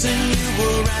 chasing you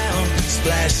around,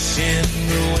 splashing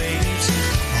the waves.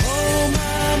 Oh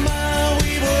my,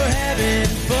 we were having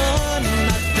fun,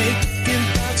 not thinking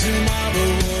about tomorrow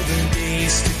or the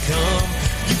days to come.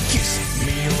 You kissed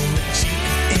me on the cheek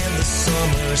in the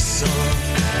summer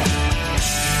sun.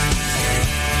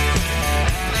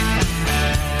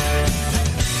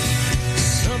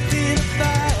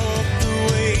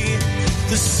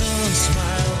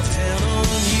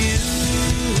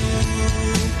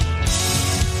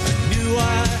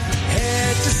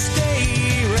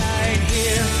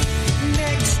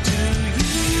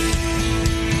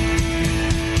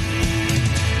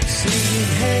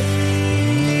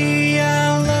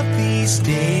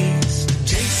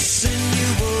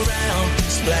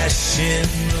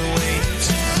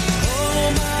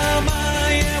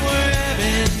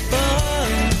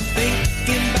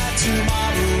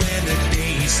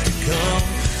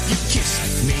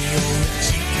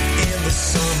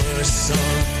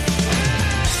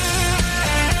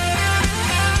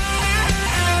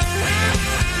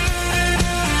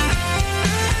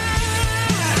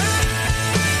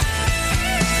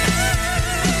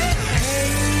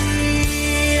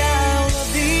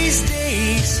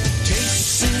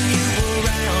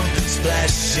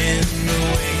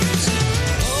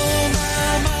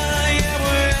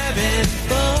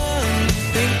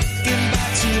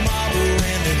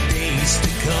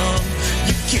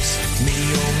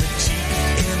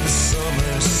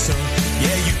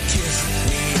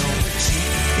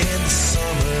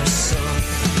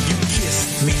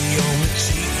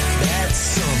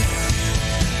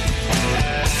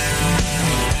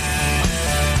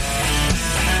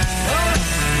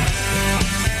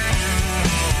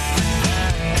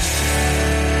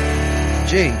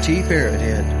 J.T.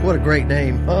 Parrothead. What a great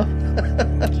name, huh?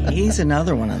 He's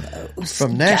another one of those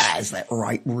From guys that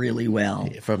write really well.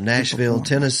 From Nashville,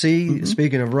 Tennessee.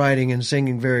 Speaking of writing and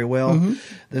singing very well,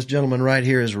 this gentleman right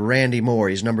here is Randy Moore.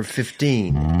 He's number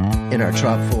 15 in our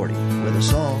Top 40 with a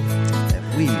song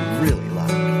that we really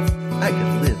like. I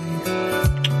Could Live Here.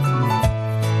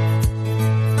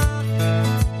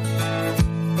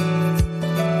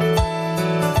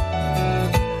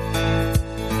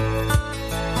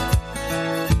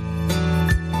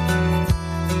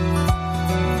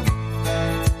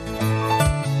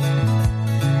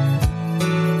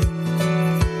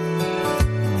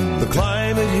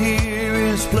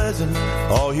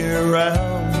 All year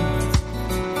round,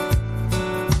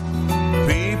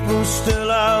 people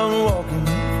still out walking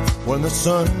when the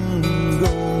sun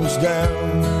goes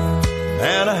down,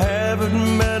 and I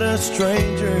haven't met a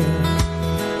stranger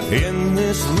in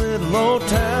this little old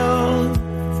town.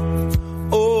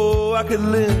 Oh, I could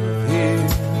live here,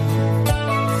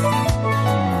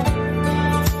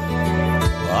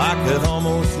 I could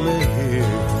almost live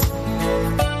here.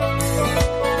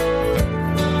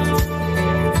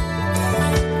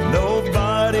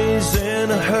 In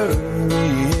a hurry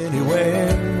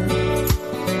anywhere.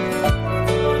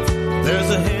 There's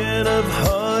a hint of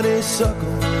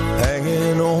honeysuckle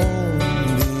hanging on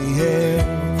the air.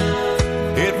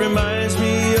 It reminds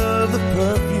me of the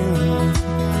perfume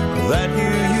that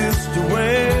you used to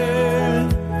wear.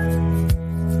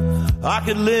 I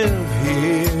could live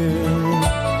here,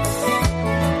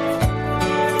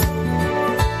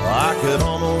 I could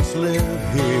almost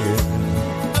live here.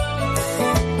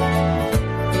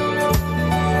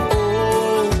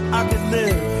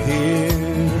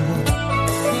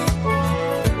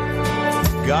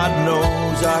 God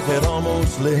knows I could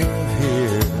almost live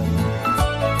here.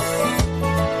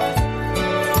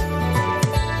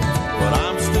 But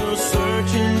I'm still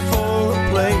searching for a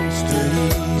place to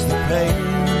ease the pain.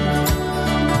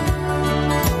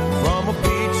 From a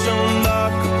beach on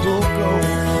Acapulco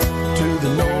to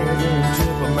the northern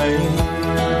tip of Maine.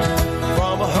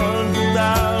 From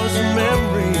 100,000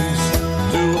 memories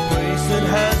to a place that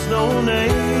has no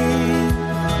name.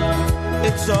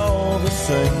 It's all the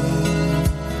same.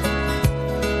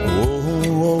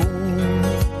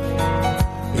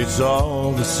 It's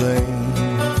all the same.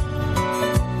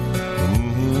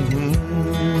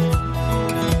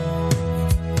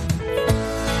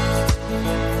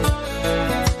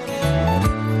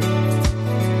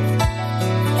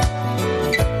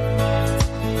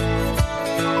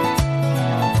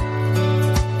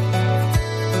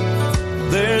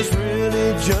 There's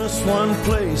really just one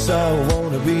place I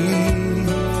want to be.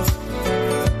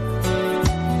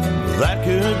 That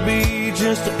could be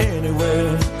just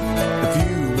anywhere if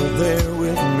you were there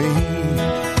with me.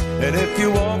 And if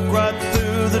you walk right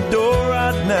through the door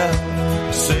right now,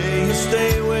 say you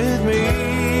stay with me,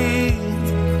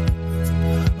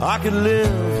 I could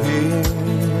live here.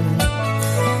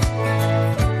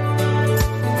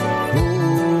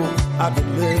 Oh, I could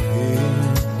live here.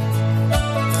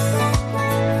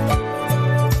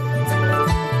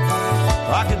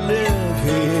 I could live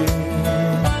here.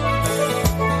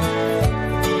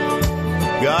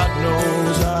 God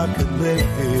knows I could live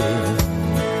here.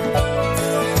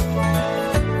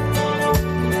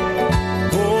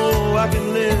 Oh, I can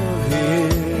live here.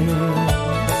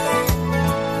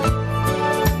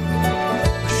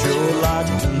 I sure like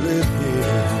to live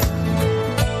here.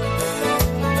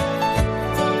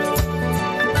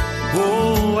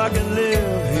 Oh, I can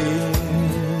live here.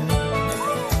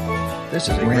 This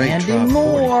is a great Randy Top 40.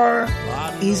 Moore.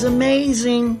 He's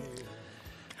amazing.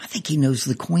 I think he knows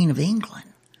the Queen of England.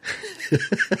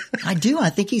 I do. I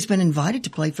think he's been invited to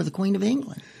play for the Queen of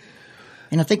England.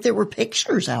 And I think there were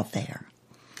pictures out there.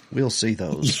 We'll see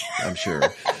those, I'm sure.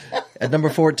 At number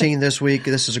 14 this week,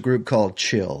 this is a group called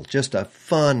Chill. Just a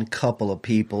fun couple of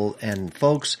people. And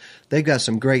folks, they've got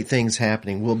some great things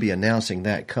happening. We'll be announcing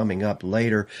that coming up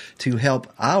later to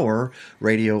help our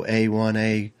Radio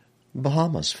A1A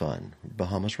Bahamas Fund,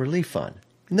 Bahamas Relief Fund.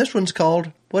 And this one's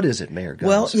called, what is it, Mayor Guns?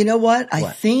 Well, you know what? I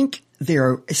think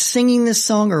they're singing this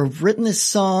song or have written this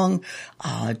song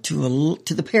to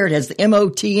the Parrotheads, the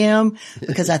MOTM,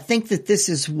 because I think that this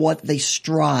is what they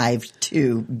strive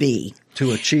to be.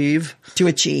 To achieve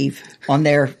on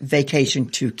their vacation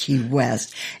to Key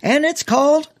West. And it's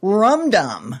called Rum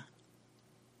Dum.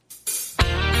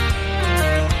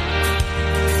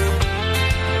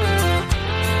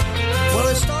 Well,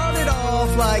 it started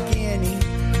off like any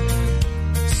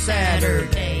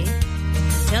Saturday,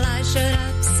 till I showed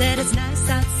up, said it's nice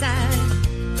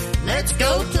outside, let's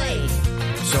go play.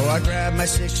 So I grabbed my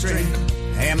 6-string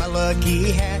and my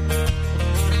lucky hat,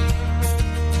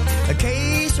 a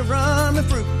case of rum and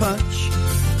fruit punch,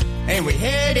 and we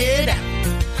headed out.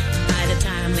 By the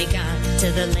time we got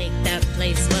to the lake, that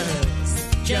place was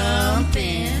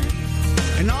jumping.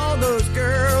 And all those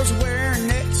girls were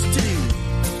next to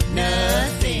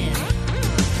nothing.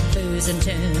 Booze and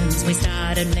tunes, we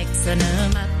started mixing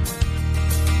them up.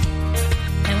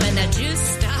 And when the juice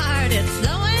started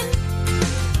flowing,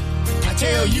 I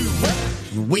tell you what,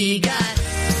 we got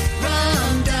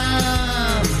rum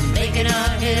dum, baking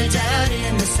our heads out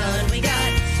in the sun. We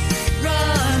got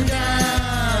rum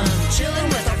dum, chilling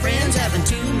with our friends, having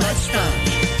too much fun.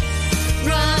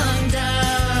 Rum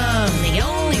dum, the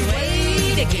only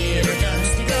way to get her done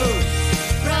is to go.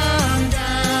 Rum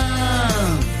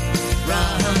dum,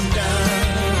 rum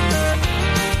dum.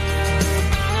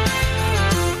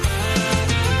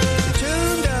 We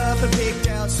tuned up and picked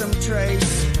out some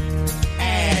Trace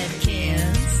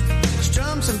Adkins,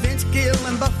 strummed some Vince Gill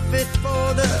and Buffett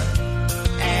for the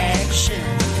action.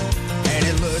 And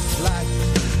it looked like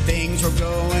things were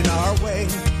going our way.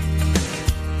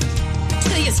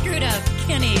 Till you screwed up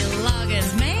Kenny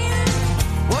Loggins, man.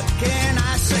 What can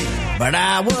I say? But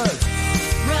I was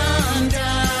rum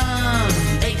dum,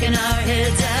 baking our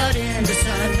heads out in the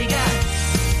sun. We got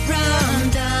rum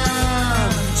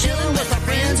dum, chilling with our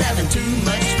friends, having too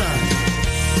much fun.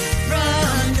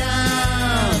 Rum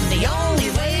dum, the only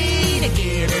way to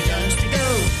get her done is to go.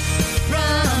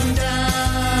 Rum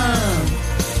dum,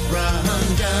 rum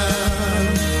dum.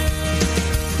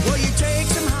 Well, you take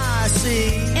some high C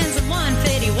and some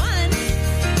 151.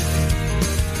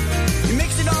 You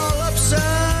mix it all up,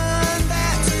 son.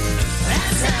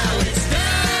 That's how it's done,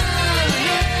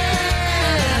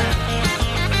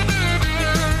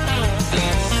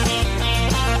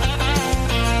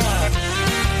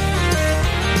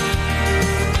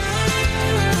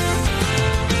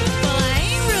 Well, I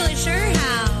ain't really sure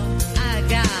how I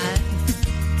got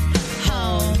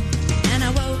home, and I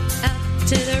woke up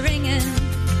to the ringing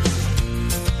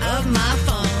of my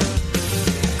phone.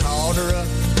 Called her up,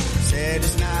 said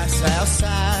it's nice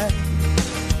outside.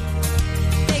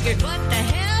 Figured, what the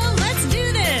hell? Let's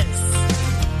do this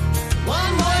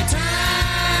one more time.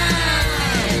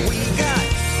 We got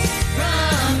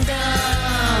rum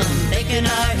dum, baking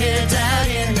our heads out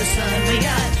in the sun. We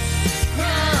got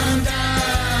rum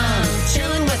dum,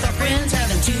 chilling with our friends,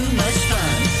 having too much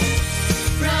fun.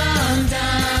 Rum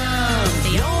dum,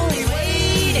 the only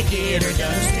way to get her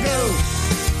done is to go.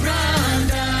 Rum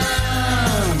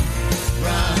dum,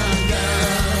 rum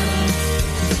dum.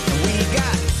 We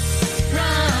got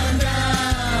rum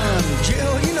dum.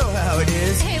 Jill, you know how it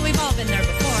is. Hey, we've all been there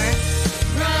before.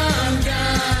 Rum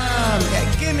dum. Yeah,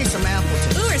 give me some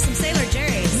Appleton. Ooh, or some Sailor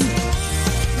Jerry's.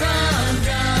 Rum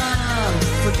dum.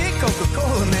 Forget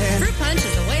Coca-Cola, man. Fruit punch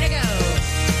is the way to go.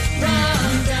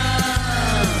 Rum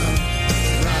dum.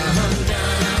 Rum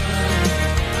dum.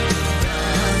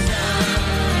 Rum dum.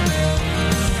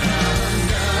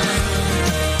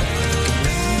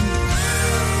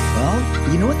 Well,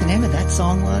 you know what the name of that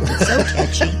song was? It's so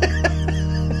catchy.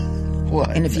 What?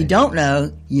 And if you don't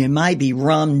know, you might be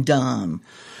rum dumb.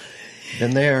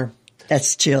 Been there.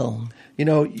 That's chill. You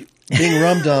know, being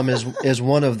rum dumb is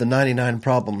one of the 99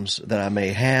 problems that I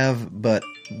may have, but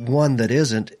one that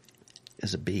isn't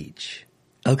is a beach.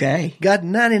 Okay. Got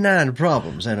 99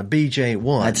 problems, and a beach ain't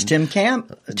one. That's Tim Sharon.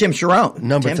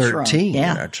 Number Tim 13 Sharon.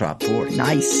 Yeah. in our top 40.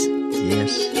 Nice.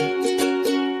 Yes.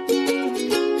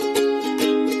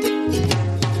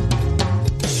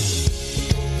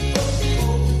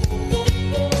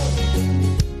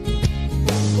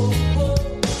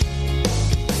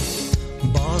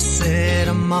 Boss said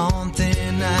I'm on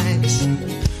thin ice.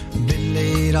 Been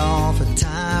laid off a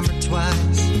time or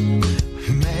twice.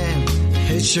 Man,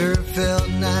 it sure felt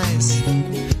nice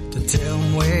to tell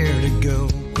him where to go.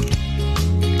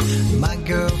 My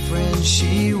girlfriend,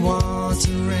 she wants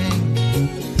a ring.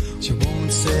 She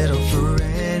won't settle for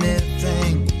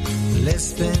anything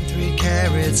less than 3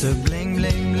 carats of bling,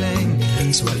 bling, bling.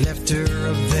 So I left her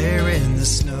up there in the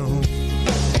snow.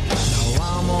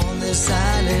 Now I'm on this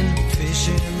island,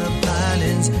 fishing the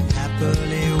pilings,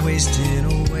 happily wasting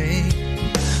away.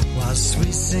 While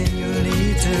sweet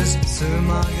senoritas, Sir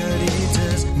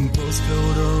Margaritas, both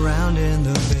float around in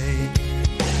the bay.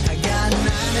 I got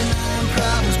 99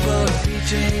 problems, but a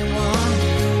beach ain't one.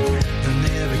 They'll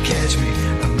never catch me,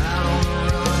 I'm out on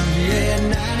the run. Yeah,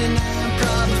 99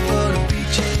 problems, but a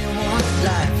beach ain't one.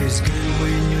 Life is good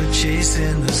when you're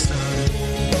chasing the sun.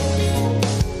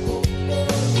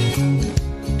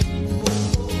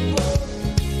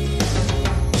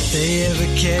 If they ever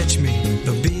catch me,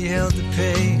 they'll be held to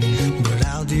pay. But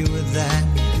I'll deal with that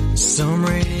some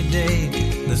rainy day.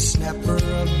 the snapper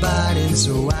abiding,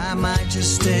 so I might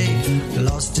just stay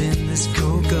lost in this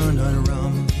coconut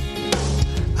rum.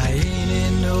 I ain't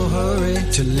in no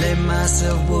hurry to let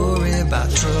myself worry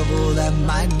about trouble that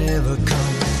might never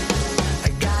come. I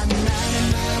got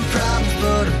 99 problems,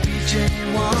 but a beach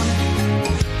ain't one.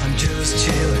 I'm just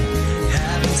chilling,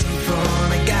 having some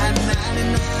fun. I got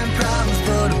 99 problems,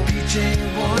 but a beach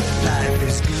ain't one. Life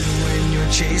is good when you're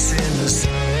chasing the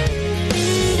sun.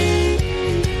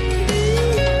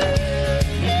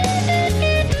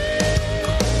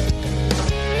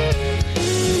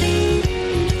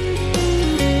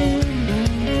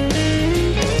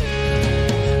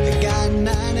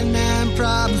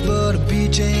 But a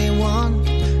beach ain't one.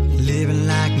 Living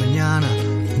like manana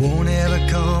won't ever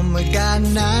come. I got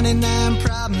 99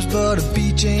 problems, but a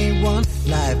beach ain't one.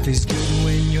 Life is good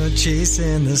when you're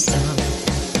chasing the sun.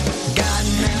 Got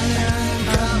 99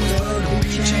 problems, but a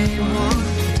beach ain't one.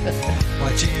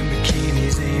 Watching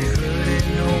bikinis ain't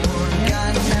hurting no one.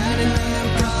 Got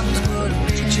 99 problems, but a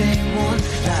beach ain't one.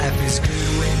 Life is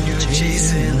good when you're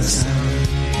chasing the sun.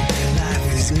 Life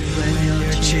is good when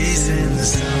you're chasing the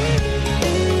sun.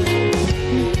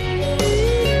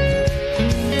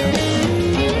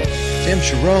 Tim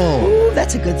Sharon. Ooh,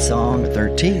 that's a good song.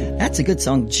 13. That's a good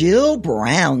song. Jill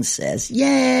Brown says,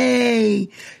 yay!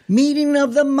 Meeting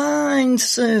of the Minds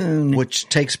soon. Which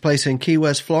takes place in Key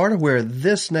West, Florida, where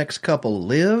this next couple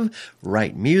live,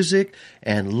 write music,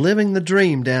 and living the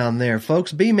dream down there.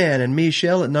 Folks, B-Man and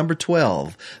Michelle at number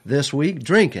 12. This week,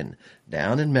 drinking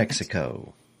down in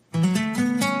Mexico.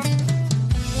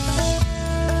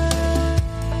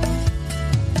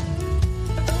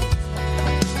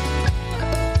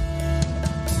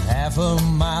 Half a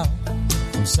mile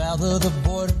from south of the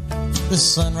border, the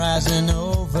sun rising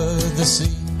over the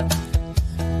sea.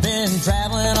 Been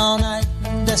traveling all night,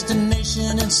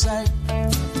 destination in sight.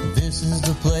 This is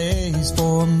the place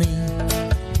for me.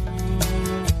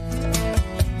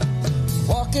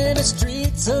 Walking the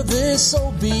streets of this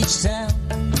old beach town,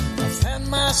 I found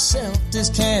myself this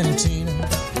cantina,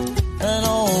 an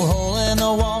old hole in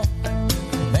the wall.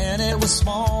 Man, it was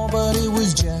small, but it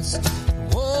was just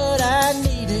what I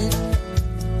needed.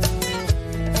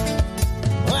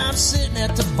 Well, I'm sitting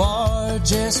at the bar,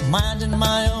 just minding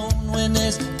my own, when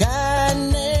this guy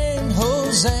named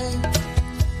Jose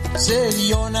said,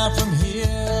 you're not from here,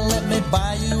 let me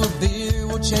buy you a beer.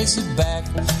 We'll chase it back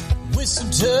with some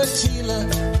tequila.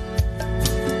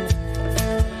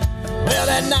 Well,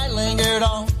 that night lingered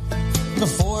on.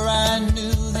 Before I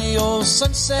knew, the old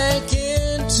sun sank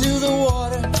into the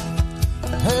water.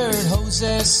 Heard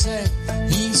Jose say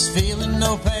he's feeling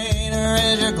no pain.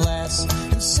 Raise your glass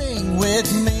and sing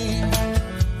with me.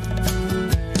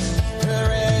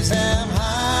 Raise them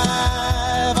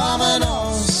high,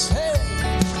 vámonos. Hey,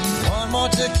 one more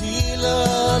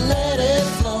tequila, let it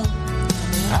flow.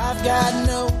 I've got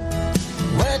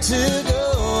nowhere to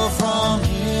go from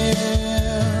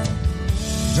here.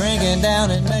 Drinking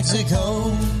down in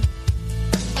Mexico.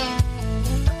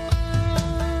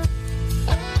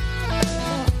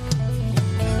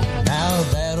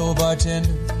 That old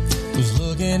bartender was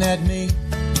looking at me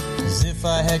as if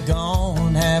I had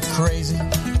gone half crazy.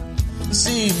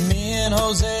 See, me and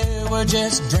Jose were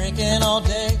just drinking all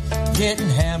day, getting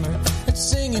hammered and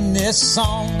singing this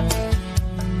song.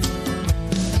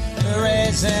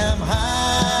 Raise them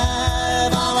high,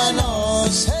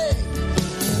 vámonos. Hey,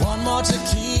 one more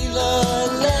tequila,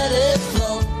 let it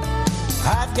flow.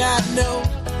 I've got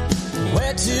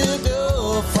nowhere to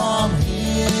go from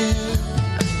here.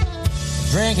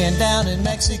 Drinking down in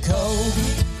Mexico.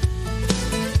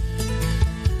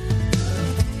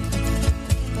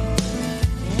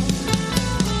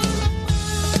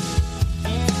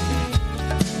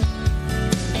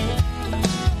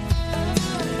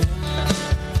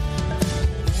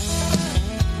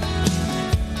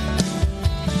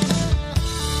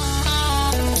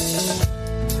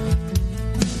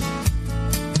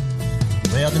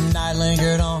 Well, the night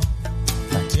lingered on.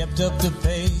 I kept up the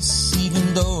pace,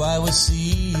 even though I was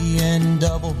seeing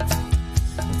double.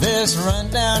 This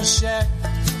rundown shack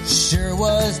sure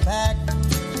was packed,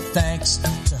 thanks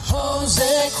to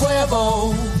Jose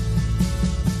Cuervo.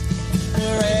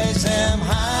 Raise them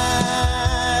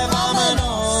high,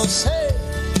 vámonos. Hey,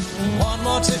 one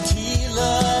more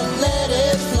tequila, let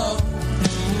it flow.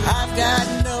 I've got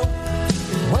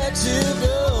nowhere to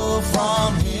go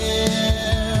from here.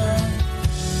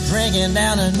 Drinking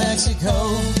down in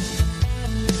Mexico.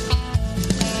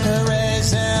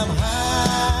 Raise them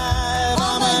high,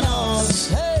 vámonos.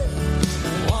 Hey,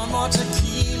 one more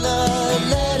tequila,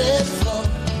 let it flow.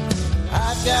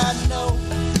 I've got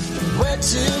nowhere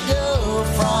to go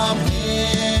from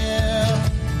here.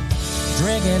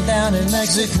 Drinking And down in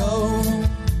Mexico,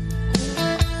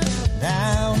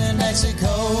 down in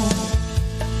Mexico,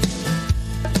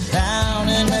 down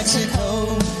in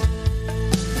Mexico,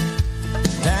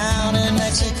 down in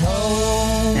Mexico.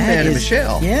 Man and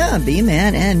Michelle. Yeah,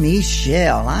 B-Man and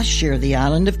Michelle. I share the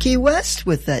island of Key West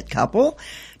with that couple,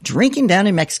 drinking down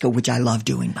in Mexico, which I love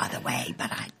doing, by the way,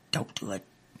 but I don't do it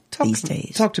these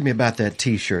days. Talk to me about that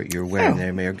T-shirt you're wearing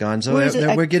there, Mayor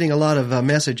Gonzo. We're getting a lot of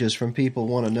messages from people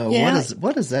want to know,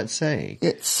 what does that say?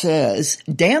 It says,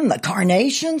 damn the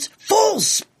carnations, full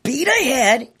speed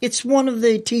ahead. It's one of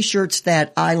the T-shirts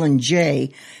that Island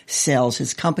J sells,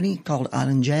 his company called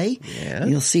Island J. Yeah.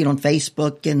 You'll see it on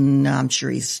Facebook, and I'm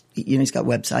sure he's got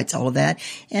websites, all of that.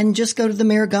 And just go to the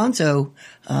Mayor Gonzo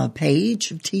page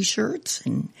of T-shirts,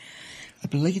 and I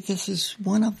believe this is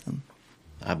one of them.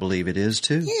 I believe it is,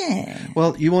 too. Yeah.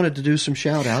 Well, you wanted to do some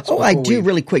shout-outs. Oh, I do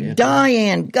really quick. Yeah.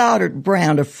 Diane Goddard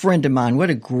Brown, a friend of mine. What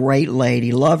a great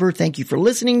lady. Love her. Thank you for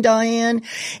listening, Diane.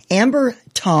 Amber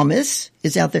Thomas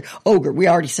is out there. Ogre, we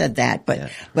already said that,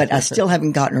 but I still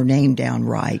haven't gotten her name down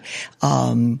right.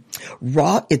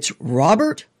 It's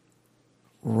Robert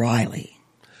Riley.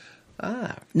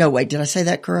 No, wait, did I say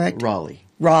that correct? Raleigh.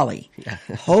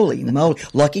 Holy moly.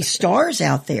 Lucky Star's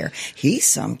out there. He's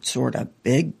some sort of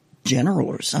big general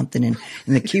or something in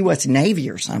the Key West Navy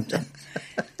or something.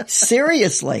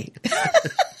 Seriously.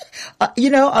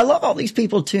 I love all these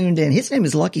people tuned in. His name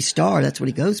is Lucky Star. That's what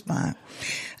he goes by.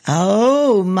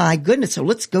 Oh, my goodness. So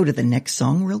let's go to the next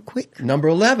song real quick. Number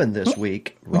 11 this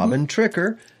week, Robin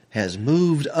Tricker has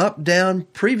moved up, down,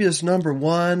 previous number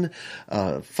 1.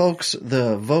 Folks,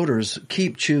 the voters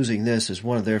keep choosing this as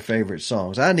one of their favorite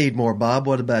songs. I Need More Bob.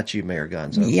 What about you, Mayor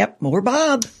Gonzo? Yep, more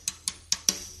Bob.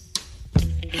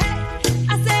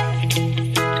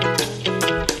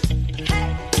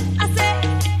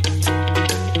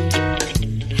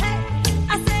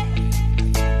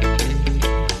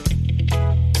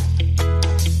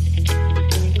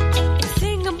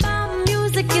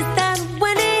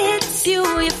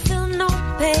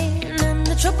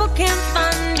 Can't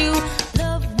find you,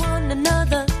 love one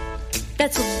another.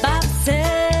 That's what Bob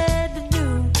said to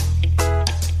do.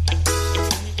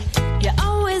 You're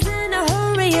always in a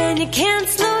hurry and you can't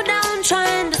slow down,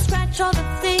 trying to scratch all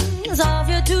the things off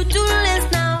your to-do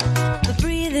list now. But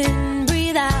breathe in,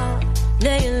 breathe out,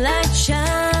 let your light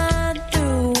shine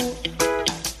through.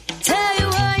 Tell you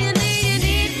what you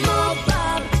need more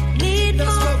Bob, need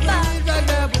more Bob,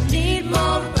 need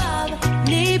more Bob,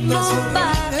 need more Bob.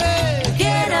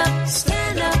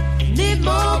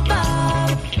 More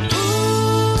Bob.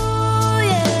 Ooh,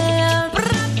 yeah.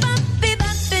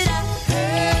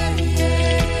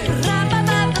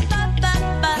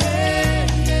 Hey,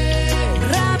 yeah.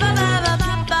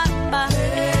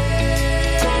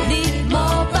 Need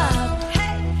more Bob.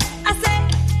 I say,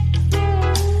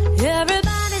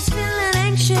 everybody's feeling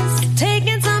anxious,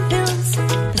 taking some pills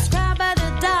prescribed by the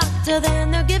doctor,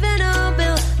 then they're giving a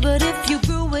bill. But if you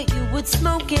grew it, you would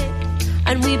smoke it,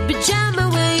 and we'd be jamming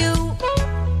with you.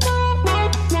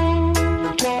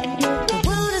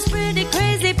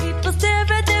 People stare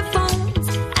at their phones,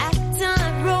 acting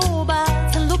like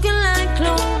robots and looking like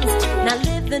clones. Not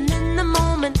living in the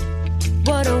moment,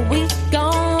 what are we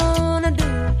gonna do?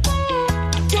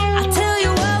 I tell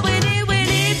you what we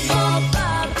need more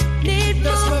Bob, need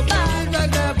more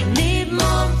Bob, need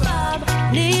more Bob,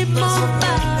 need more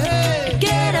Bob.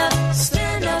 Get up,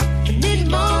 stand up, need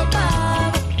more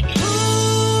Bob.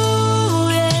 Ooh,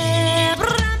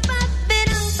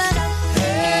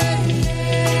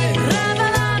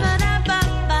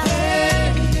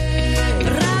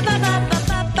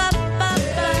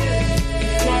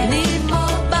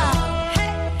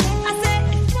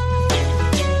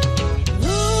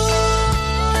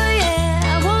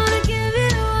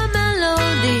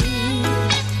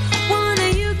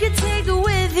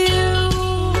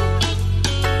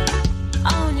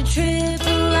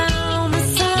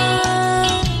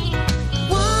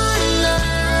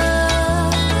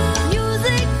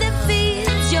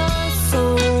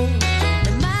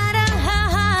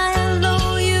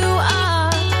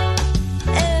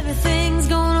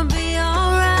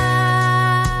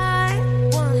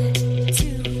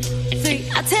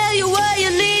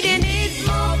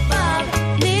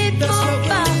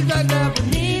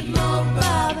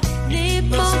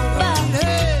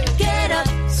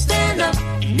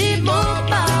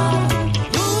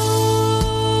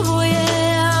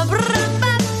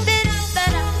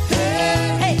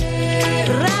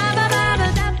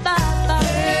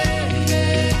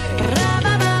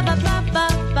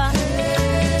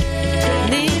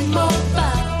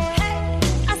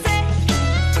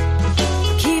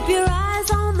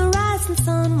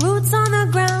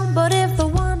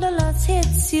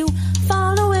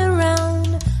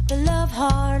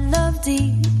 kind of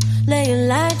deep. Let your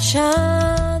light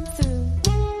shine through.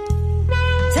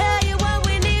 Tell you what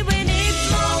we need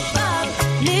more Bob.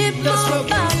 Need more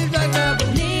Bob.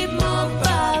 Need more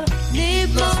Bob. Need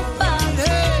more Bob.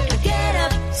 Get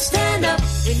up, stand up.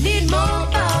 We need more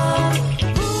Bob.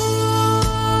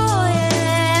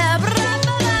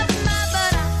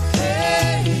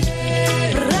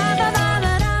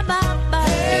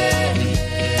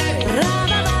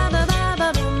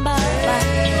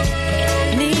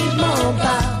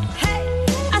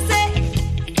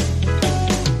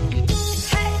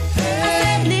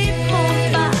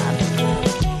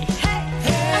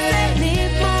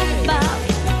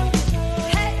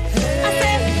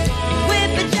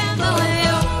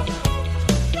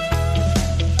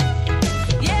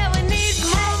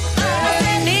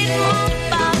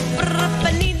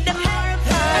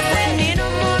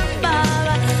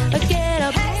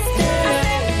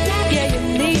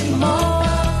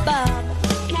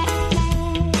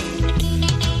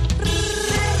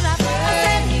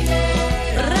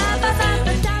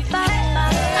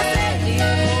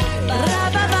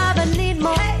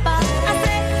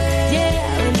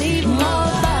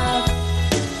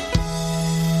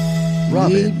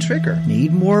 Trigger.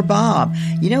 Need more Bob.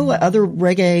 You know what other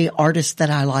reggae artist that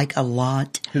I like a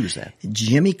lot? Who's that?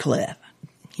 Jimmy Cliff.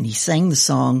 And he sang the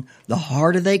song, The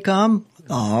Harder They Come,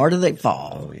 The Harder They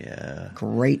Fall. Oh, yeah.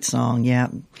 Great song, yeah.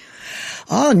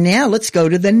 Oh, now let's go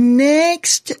to the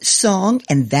next song,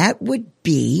 and that would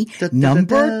be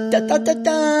number...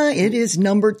 It is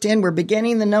number 10. We're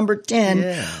beginning the number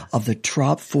 10 of the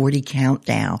Trop 40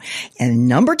 Countdown. And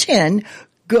number 10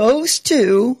 goes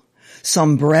to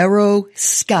Sombrero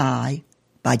Sky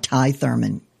by Ty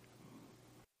Thurman.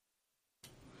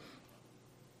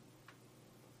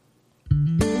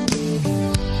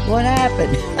 What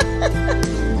happened?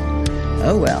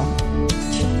 Oh, well.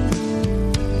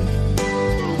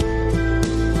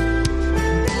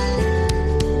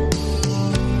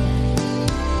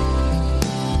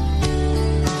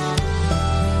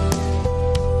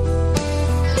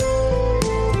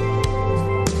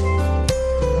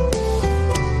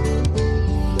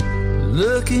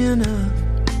 Looking up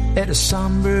at a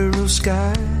sombrero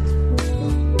sky,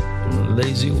 a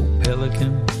lazy old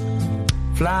pelican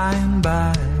flying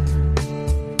by.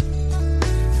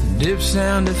 Dip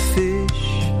sound of fish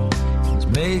is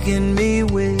making me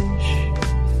wish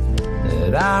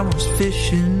that I was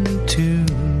fishing too.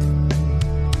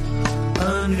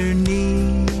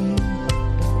 Underneath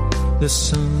the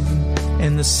sun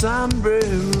and the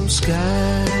sombrero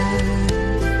sky,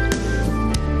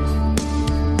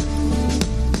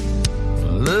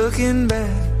 looking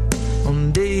back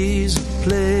on days of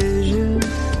pleasure,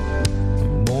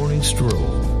 a morning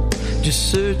stroll,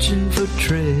 just searching for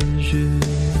treasure,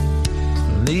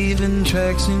 leaving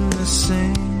tracks in the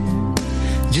sand,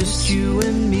 just you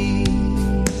and me,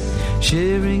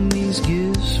 sharing these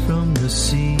gifts from the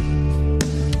sea.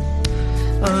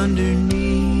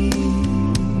 Underneath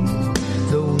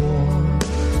the warm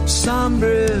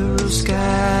sombrero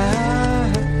sky,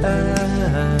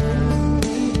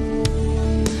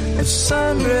 a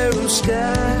sombrero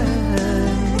sky.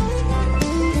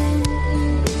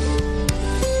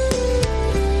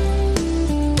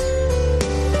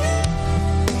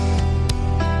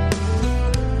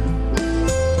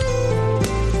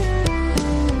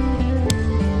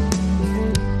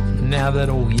 Now that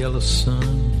old yellow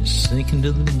sun is sinking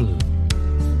to the blue.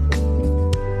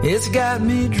 It's got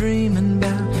me dreaming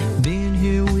about being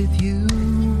here with you.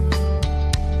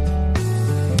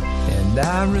 And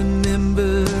I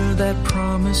remember that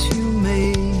promise you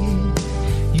made.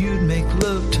 You'd make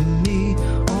love to me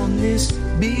on this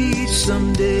beach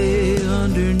someday.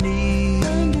 Underneath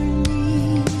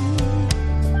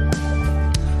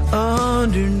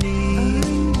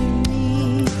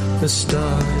the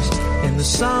stars and the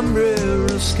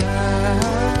sombrero sky,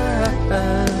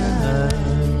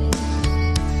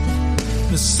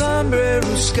 the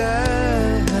sombrero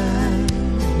sky,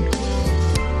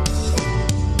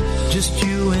 just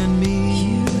you and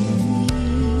me,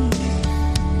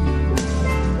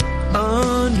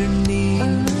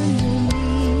 underneath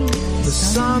the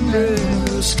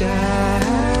sombrero sky,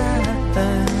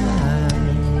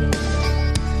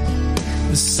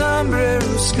 the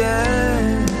sombrero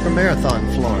sky. From Marathon,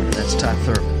 Florida, that's Ty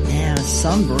Thurman. Yeah,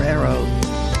 Sombrero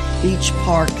Beach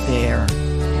Park there.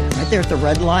 Right there at the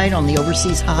red light on the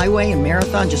Overseas Highway in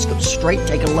Marathon. Just go straight,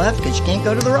 take a left because you can't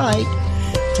go to the right.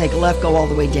 Take a left, go all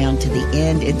the way down to the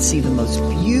end and see the most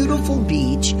beautiful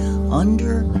beach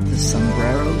under the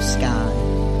sombrero sky.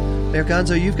 Mayor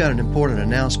Gonzo, you've got an important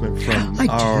announcement from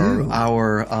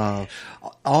our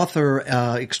author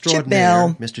extraordinaire,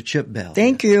 Mr. Chip Bell.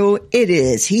 Thank you. It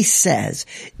is. He says,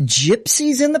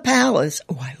 Gypsies in the Palace.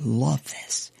 Oh, I love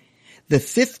this. The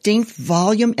 15th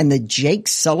volume in the Jake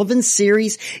Sullivan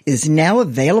series is now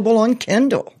available on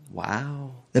Kindle.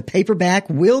 Wow. The paperback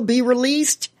will be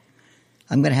released.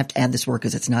 I'm going to have to add this word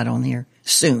because it's not on here.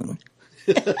 Soon.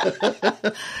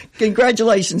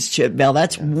 Congratulations, Chip Bell.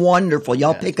 That's wonderful.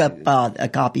 Y'all pick up a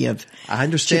copy of I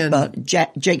understand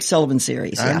Jake Sullivan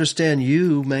series. I understand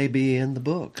you may be in the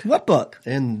book. What book?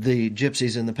 In the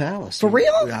Gypsies in the Palace. For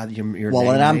real?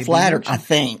 Well, and I'm flattered, I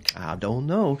think. I don't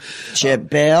know. Chip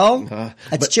Bell.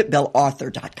 That's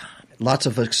chipbellauthor.com. Lots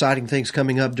of exciting things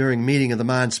coming up during Meeting of the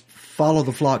Minds Follow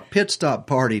the Flock Pit Stop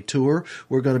Party Tour.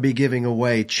 We're going to be giving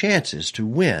away chances to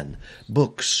win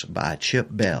books by Chip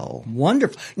Bell.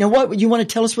 Wonderful. Now, what you want to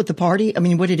tell us what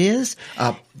what it is?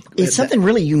 It's something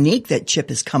really unique that Chip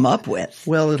has come up with.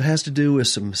 Well, it has to do with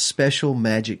some special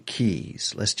magic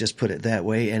keys. Let's just put it that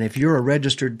way. And if you're a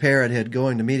registered parrot head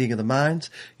going to Meeting of the Minds,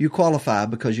 you qualify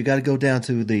because you got to go down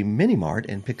to the mini mart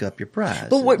and pick up your prize.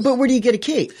 But where do you get a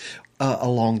key?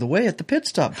 Along the way at the pit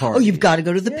stop party. Oh, you've got to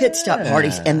go to the pit stop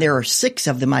parties, and there are 6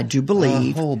 of them, I do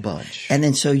believe. A whole bunch. And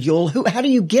then how do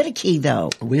you get a key,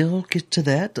 though? We'll get to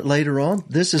that later on.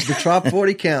 This is the Trop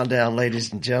 40 Countdown,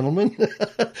 ladies and gentlemen.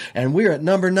 And we're at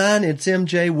number 9. It's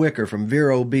MJ Wicker from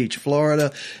Vero Beach,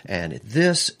 Florida. And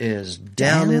this is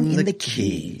Down in the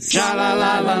Keys.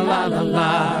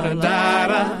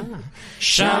 Sha-la-la-la-la-la-la-da-da.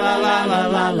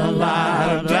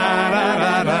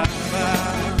 Sha-la-la-la-la-la-la-da-da-da-da.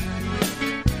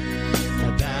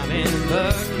 In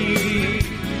the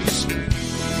Keys,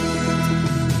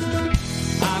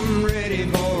 I'm ready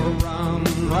for a rum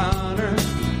runner,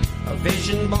 a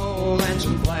fishing bowl, and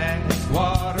some black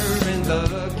water in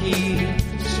the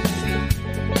Keys.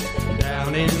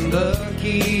 Down in the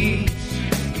Keys,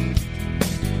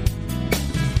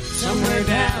 somewhere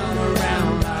down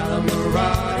around Isla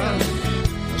Mirada,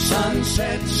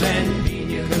 sunsets and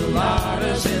pina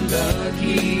coladas in the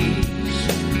Keys.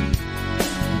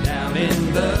 Down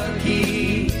in the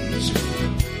Keys,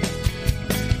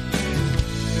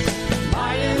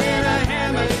 lying in a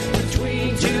hammock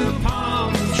between 2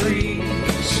 palm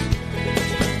trees,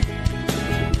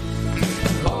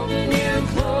 holding you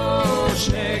close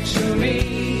next to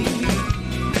me.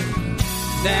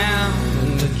 Down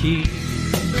in the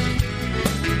Keys,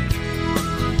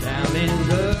 down in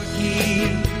the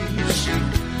Keys,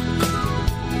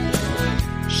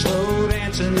 slow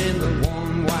dancing in the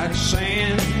warm white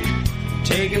sand,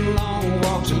 taking long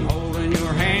walks and holding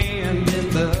your hand in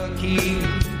the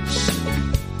Keys.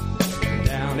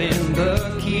 Down in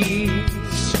the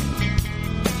Keys,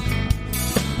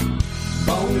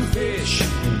 bonefish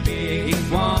and big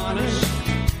iguanas,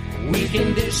 we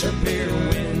can disappear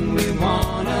when we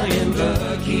wanna in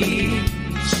the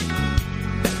Keys.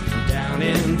 Down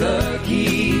in the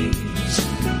Keys,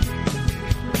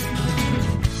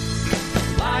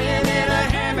 lying in a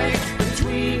hammock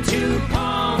between 2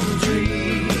 palm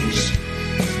trees,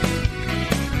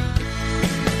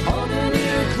 holding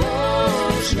you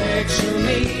close next to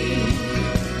me.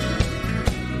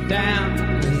 Down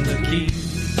in the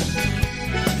Keys,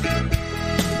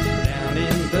 down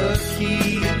in the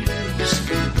Keys,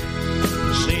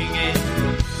 singing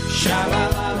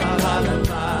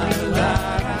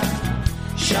sha-la-la-la-la-la-la-la-la,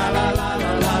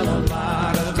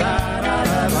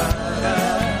 sha-la-la-la-la-la-la-la-la-la.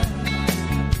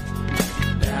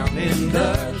 Down in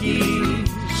the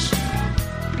Keys,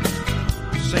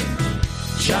 sing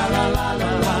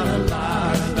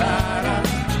sha-la-la-la-la-la-la-la,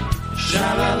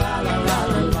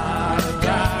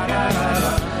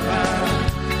 sha-la-la-la-la-la-la-la-la.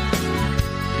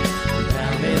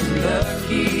 Down in the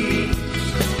Keys,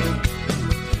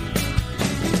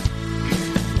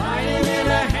 lying in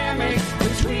a hammock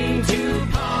between 2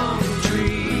 palm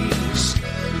trees,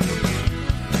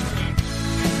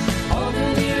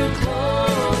 holding you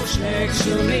close next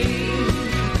to me.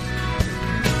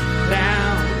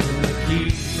 Down in the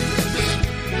Keys,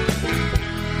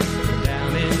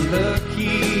 down in the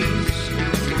Keys,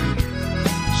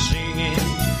 singing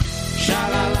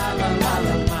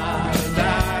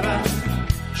sha-la-la-la-la-la-la-da-da,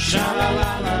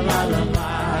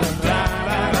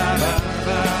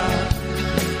 sha-la-la-la-la-la-da-da-da-da.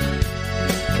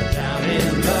 Down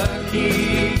in the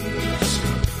Keys,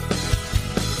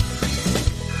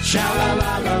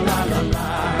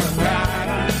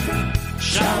 sha-la-la-la-la-la-la-da-da,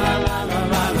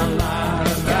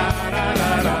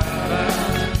 sha-la-la-la-la-la-da-da-da-da.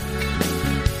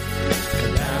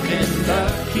 Down in the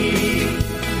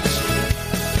Keys,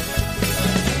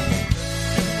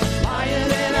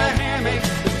 lying in a hammock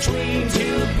between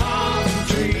 2 palm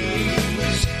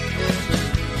trees,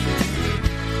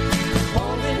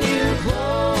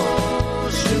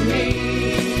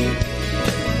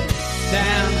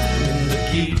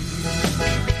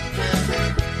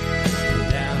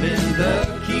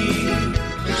 the keys,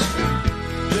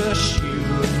 just you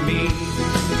and me.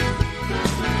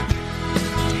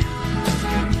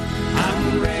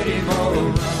 I'm ready for a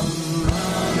rum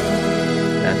runner.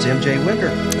 That's MJ Winker.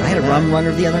 I had a rum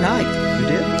runner the other night. You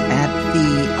did? At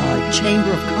the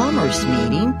Chamber of Commerce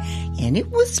meeting, and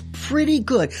it was pretty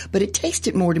good. But it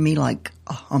tasted more to me like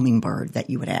a hummingbird that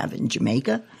you would have in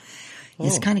Jamaica.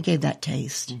 It kind of gave that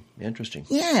taste. Interesting.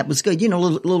 Yeah, it was good. You know, a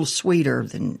little sweeter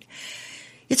than.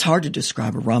 It's hard to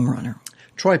describe a rum runner.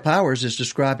 Troy Powers is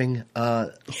describing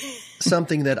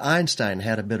something that Einstein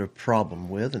had a bit of problem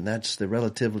with, and that's the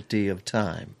relativity of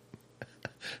time.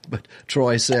 But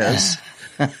Troy says,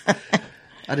 I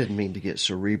didn't mean to get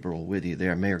cerebral with you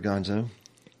there, Mayor Gonzo.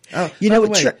 You know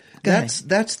what?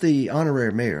 That's the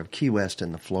honorary mayor of Key West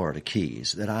in the Florida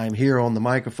Keys that I'm here on the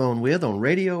microphone with on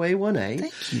Radio A1A.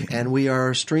 Thank you. And we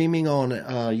are streaming on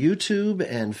YouTube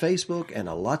and Facebook and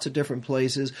lots of different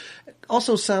places.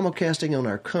 Also simulcasting on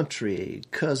our country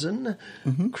cousin,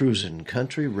 Cruisin'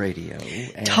 Country Radio.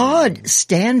 And Todd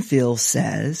Stanfield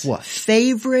says, what?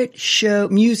 Favorite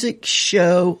music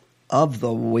show of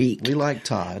the week. We like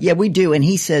Todd. Yeah, we do. And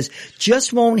he says,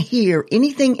 just won't hear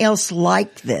anything else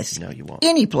like this. No, you won't.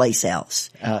 Any place else.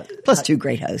 Plus two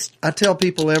great hosts. I tell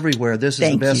people everywhere, this is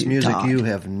Thank the best you, music Todd. you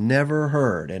have never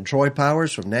heard. And Troy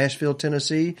Powers from Nashville,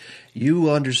 Tennessee, you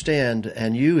understand,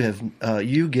 and you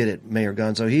get it, Mayor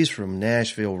Gonzo. He's from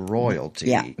Nashville royalty.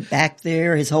 Yeah, back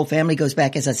there, his whole family goes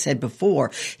back, as I said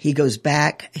before, his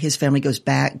family goes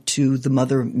back to the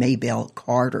Mother Maybelle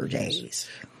Carter days.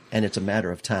 And it's a matter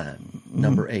of time.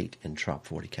 Number 8 in Trop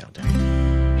 40 Countdown.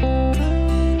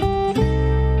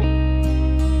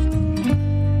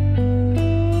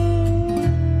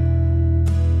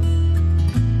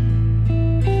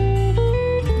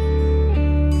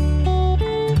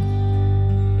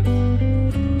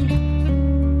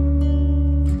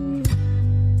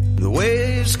 The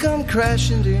waves come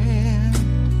crashing in,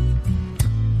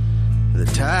 the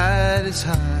tide is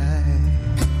high.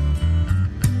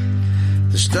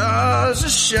 The stars are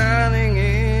shining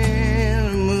in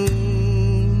a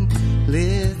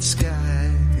moonlit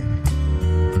sky.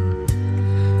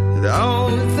 The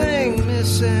only thing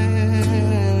missing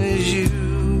is you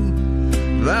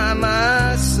by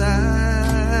my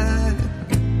side.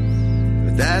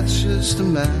 But that's just a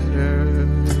matter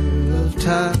of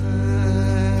time.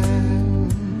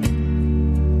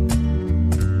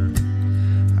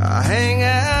 I hang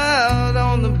out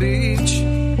on the beach,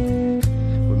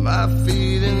 my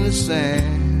feet in the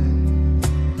sand.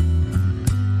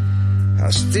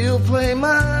 I still play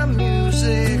my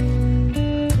music,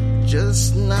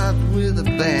 just not with a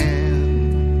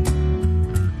band.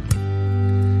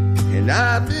 And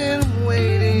I've been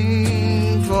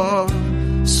waiting for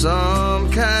some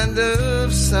kind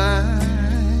of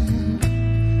sign,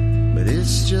 but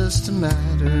it's just a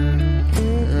matter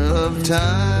of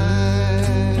time.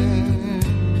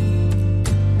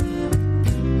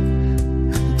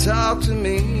 Talk to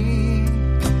me,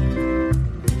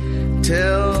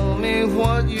 tell me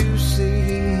what you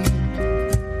see.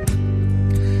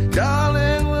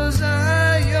 Darling, was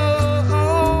I your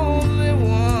only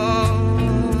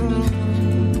one?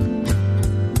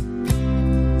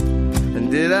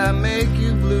 And did I make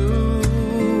you blue?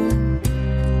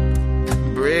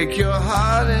 Break your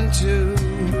heart in two?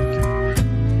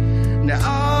 Now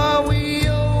are we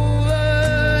over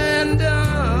and done?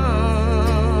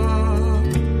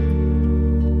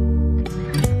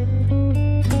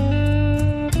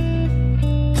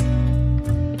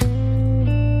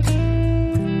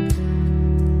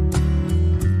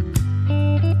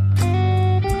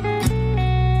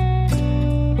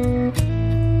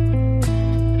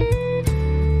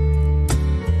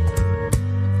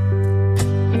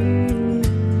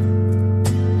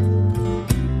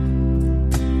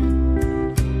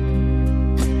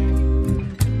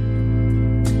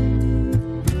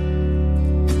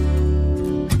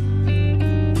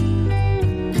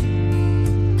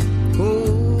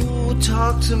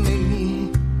 To me,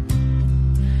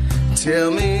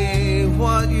 tell me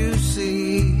what you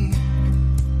see.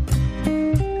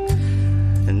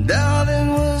 And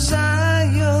darling, was I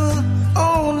your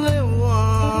only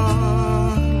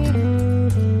one?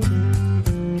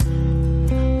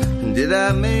 And did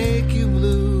I make you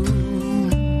blue?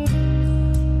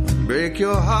 Break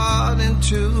your heart in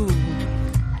two?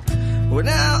 Well,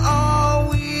 now are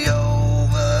we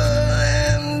over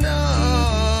and done?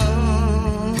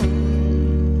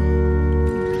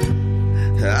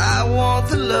 I want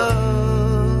the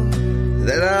love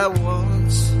that I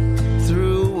once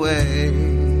threw away.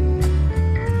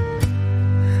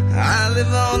 I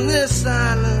live on this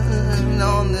island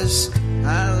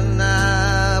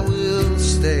I will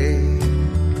stay.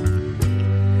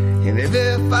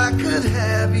 Baby, if I could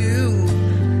have you,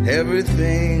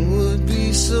 everything would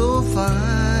be so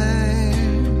fine.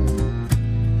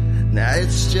 Now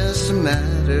it's just a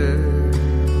matter,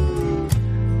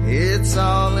 it's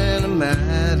all in a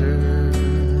matter.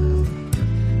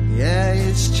 Yeah,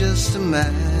 it's just a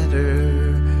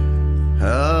matter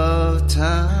of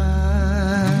time.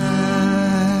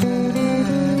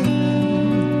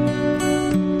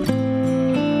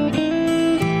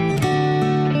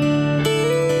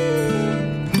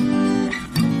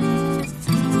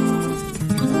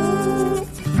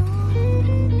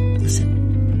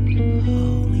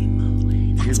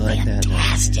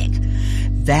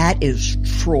 That is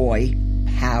Troy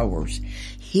Powers.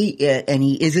 He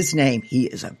is his name. He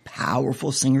is a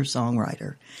powerful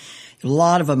singer-songwriter. A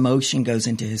lot of emotion goes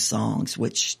into his songs,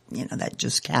 which, that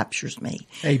just captures me.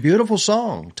 A beautiful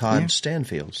song, Todd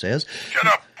Stanfield says. Shut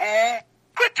up, fool.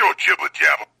 Quit your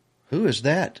jibber-jabber. Who is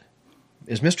that?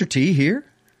 Is Mr. T here?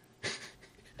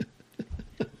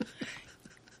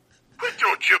 Quit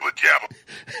your jibber-jabber.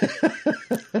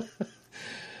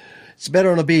 It's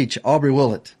Better on the Beach, Aubrey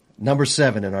Willett. Number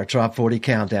 7 in our Top 40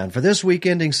 Countdown for this week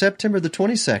ending September the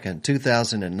 22nd,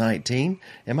 2019.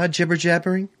 Am I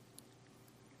jibber-jabbering?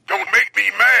 Don't make me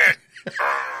mad.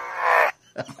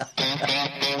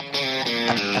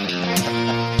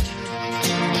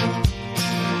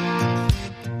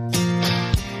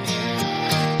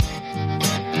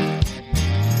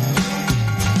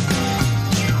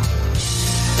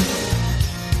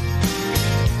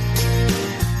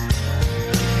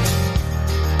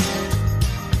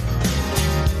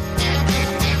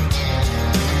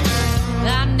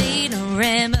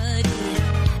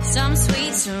 Some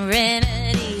sweet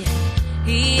serenity.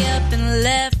 He up and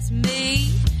left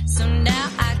me, so now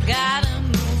I gotta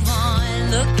move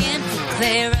on. Looking for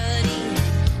clarity,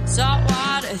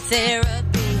 saltwater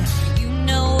therapy. You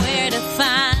know where to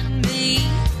find me.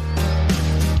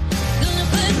 Gonna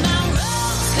put my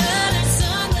rose-colored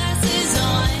sunglasses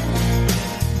on.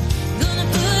 Gonna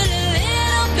put a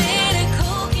little bit of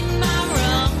coke in my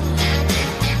rum.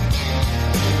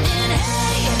 And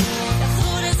hey, that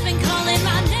Florida's been calling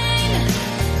my name.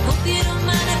 Hope you don't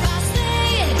mind if I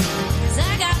stay, 'cause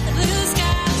I got the blue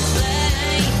sky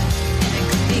flame. And it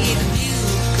could be the view,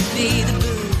 could be the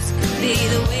booze, could be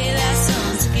the way that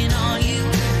sun's looking on you.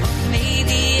 Or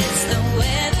maybe it's the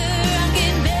weather, I'm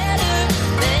getting better,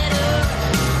 better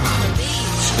on the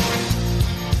beach.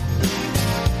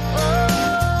 Oh,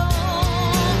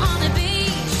 on the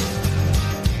beach.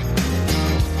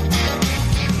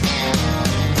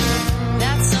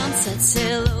 That sunset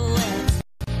silhouette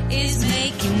is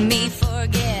making me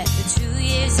forget the 2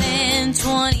 years and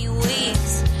 20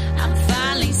 weeks. I'm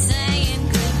finally saying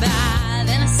goodbye.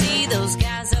 Then I see those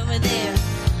guys over there.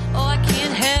 Oh, I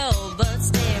can't help but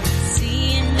stare,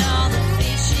 seeing all the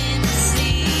fish in the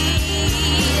sea.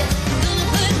 Gonna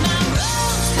put my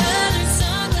rose-colored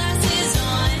sunglasses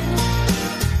on.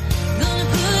 Gonna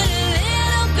put a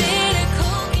little bit of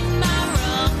coke in my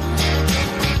rum.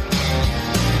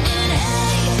 And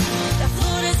hey, that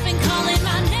Florida's been calling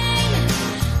my name.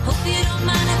 Hope you don't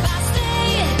mind if I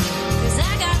stay, 'cause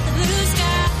I got the blue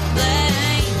sky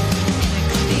flame. And it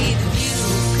could be the view,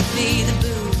 could be the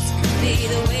booze, could be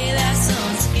the way that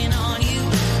sun's looking on you.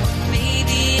 Or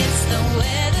maybe it's the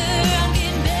weather, I'm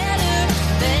getting better,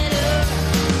 better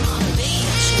on the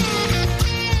beach.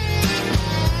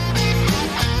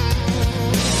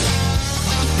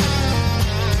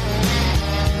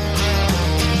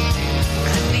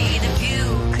 Could be the view,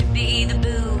 could be the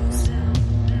booze.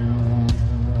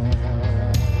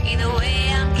 Either way,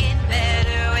 I'm getting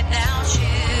better without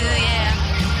you, yeah.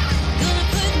 Gonna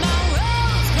put my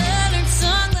rose-colored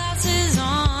sunglasses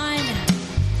on.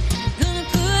 Gonna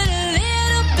put a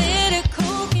little bit of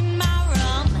coke in my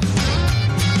rum.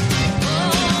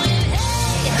 Oh, and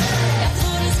hey, that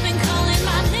Florida's been calling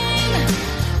my name.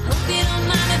 Hope you don't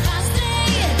mind if I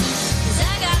stay, 'cause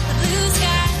I got the blue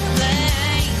sky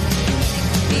flame.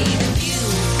 Could be the view,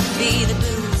 could be the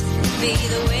booze, could be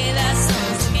the way that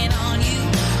sun's looking on you.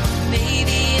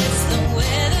 Maybe it's the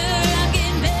weather, I'm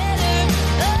getting better.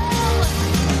 Oh,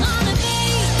 on the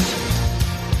beach.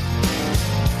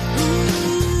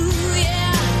 Ooh,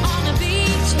 yeah, on the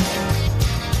beach.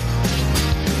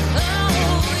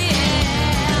 Oh,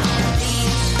 yeah, on the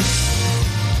beach.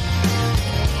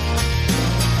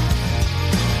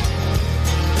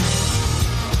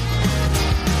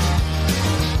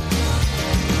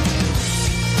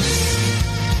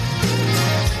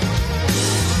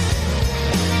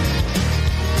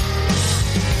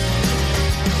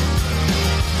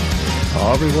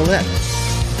 Aubrey Willett.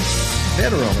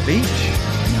 Better on the Beach.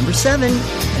 Number 7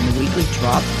 in the weekly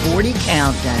Top 40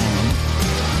 Countdown.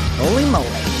 Holy moly.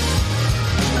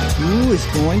 Who is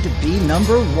going to be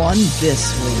number one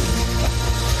this week?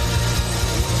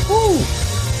 Woo!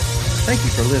 Thank you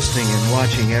for listening and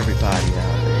watching, everybody out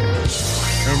there.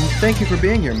 Thank you for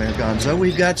being here, Mayor Gonzo.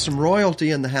 We've got some royalty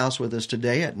in the house with us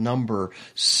today at number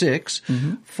 6,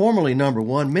 formerly number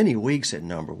 1, many weeks at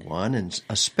number 1, and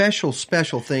a special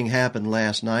thing happened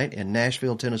last night in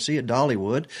Nashville, Tennessee at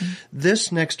Dollywood.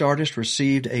 This next artist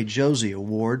received a Josie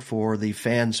Award for the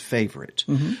fans' favorite.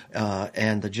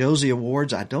 And the Josie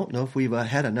Awards, I don't know if we've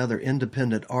had another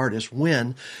independent artist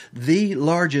win the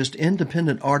largest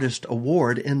independent artist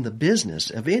award in the business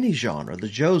of any genre, the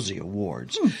Josie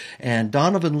Awards. And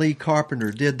Donovan Lee Carpenter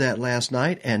did that last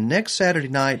night, and next Saturday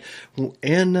night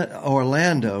in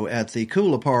Orlando at the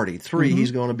Kula Party 3,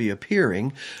 he's going to be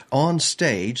appearing on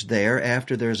stage there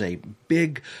after there's a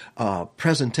big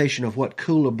presentation of what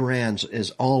Kula Brands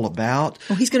is all about.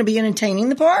 Oh, he's going to be entertaining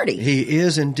the party. He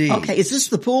is indeed. Okay, is this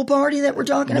the pool party that we're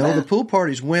talking about? No, the pool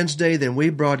party's Wednesday, then we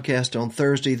broadcast on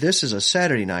Thursday. This is a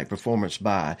Saturday night performance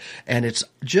and it's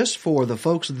just for the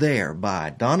folks there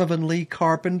by Donovan Lee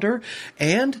Carpenter.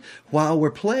 And while we're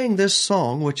playing this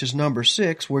song, which is number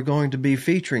 6, we're going to be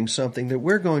featuring something that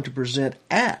we're going to present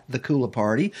at the Kula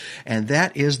Party, and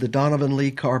that is the Donovan Lee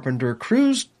Carpenter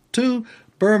Cruise to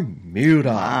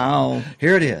Bermuda. Wow.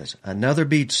 Here it is, another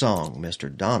beat song, Mr.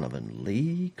 Donovan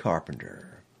Lee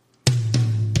Carpenter.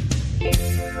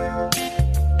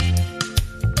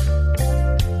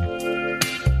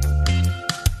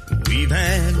 We've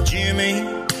had Jimmy,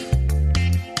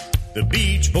 the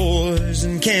Beach Boys,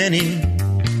 and Kenny.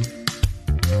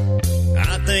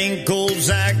 I think old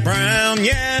Zach Brown,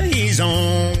 yeah, he's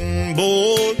on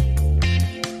board.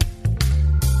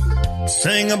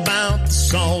 Sing about the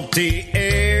salty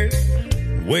air,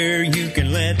 where you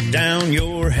can let down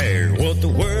your hair. What the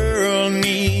world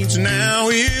needs now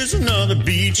is another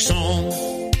beach song.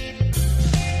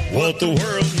 What the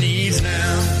world needs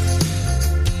now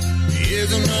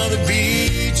is another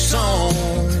beach song.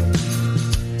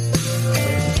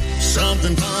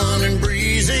 Something fun and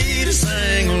breezy to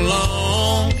sing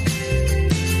along.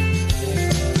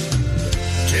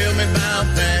 Tell me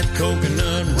about that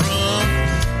coconut rum,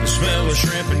 the smell of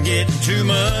shrimp and getting too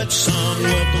much sun.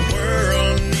 What the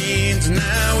world needs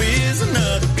now is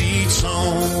another beach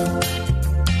song.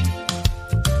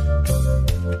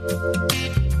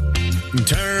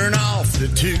 Turn off the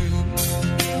tube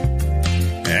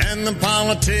and the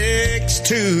politics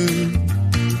too.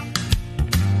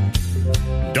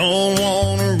 Don't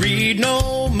wanna read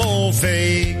no more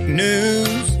fake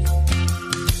news.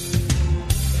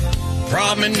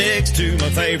 Prop me next to my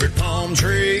favorite palm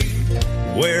tree,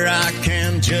 where I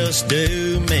can just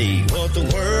do me. What the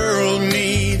world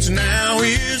needs now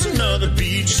is another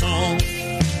beach song.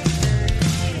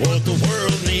 What the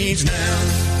world needs now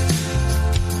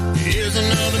is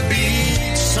another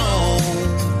beach song.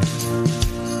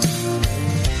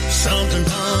 Something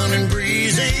fun and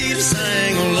breezy to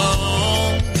sing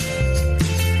along.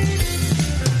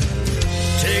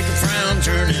 Take a frown,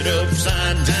 turn it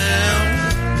upside down.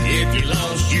 If you're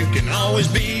lost, you can always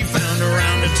be found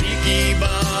around a tiki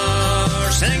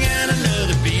bar, singing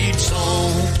another beach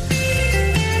song.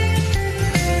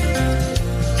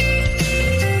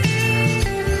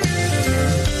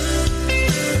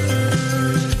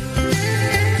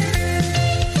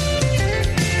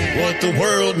 What the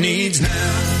world needs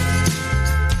now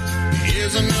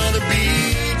is another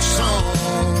beach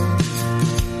song.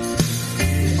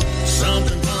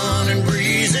 Something fun and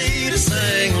breezy to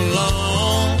sing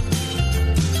along.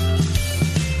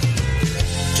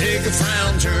 Take a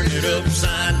frown, turn it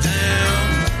upside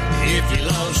down. If you're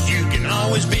lost, you can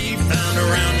always be found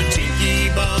around the tiki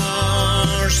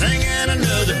bar, singing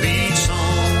another beach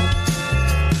song.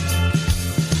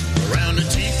 Around the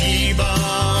tiki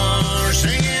bar,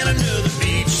 singing another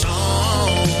beach song.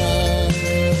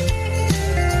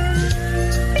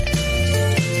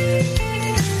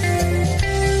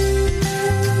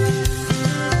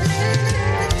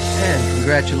 And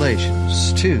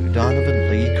congratulations to Donovan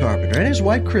Lee Carpenter and his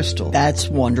wife, Crystal. That's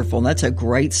wonderful. That's a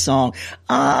great song.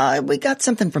 We got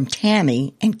something from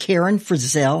Tammy and Karen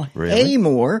Frizzell. Really?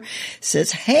 Haymore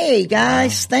says, hey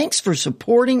guys, thanks for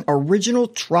supporting original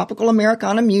tropical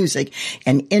Americana music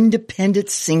and independent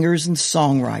singers and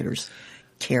songwriters.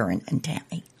 Karen and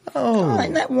Tammy. Oh,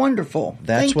 isn't that wonderful?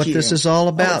 That's Thank what you. this is all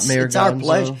about, Mayor It's our Gonzo.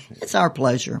 pleasure. It's our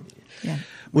pleasure. Yeah.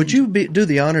 Would you do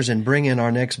the honors and bring in our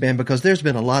next band? Because there's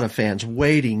been a lot of fans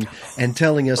waiting and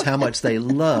telling us how much they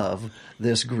love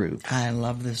this group. I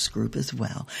love this group as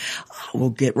well. We'll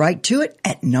get right to it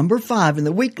at number 5 in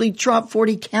the weekly Trop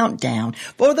 40 countdown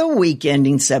for the week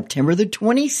ending September the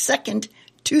 22nd,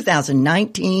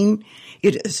 2019.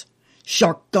 It is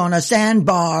Shark on a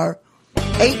Sandbar.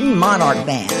 Ayton Monarch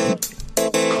Band.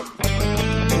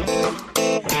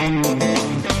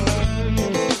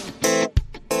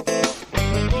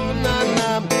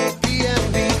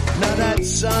 Now that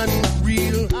sun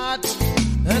real hot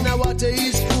and the water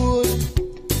is cool.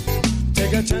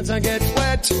 Take a chance and get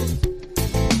wet,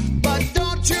 but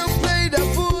don't you play the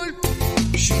fool.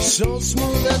 She's so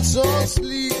smooth and so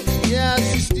sleek. Yeah,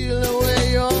 she steal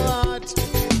away your heart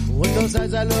with those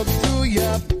eyes that look through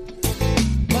you.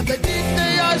 But the deep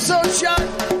they are so sharp.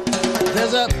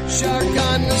 There's a shark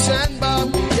on the sandbar.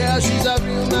 Yeah, she's a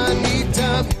real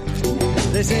man-eater.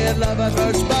 They say at love at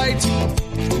first bite.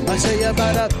 I say you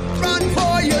better run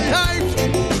for your life.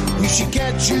 If she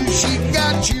catch you, she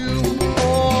got you.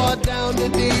 Oh, down to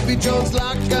Davy Jones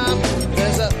lockup.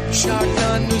 There's a shark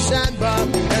on the sandbar,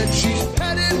 and she's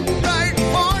headed right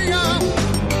for you.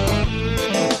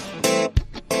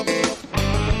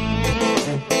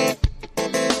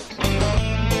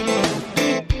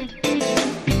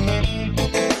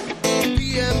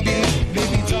 PMB,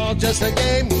 maybe it's all just a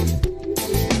game.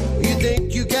 You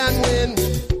think you can win,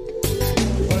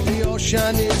 but the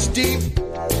ocean is deep.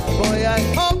 Boy, I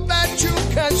hope that you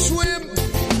can swim.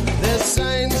 There's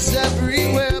signs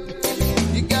everywhere.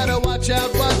 You gotta watch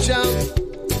out, watch out.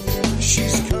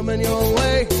 She's coming your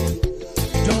way.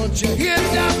 Don't you hear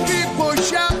that people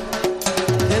shout?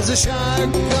 There's a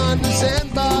shark on the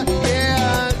sandbar.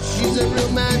 Yeah, she's a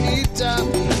real man-eater.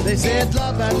 They say it's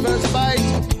love at first bite.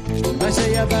 I say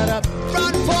you better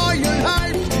run for your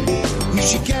life. If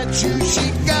she catch you,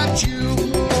 she got you.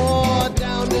 Oh,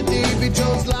 down to Davy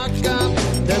Jones lockup.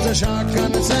 There's a shark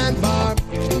on the sandbar,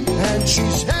 and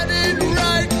she's headed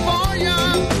right for you.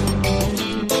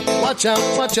 Watch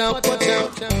out, watch out, watch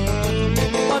out.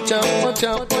 Watch out, watch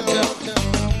out, watch out.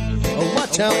 Oh,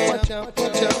 watch out, watch out,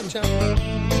 watch out. Watch out,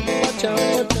 watch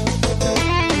out, watch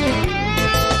out.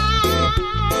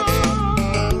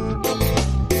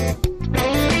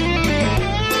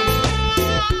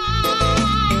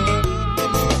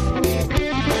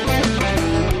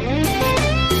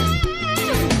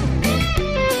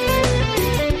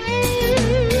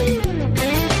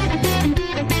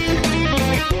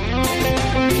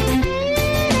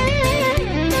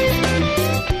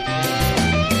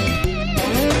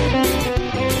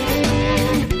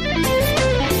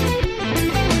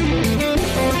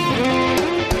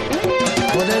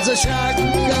 There's a shark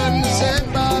on the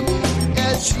sandbar,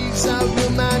 and she's a real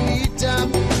man-eater.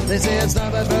 They say it's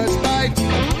love at first bite.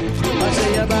 I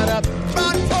say you better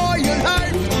run for your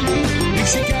life. If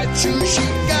she got you, she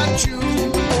got you.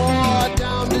 Oh,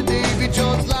 down to Davy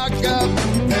Jones lockup.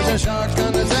 There's a shark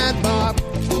on the sandbar,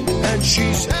 and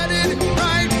she's headed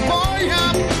right for you.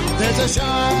 There's a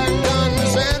shark on the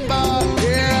sandbar.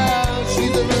 Yeah,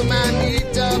 she's a real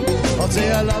man-eater. I'll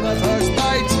say I love at first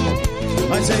bite.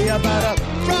 I say you better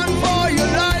run for your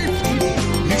life.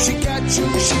 If she got you,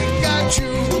 she got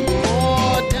you.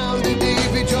 Oh, down to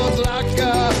Davy Jones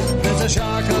lockup. There's a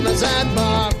shark on the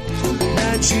sandbar,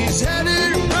 and she's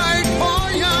headed right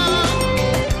for you.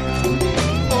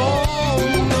 Oh,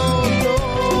 no, no.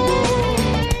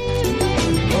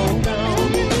 Oh,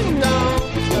 down, down, down,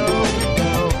 down.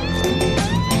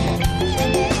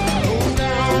 Oh,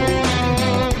 down,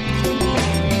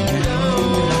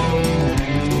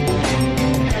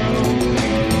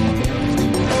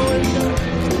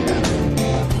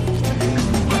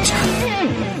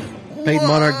 Ayton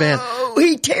Monarch Band.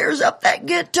 He tears up that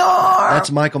guitar.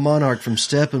 That's Michael Monarch from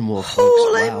Steppenwolf, folks.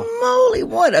 Holy Wow. moly,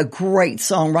 what a great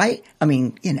song, right? I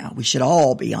mean, you know, we should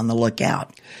all be on the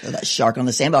lookout for that shark on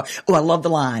the sandbar. Oh, I love the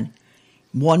line.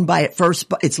 One bite at first,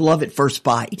 it's love at first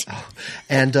bite.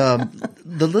 And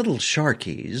the Little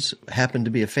Sharkies happened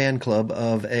to be a fan club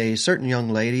of a certain young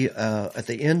lady at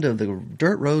the end of the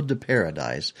Dirt Road to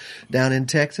Paradise down in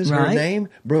Texas. Her Right. name,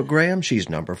 Brooke Graham. She's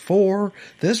number 4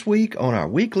 this week on our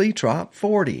weekly Trop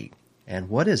 40. And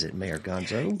what is it, Mayor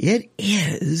Gonzo? It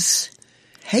is,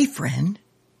 hey friend.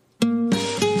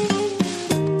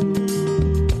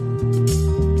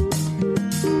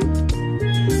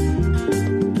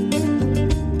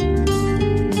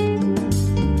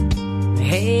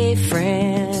 Hey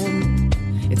friend,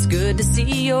 it's good to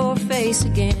see your face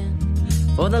again.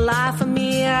 For the life of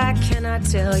me, I cannot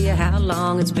tell you how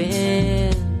long it's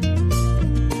been.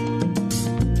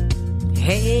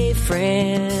 Hey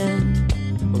friend,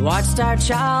 watched our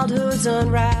childhoods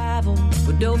unravel.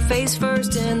 We dove face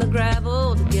first in the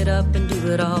gravel to get up and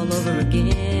do it all over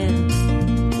again.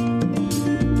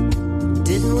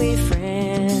 Didn't we, friend?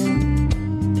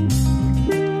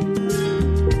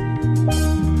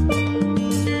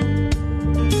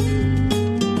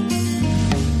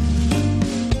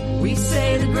 We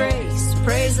say the grace,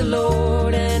 praise praise the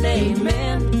Lord and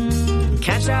amen.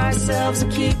 Catch ourselves a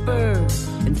keeper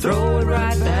and throw it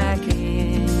right back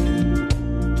in.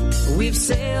 We've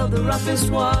sailed the roughest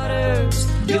waters,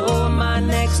 you're my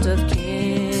next of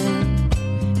kin.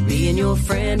 Being your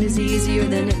friend is easier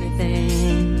than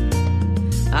anything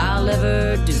I'll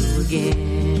ever do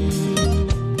again.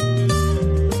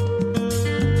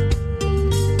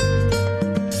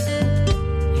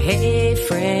 Hey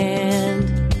friend,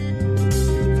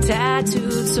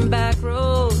 tattooed some back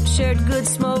roads, shared good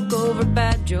smoke over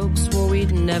bad jokes, swore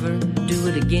we'd never do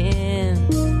it again.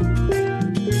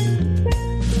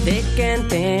 Thick and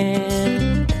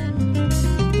thin,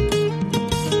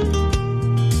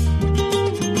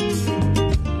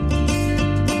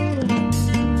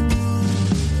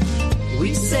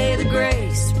 we say the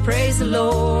grace, praise the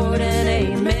Lord and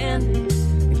amen,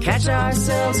 and catch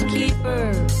ourselves a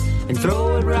keeper and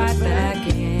throw it right back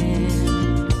in.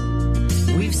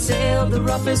 We've sailed the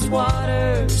roughest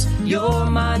waters, you're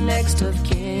my next of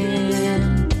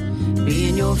kin.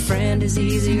 Being your friend is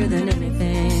easier than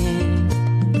anything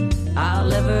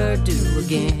I'll ever do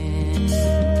again.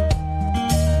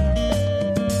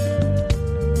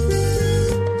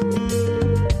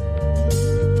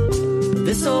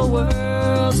 This old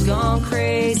world's gone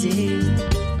crazy,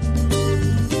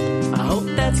 I hope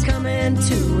that's coming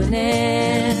to an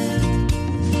end.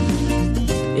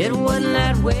 It wasn't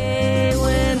that way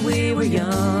when we were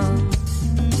young,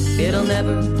 it'll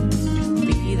never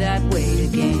be that way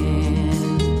again.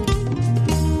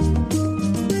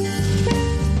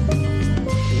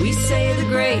 We say the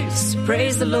grace,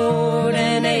 praise the Lord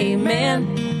and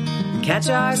amen. Catch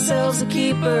ourselves a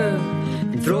keeper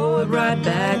and throw it right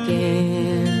back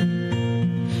in.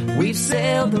 We've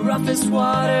sailed the roughest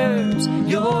waters,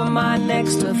 you're my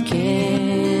next of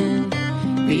kin.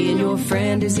 Being your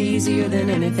friend is easier than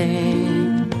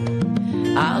anything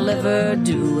I'll ever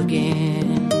do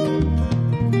again.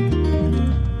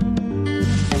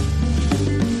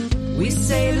 We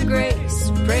say the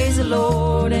grace, praise the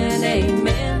Lord and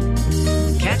amen.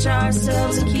 Catch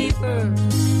ourselves a keeper,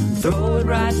 throw it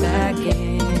right back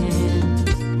in.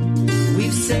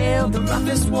 We've sailed the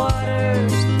roughest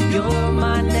waters, you're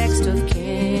my next of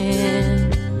kin.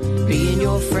 Being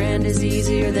your friend is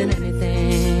easier than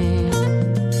anything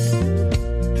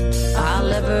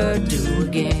I'll ever do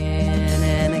again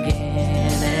and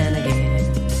again and again.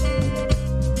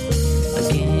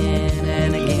 Again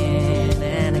and again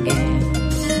and again.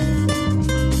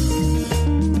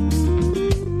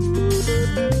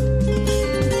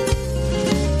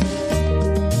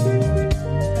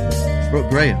 Brooke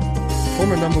Graham,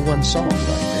 former #1 song right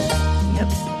there. Yep.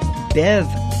 Bev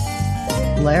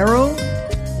Laro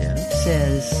Yeah.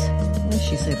 says, what did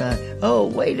she say about it? Oh,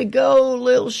 way to go,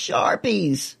 little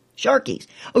Sharpies. Sharkies.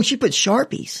 Oh, she put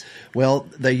Sharpies. Well,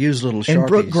 they use little And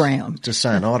Brooke Sharpies Graham. to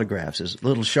sign autographs. As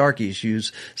little Sharkies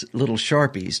use little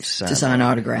Sharpies to sign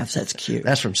autographs. That's cute.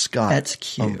 That's from Scott. That's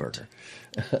cute. Umberger.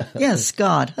 Yeah,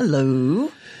 Scott.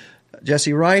 Hello.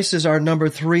 Jesse Rice is our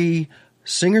 #3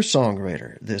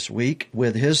 singer-songwriter this week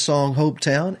with his song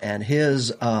Hopetown, and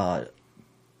his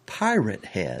Pirate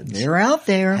Heads. They're out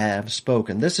there. Have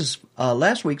spoken. This is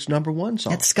last week's #1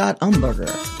 song. That's Scott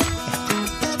Umberger.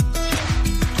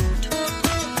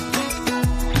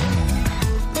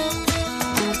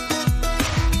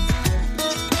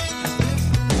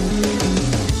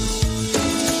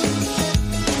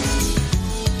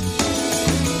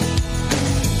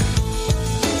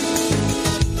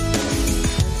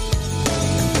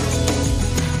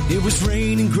 It was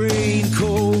raining gray and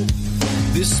cold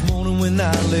this morning when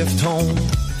I left home.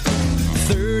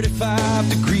 35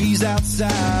 degrees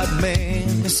outside,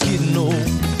 man, it's getting old.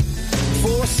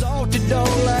 For a salty dog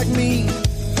like me,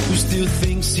 who still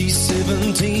thinks he's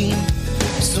 17,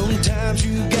 sometimes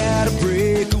you gotta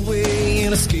break away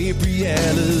and escape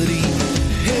reality.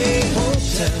 Hey,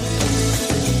 Hopetown,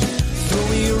 throw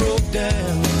me a rope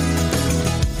down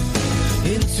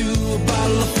into a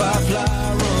bottle of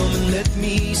Firefly rum and let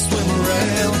me swim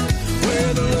around.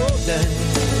 Where the lowdown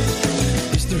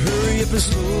is to hurry up and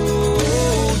slow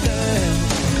down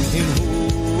in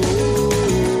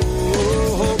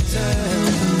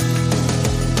Hopetown.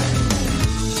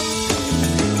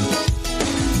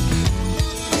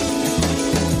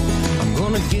 I'm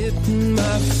gonna get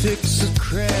my fix of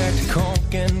cracked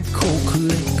conch and coke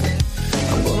liquor.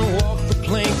 I'm gonna walk the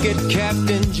plank at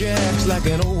Captain Jack's like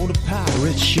an old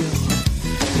pirate ship.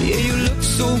 Yeah, you look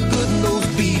so good in those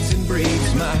beads and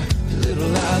braids, my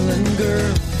little island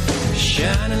girl.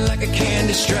 Shining like a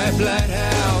candy striped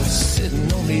lighthouse,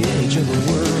 sitting on the edge of the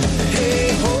world.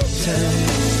 Hey, Hopetown,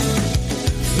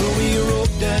 throw me a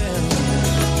rope down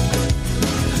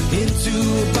into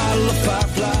a bottle of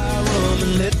Firefly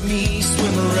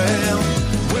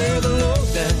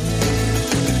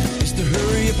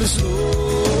and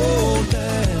slow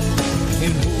down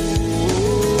in Hope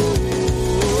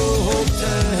Town.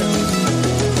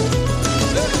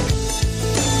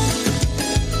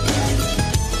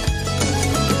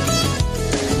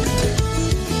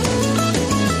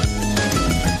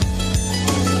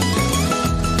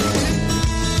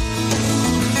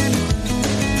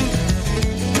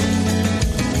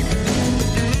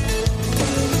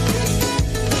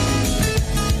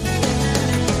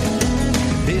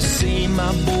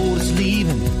 My boat is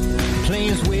leaving,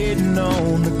 plane's waiting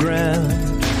on the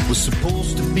ground. Was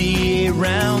supposed to be a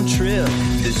round trip,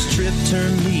 this trip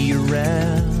turned me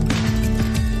around.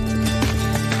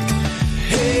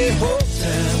 Hey, Hope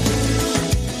Town,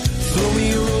 throw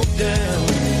me a rope down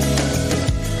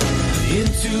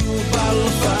into a bottle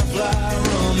of Firefly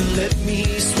rum and let me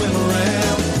swim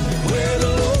around. Where the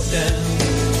lowdown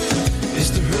is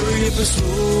to hurry up and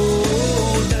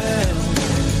slow down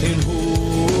and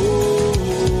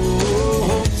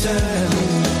Town,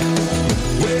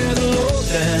 where the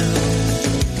lowdown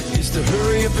is to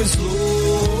hurry up and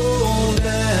slow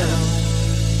down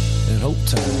in Hope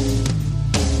Town,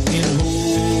 in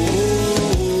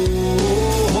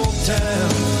Hope Town.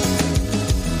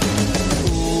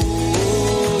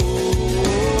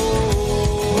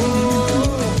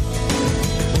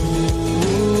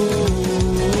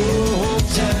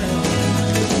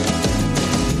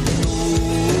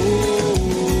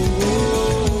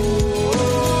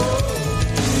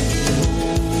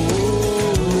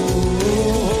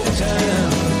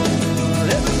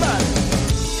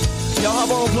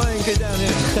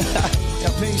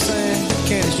 Got pink sand,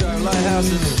 Candy Shark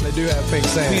lighthouses. They do have pink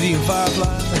sand. PD and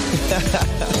Firefly.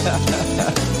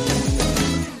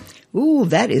 Ooh,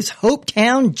 that is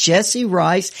Hopetown, Jesse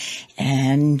Rice,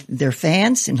 and their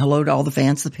fans. And hello to all the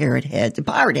fans, the Pirate Heads,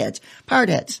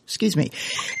 excuse me.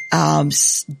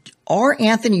 R.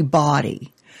 Anthony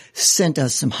Body sent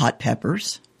us some hot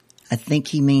peppers. I think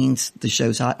he means the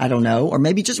show's hot. I don't know. Or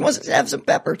maybe just wants to have some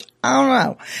peppers. I don't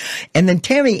know. And then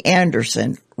Tammy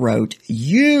Anderson wrote,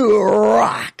 "You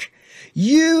rock.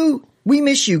 We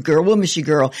miss you, girl. We'll miss you,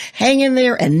 girl. Hang in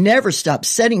there and never stop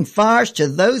setting fires to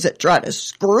those that try to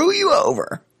screw you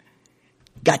over.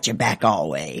 Got your back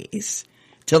always.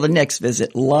 Till the next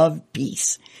visit. Love,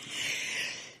 peace."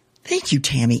 Thank you,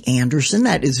 Tammy Anderson.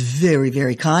 That is very,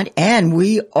 very kind. And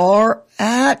we are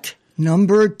at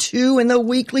number 2 in the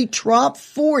weekly Trop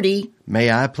 40. May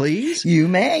I please? You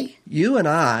may. You and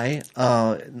I,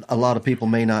 a lot of people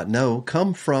may not know,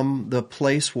 come from the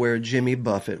place where Jimmy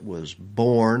Buffett was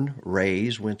born,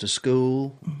 raised, went to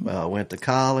school, went to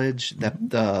college,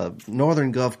 the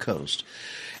northern Gulf Coast.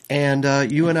 And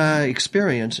you and I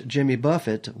experienced Jimmy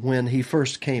Buffett when he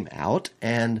first came out,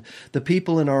 and the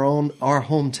people in our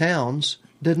hometowns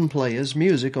didn't play his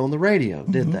music on the radio,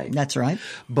 did they? That's right.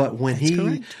 But when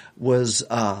he was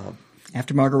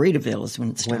after Margaritaville is when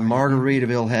it started. When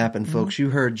Margaritaville happened, folks, you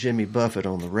heard Jimmy Buffett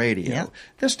on the radio. Yep.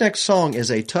 This next song is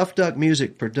a Tough Duck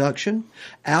Music production.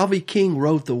 Alvy King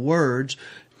wrote the words.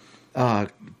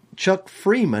 Chuck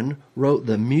Freeman wrote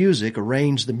the music,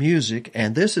 arranged the music,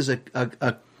 and this is a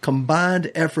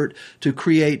combined effort to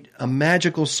create a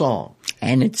magical song.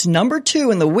 And it's number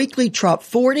 2 in the weekly Trop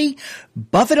 40,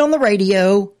 Buffett on the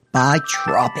Radio by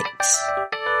Tropics.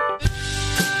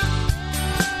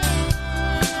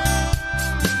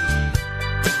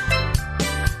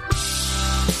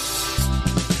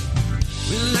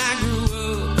 When I grew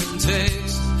up in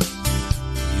Texas,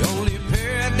 the only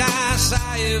paradise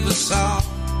I ever saw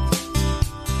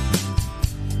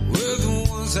were the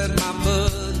ones that my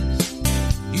buddies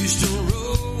used to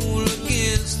roll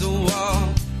against the wall.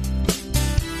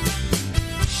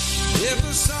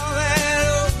 Never saw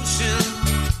that ocean,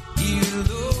 even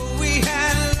though we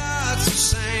had lots of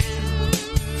sand.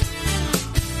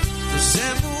 The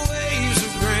simple waves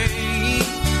of grain,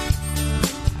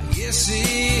 I guess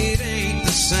it ain't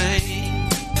the same.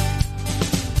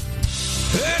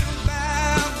 Heard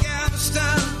about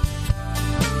Galveston,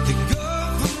 the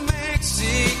Gulf of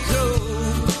Mexico,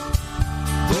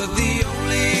 but the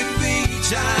only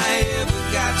beach I ever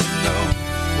got to know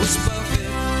was Buffett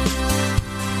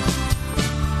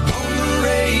on the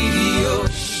radio.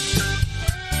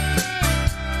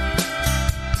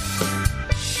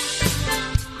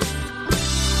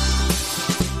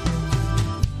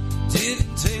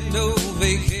 Didn't take no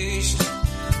vacation,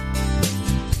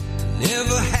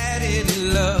 never had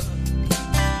any love.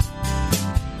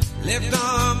 Left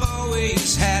arm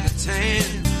always had a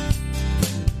tan,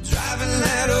 driving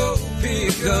that old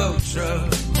pickup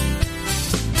truck.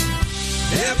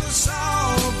 Never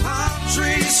saw a palm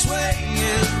tree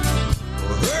swaying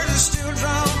or heard a steel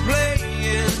drum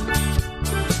playing.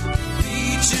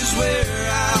 Beach is where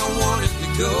I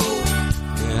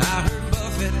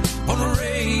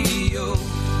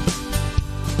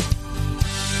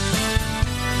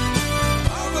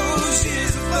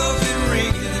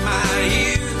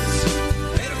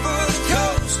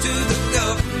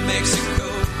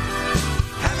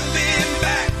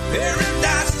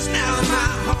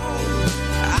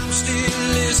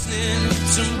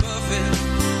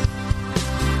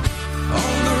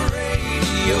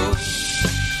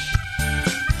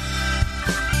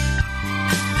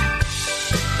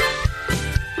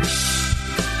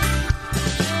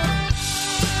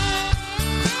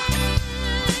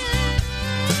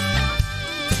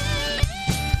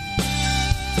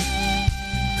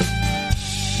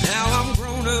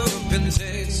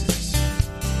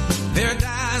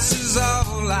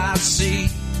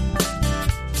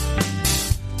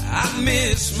I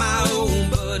miss my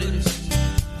old buddies,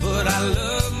 but I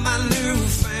love my new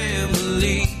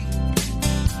family.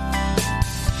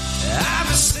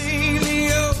 I've seen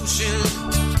the ocean,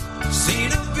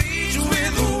 seen a beach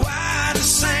with the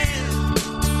whitest sand.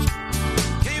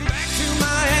 Came back to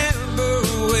my amber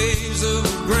waves of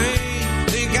grain.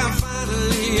 Think I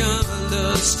finally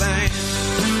understand.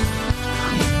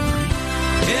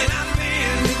 And I've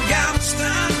been to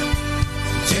Galveston,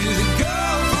 to the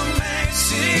Gulf of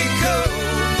Mexico,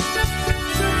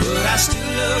 but I still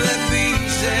love that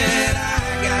beach that I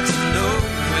got to know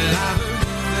when I heard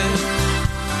of it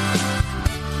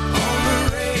on the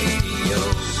radio.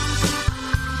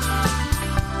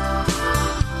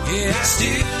 Yeah, I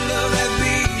still love that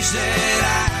beach that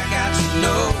I got to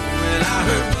know when I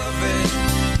heard of it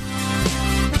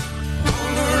on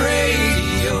the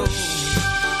radio.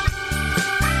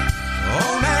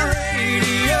 On that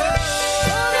radio.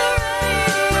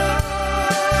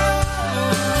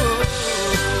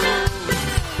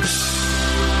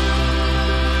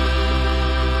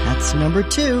 That's number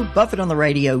 2, Buffett on the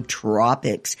Radio,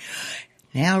 Tropics.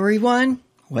 Now, everyone,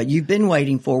 what you've been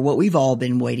waiting for, what we've all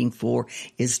been waiting for,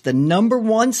 is the number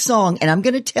 1 song. And I'm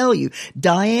going to tell you,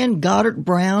 Diane Goddard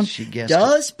Brown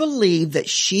does believe that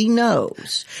she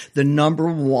knows the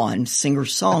number 1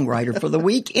 singer-songwriter for the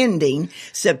week ending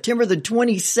September the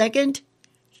 22nd,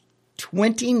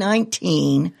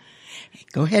 2019.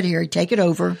 Go ahead, Harry, take it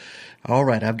over. All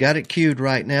right, I've got it queued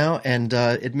right now, and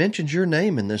it mentions your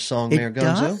name in this song, Mayor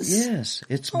Gonzo. Does? Yes,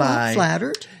 it's I'm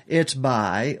flattered. It's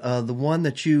by the one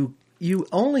that you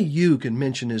only you can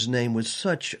mention his name with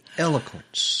such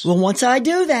eloquence. Well, once I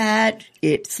do that,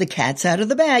 it's the cat's out of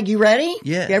the bag. You ready?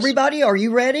 Yes. Everybody, are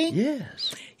you ready?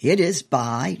 Yes. It is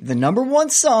by the number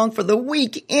 1 song for the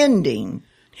week ending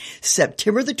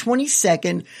September the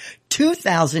 22nd,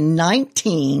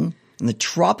 2019, in the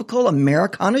tropical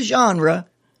Americana genre.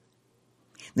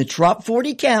 The Trop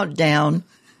 40 countdown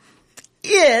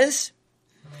is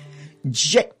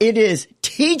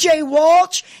T.J.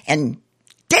 Walsh and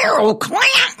Daryl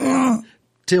Clanton.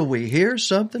 Till we hear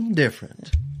something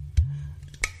different.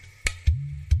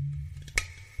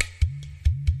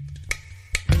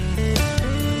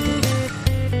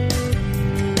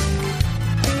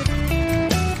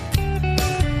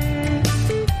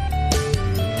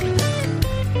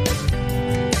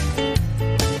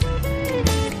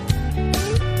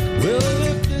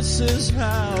 Is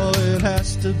how it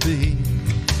has to be,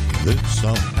 that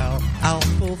somehow I'll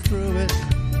pull through it.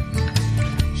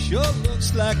 Sure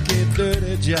looks like a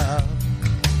dirty job,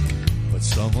 but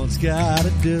someone's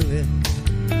gotta do it.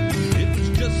 It was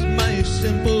just my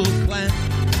simple plan,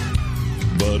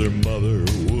 but her mother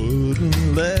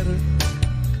wouldn't let her.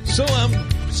 So I'm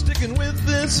sticking with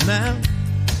this now,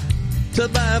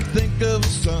 till I think of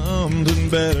something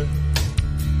better.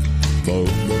 Boom,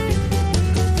 boom, boom.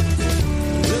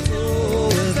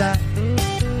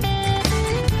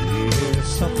 Here's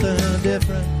something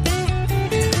different.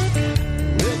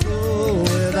 We'll go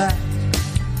with that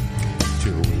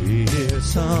till we hear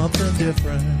something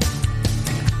different.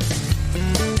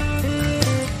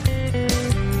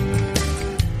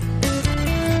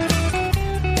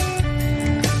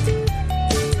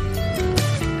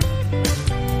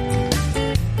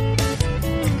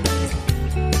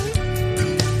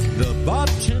 The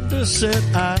bartender said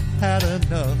I had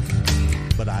enough,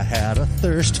 but I had a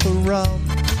thirst for rum.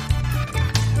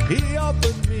 He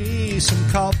offered me some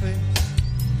coffee,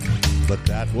 but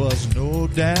that was no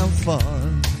damn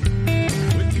fun.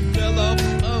 When you fell off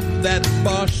of that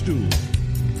bar stool,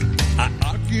 I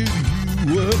argued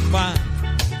you were fine.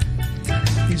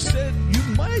 He said, you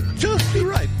might just be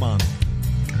right, man,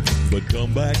 but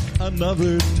come back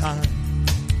another time.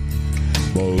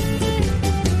 Boom, boom, boom, boom,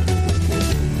 boom.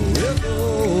 We'll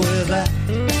go with that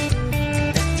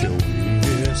till we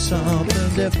hear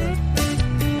something different.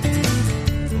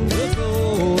 We'll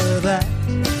go with that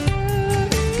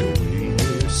till we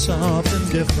hear something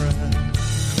different.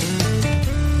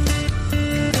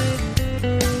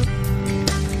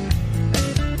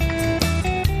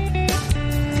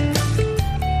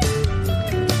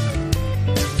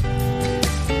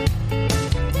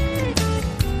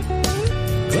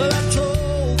 Well, I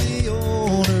told the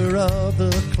owner of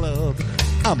the club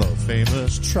I'm a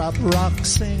famous trop rock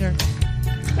singer.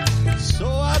 So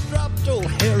I dropped old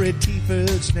Harry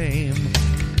Tieford's name.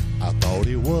 I thought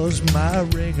he was my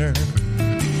ringer.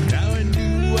 Now I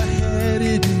knew I had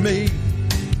it made,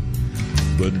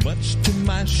 but much to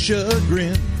my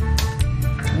chagrin,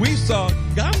 we saw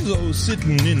Gonzo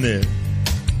sitting in there,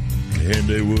 and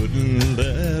they wouldn't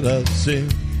let us in.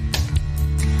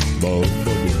 Boom, boom,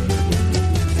 boom, boom, boom.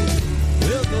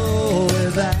 We'll go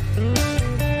with that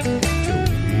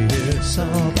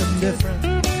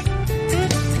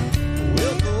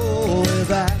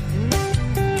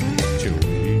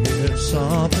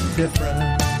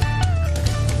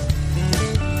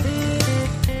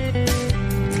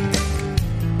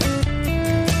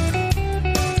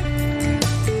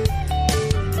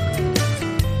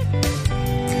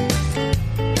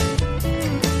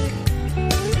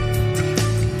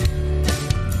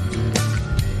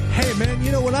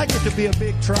a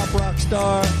big trop rock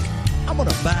star, I'm going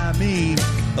to buy me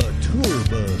a tour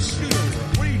bus.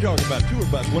 What are you talking about, tour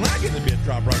bus? When I get to be a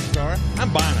trop rock star,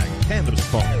 I'm buying a canvas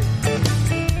park.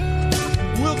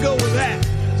 We'll go with that.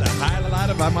 It's a highlight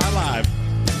of my life.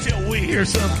 Until we hear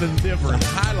something different.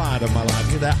 Highlight of my life.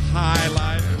 Hear that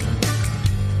highlight?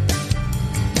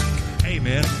 Hey,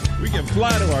 man, we can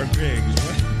fly to our gigs.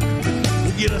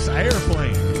 We'll get us an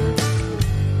airplane.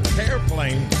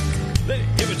 Airplane?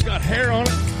 If it's got hair on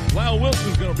it, Lyle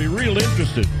Wilson's going to be real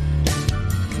interested.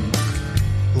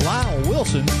 Lyle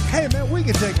Wilson? Hey, man, we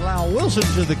can take Lyle Wilson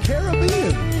to the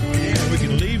Caribbean. Yeah, we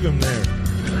can leave him there.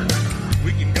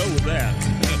 We can go with that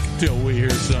until we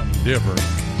hear something different.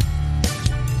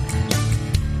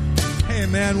 Hey,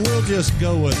 man, we'll just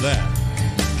go with that.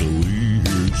 Till we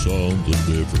hear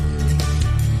something different.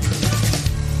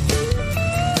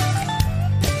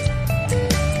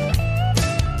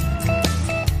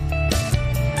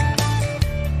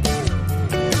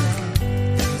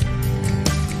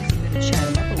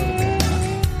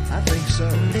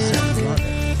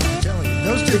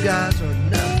 Guys are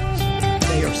nuts.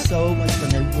 They are so much fun.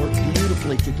 They work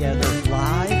beautifully together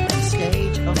live on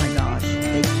stage. Oh my gosh,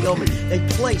 they kill me. They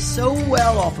play so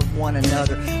well off of one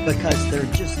another because they're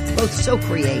just both so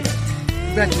creative.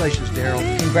 Congratulations, Daryl.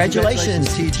 Congratulations,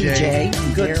 TJ.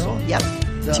 Good Daryl. song. Yep.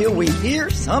 Till we hear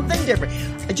something different.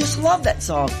 I just love that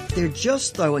song. They're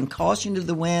just throwing caution to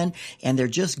the wind and they're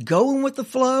just going with the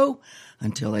flow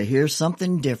until they hear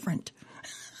something different.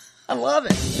 I love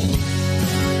it.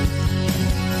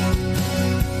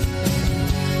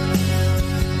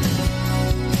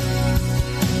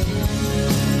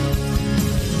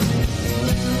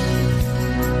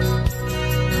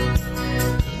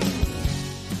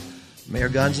 Mayor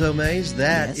Gonzo Mays,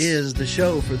 that is the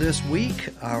show for this week.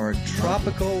 Our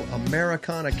Tropical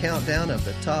Americana countdown of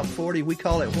the top 40. We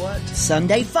call it what?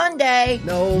 Sunday Fun Day.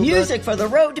 No. Music for the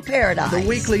road to paradise. The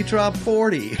weekly Trop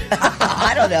 40.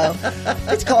 I don't know.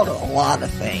 It's called a lot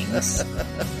of things.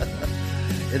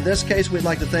 In this case, we'd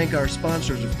like to thank our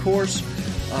sponsors, of course.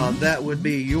 That would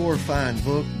be your fine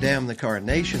book, Damn the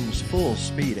Carnations, Full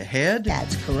Speed Ahead.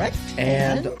 That's correct.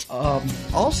 And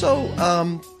also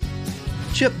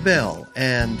Chip Bell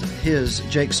and his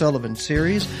Jake Sullivan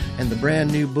series and the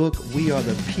brand new book, We Are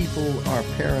the People Our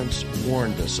Parents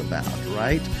Warned Us About,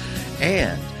 right?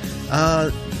 And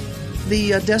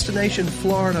the Destination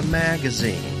Florida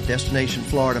magazine. Destination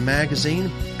Florida magazine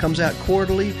comes out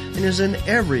quarterly and is in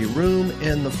every room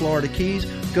in the Florida Keys.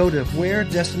 Go to where?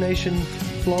 Destination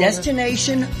Florida?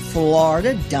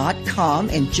 DestinationFlorida.com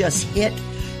and just hit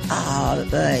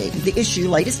the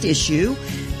latest issue.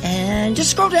 And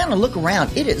just scroll down and look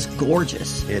around. It is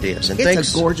gorgeous. It is. And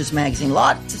it's a gorgeous magazine. A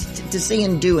lot to see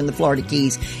and do in the Florida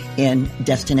Keys in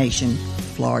Destination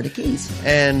Florida Keys.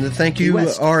 And thank you,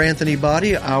 R. Anthony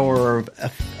Body, our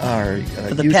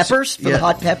for the peppers, for the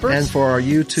hot peppers. And for our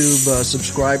YouTube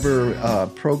subscriber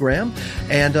program.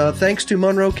 And thanks to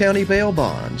Monroe County Bail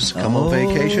Bonds. Come on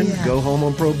vacation, go home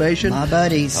on probation. My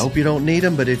buddies. I hope you don't need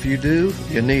them, but if you do,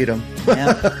 you need them.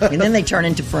 Yeah. And then they turn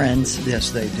into friends.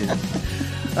 Yes, they do.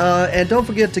 And don't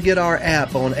forget to get our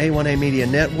app on A1A Media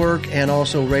Network and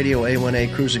also Radio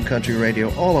A1A Cruising Country Radio,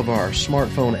 all of our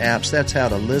smartphone apps. That's how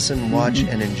to listen, watch,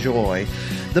 and enjoy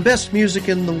the best music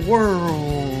in the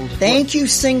world. Thank you,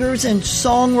 singers and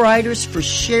songwriters, for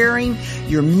sharing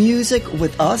your music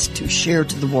with us to share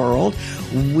to the world.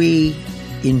 We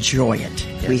enjoy it.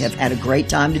 Yes. We have had a great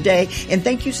time today, and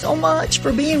thank you so much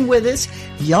for being with us.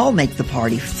 Y'all make the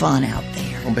party fun out there.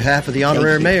 On behalf of the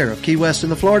Honorary Mayor of Key West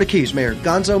and the Florida Keys, Mayor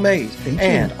Gonzo Mays,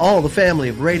 and all the family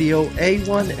of Radio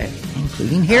A1A,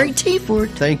 including Harry T.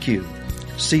 Ford. Thank you.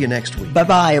 See you next week.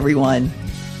 Bye-bye, everyone.